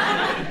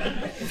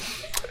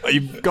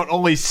 You've got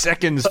only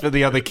seconds for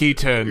the other key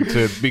turn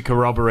to be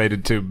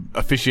corroborated to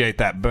officiate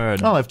that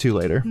burn. I'll have 2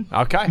 later.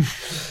 Okay.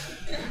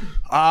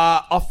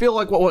 I feel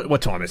like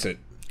what time is it?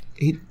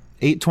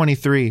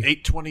 8:23.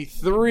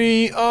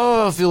 8:23.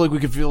 Oh, I feel like we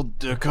could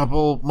field a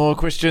couple more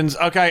questions.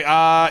 Okay.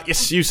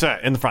 Yes, you sir,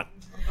 in the front.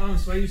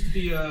 So I used to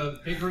be a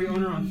bakery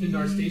owner on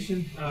Findar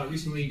Station.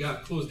 Recently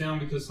got closed down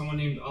because someone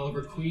named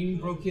Oliver Queen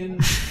broke in,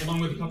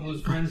 along with a couple of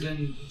his friends,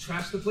 and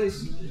trashed the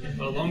place.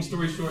 Long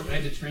story short, I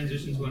had to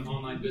transition to an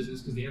online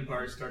business because the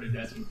Empire started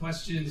asking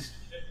questions.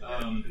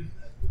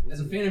 As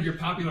a fan of your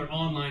popular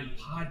online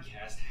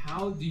podcast,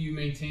 how do you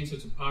maintain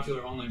such a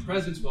popular online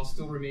presence while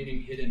still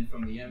remaining hidden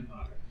from the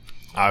Empire?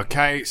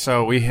 Okay,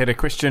 so we had a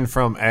question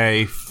from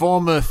a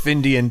former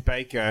Findian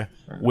baker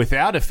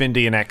without a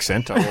Findian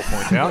accent, I will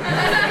point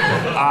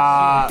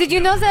out. Did you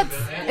know that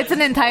it's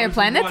an entire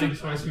planet?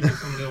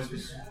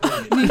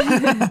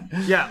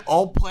 Yeah,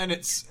 all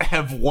planets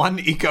have one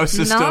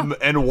ecosystem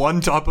and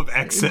one type of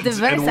accent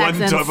Diverse and one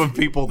accents. type of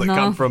people that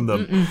come from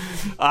them.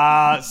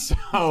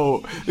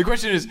 So the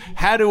question is,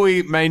 how do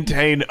we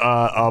maintain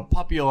a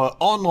popular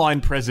online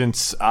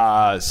presence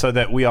so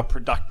that we are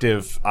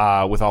productive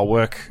with our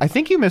work? I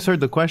think you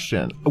misheard the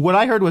question. What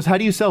I heard was, how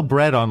do you sell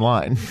bread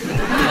online?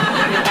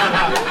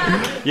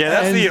 Yeah,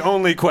 that's the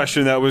only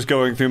question that was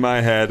going through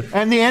my head.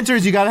 And the answer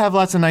is you got to have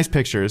lots of nice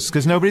pictures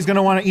because nobody's going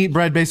to want to eat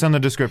bread based on the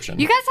description.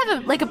 You guys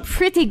have a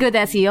pretty good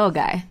SEO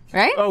guy,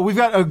 right? Oh, we've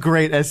got a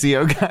great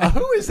SEO guy.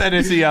 Who is that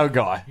SEO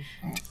guy?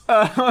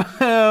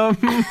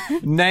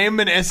 Name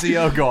an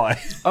SEO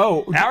guy.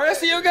 Oh, our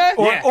SEO guy?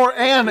 Or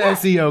an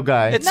SEO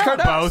guy. It's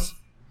Cardos.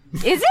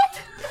 Is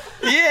it?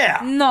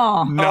 Yeah.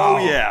 No. Oh,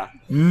 yeah.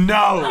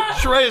 No.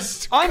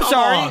 Trist. I'm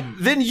sorry.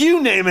 Then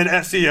you name an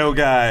SEO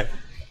guy.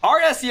 Our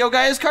SEO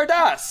guy is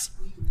Cardas.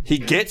 He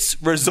gets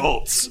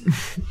results.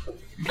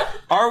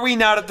 Are we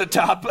not at the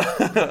top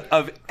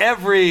of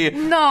every...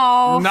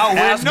 No. No,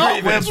 we're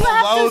not. We're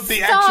below the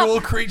stop.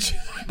 actual creature.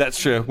 That's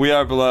true. We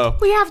are below.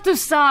 We have to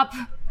stop.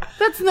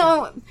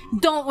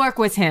 Don't work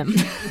with him.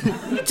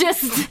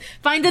 Just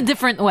find a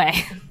different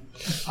way.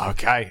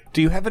 Okay.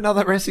 Do you have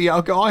another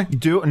SEO guy?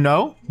 Do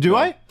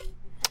I?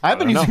 I've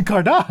been using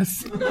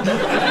Cardas.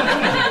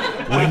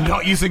 We're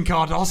not using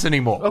Cardos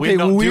anymore. Okay,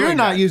 we're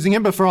not using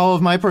it, but for all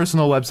of my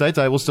personal websites,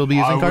 I will still be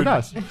using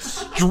Cardas.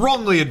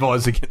 Strongly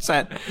advise against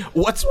that.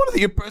 What's one of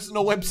your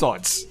personal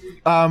websites?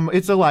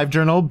 It's a live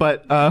journal,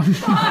 but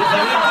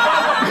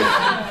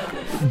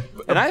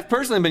And I've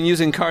personally been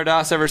using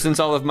Cardos ever since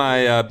all of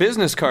my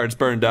business cards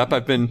burned up.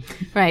 I've been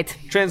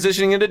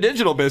transitioning into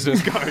digital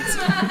business cards.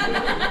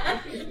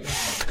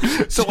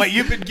 So wait,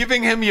 you've been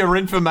giving him your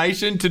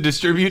information to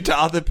distribute to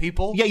other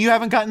people? Yeah, you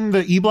haven't gotten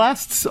the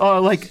e-blasts?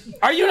 Are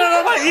you not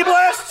on my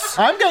e-blasts?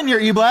 I'm getting your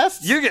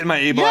e-blasts. You're getting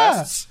my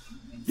e-blasts.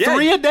 Yeah.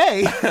 3 a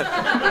day.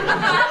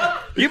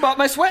 You bought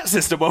my sweat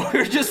system while we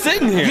were just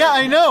sitting here. Yeah,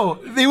 I know.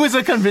 It was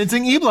a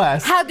convincing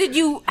e-blast. How did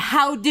you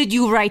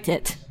write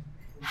it?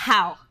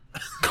 How?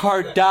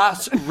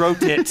 Cardas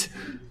wrote it.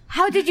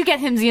 How did you get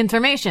him the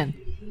information?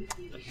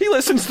 He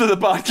listens to the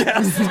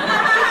podcast.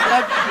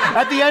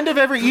 At the end of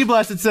every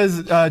e-blast, it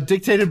says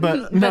dictated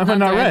but not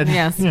read.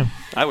 Yes. Yeah.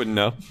 I wouldn't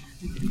know.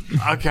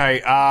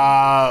 Okay,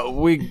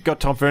 we got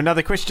time for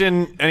another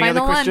question. Any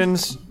Final other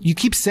questions? You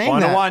keep saying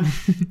Final that. one.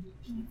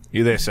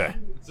 You there, sir?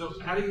 So,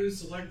 how do you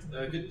select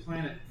a good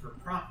planet for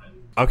profit?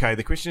 Okay,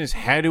 the question is,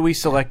 how do we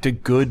select a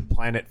good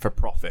planet for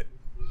profit?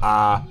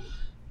 I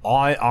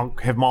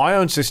have my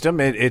own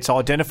system. It's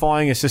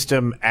identifying a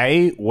system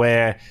A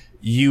where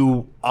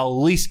you are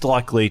least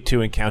likely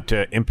to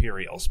encounter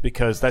Imperials,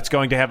 because that's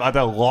going to have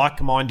other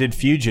like-minded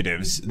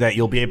fugitives that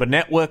you'll be able to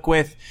network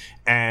with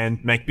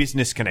and make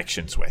business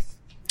connections with.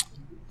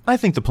 I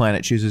think the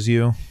planet chooses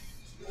you.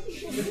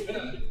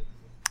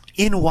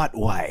 In what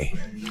way?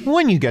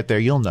 When you get there,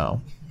 you'll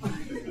know.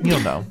 You'll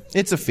know.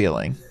 It's a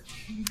feeling.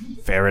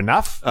 Fair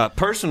enough.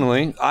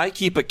 Personally, I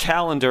keep a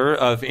calendar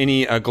of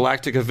any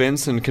galactic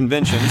events and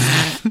conventions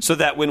so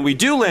that when we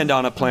do land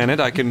on a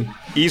planet, I can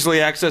easily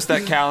access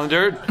that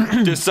calendar,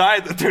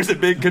 decide that there's a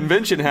big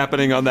convention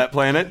happening on that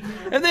planet,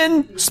 and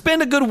then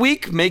spend a good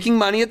week making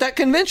money at that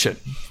convention.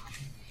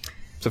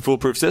 It's a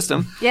foolproof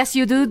system. Yes,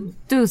 you do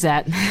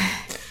that.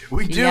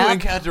 We do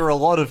encounter a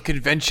lot of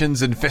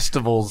conventions and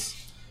festivals.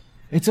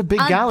 It's a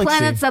big on galaxy.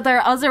 planets that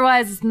are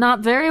otherwise not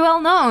very well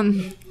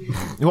known.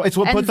 Well, it's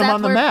what And put them that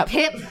on the were map.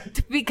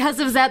 pipped because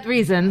of that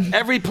reason.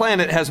 Every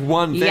planet has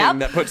one thing Yep.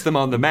 that puts them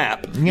on the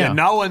map. Yeah,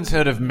 no one's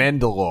heard of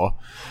Mandalore.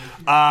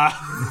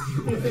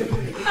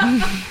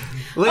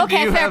 Lynn,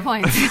 Okay, fair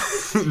point.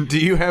 Do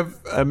you have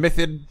a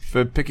method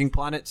for picking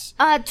planets?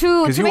 To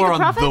Because you make were a on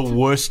profit? the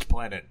worst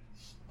planet,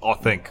 I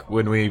think,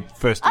 when we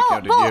first Oh,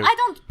 encountered well, you. I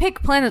don't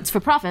pick planets for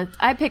profit.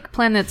 I pick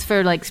planets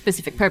for, like,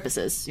 specific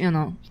purposes, you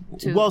know.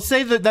 Well,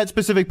 say that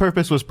specific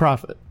purpose was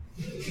profit.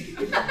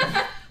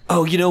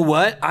 Oh, you know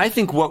what? I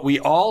think what we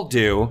all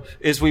do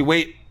is we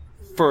wait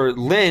for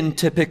Lynn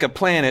to pick a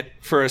planet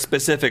for a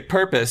specific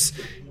purpose,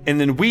 and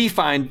then we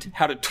find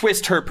how to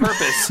twist her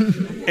purpose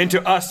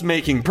into us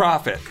making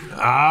profit. Oh,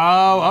 okay.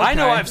 I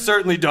know I've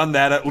certainly done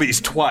that at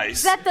least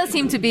twice. That does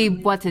seem to be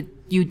what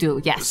you do,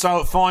 yes.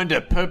 So find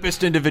a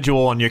purposed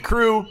individual on your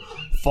crew,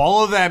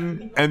 follow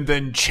them, and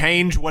then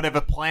change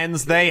whatever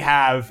plans they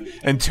have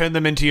and turn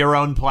them into your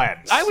own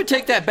plans. I would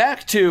take that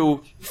back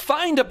to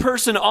find a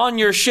person on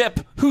your ship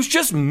who's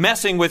just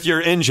messing with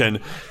your engine,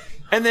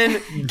 and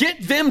then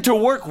get them to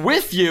work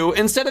with you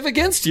instead of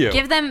against you.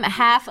 Give them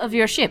half of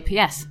your ship,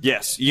 yes.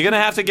 Yes, you're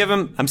gonna have to give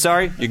him. I'm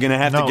sorry, you're gonna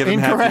have to give him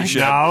half your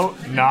ship.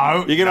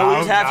 No, You're gonna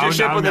lose half your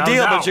ship on the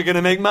deal, but you're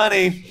gonna make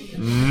money.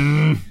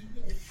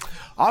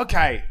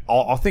 Okay,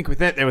 I think with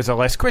that there was a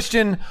last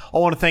question. I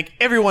want to thank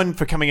everyone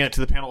for coming out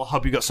to the panel. I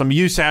hope you got some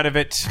use out of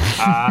it.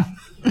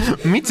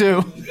 Me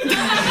too.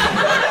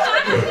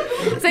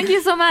 Thank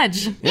you so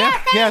much. Yeah,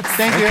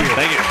 thank you.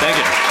 Thank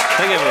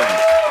you, everyone.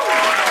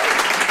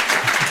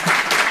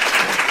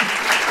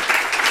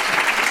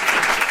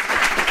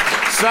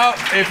 So,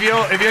 if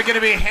you're going to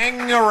be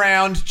hanging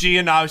around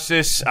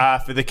Geonosis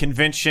for the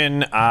convention,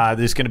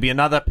 there's going to be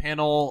another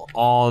panel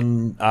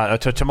on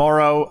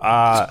tomorrow,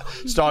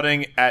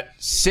 starting at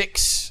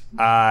 6,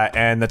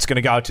 and that's going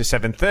to go to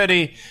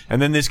 7:30, and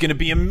then there's going to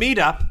be a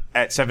meetup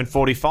at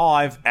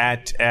 7:45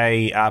 at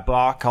a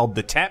bar called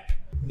The Tap.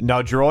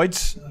 No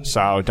droids,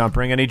 so don't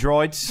bring any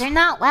droids. They're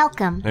not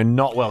welcome. They're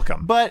not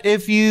welcome. But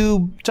if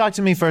you talk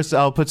to me first,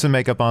 I'll put some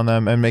makeup on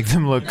them and make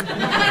them look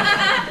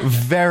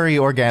very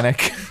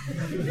organic.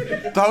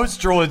 Those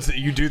droids that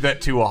you do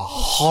that to are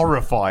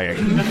horrifying.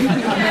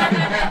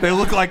 They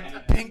look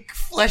like pink,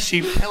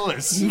 fleshy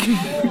pillars.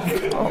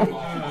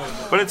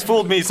 But it's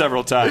fooled me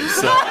several times,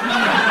 so.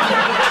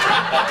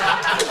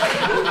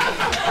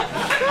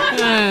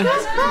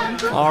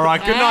 All right,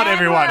 good night,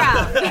 everyone.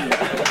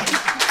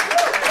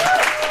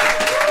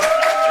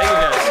 Thank you,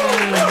 guys.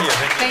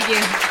 Thank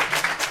you.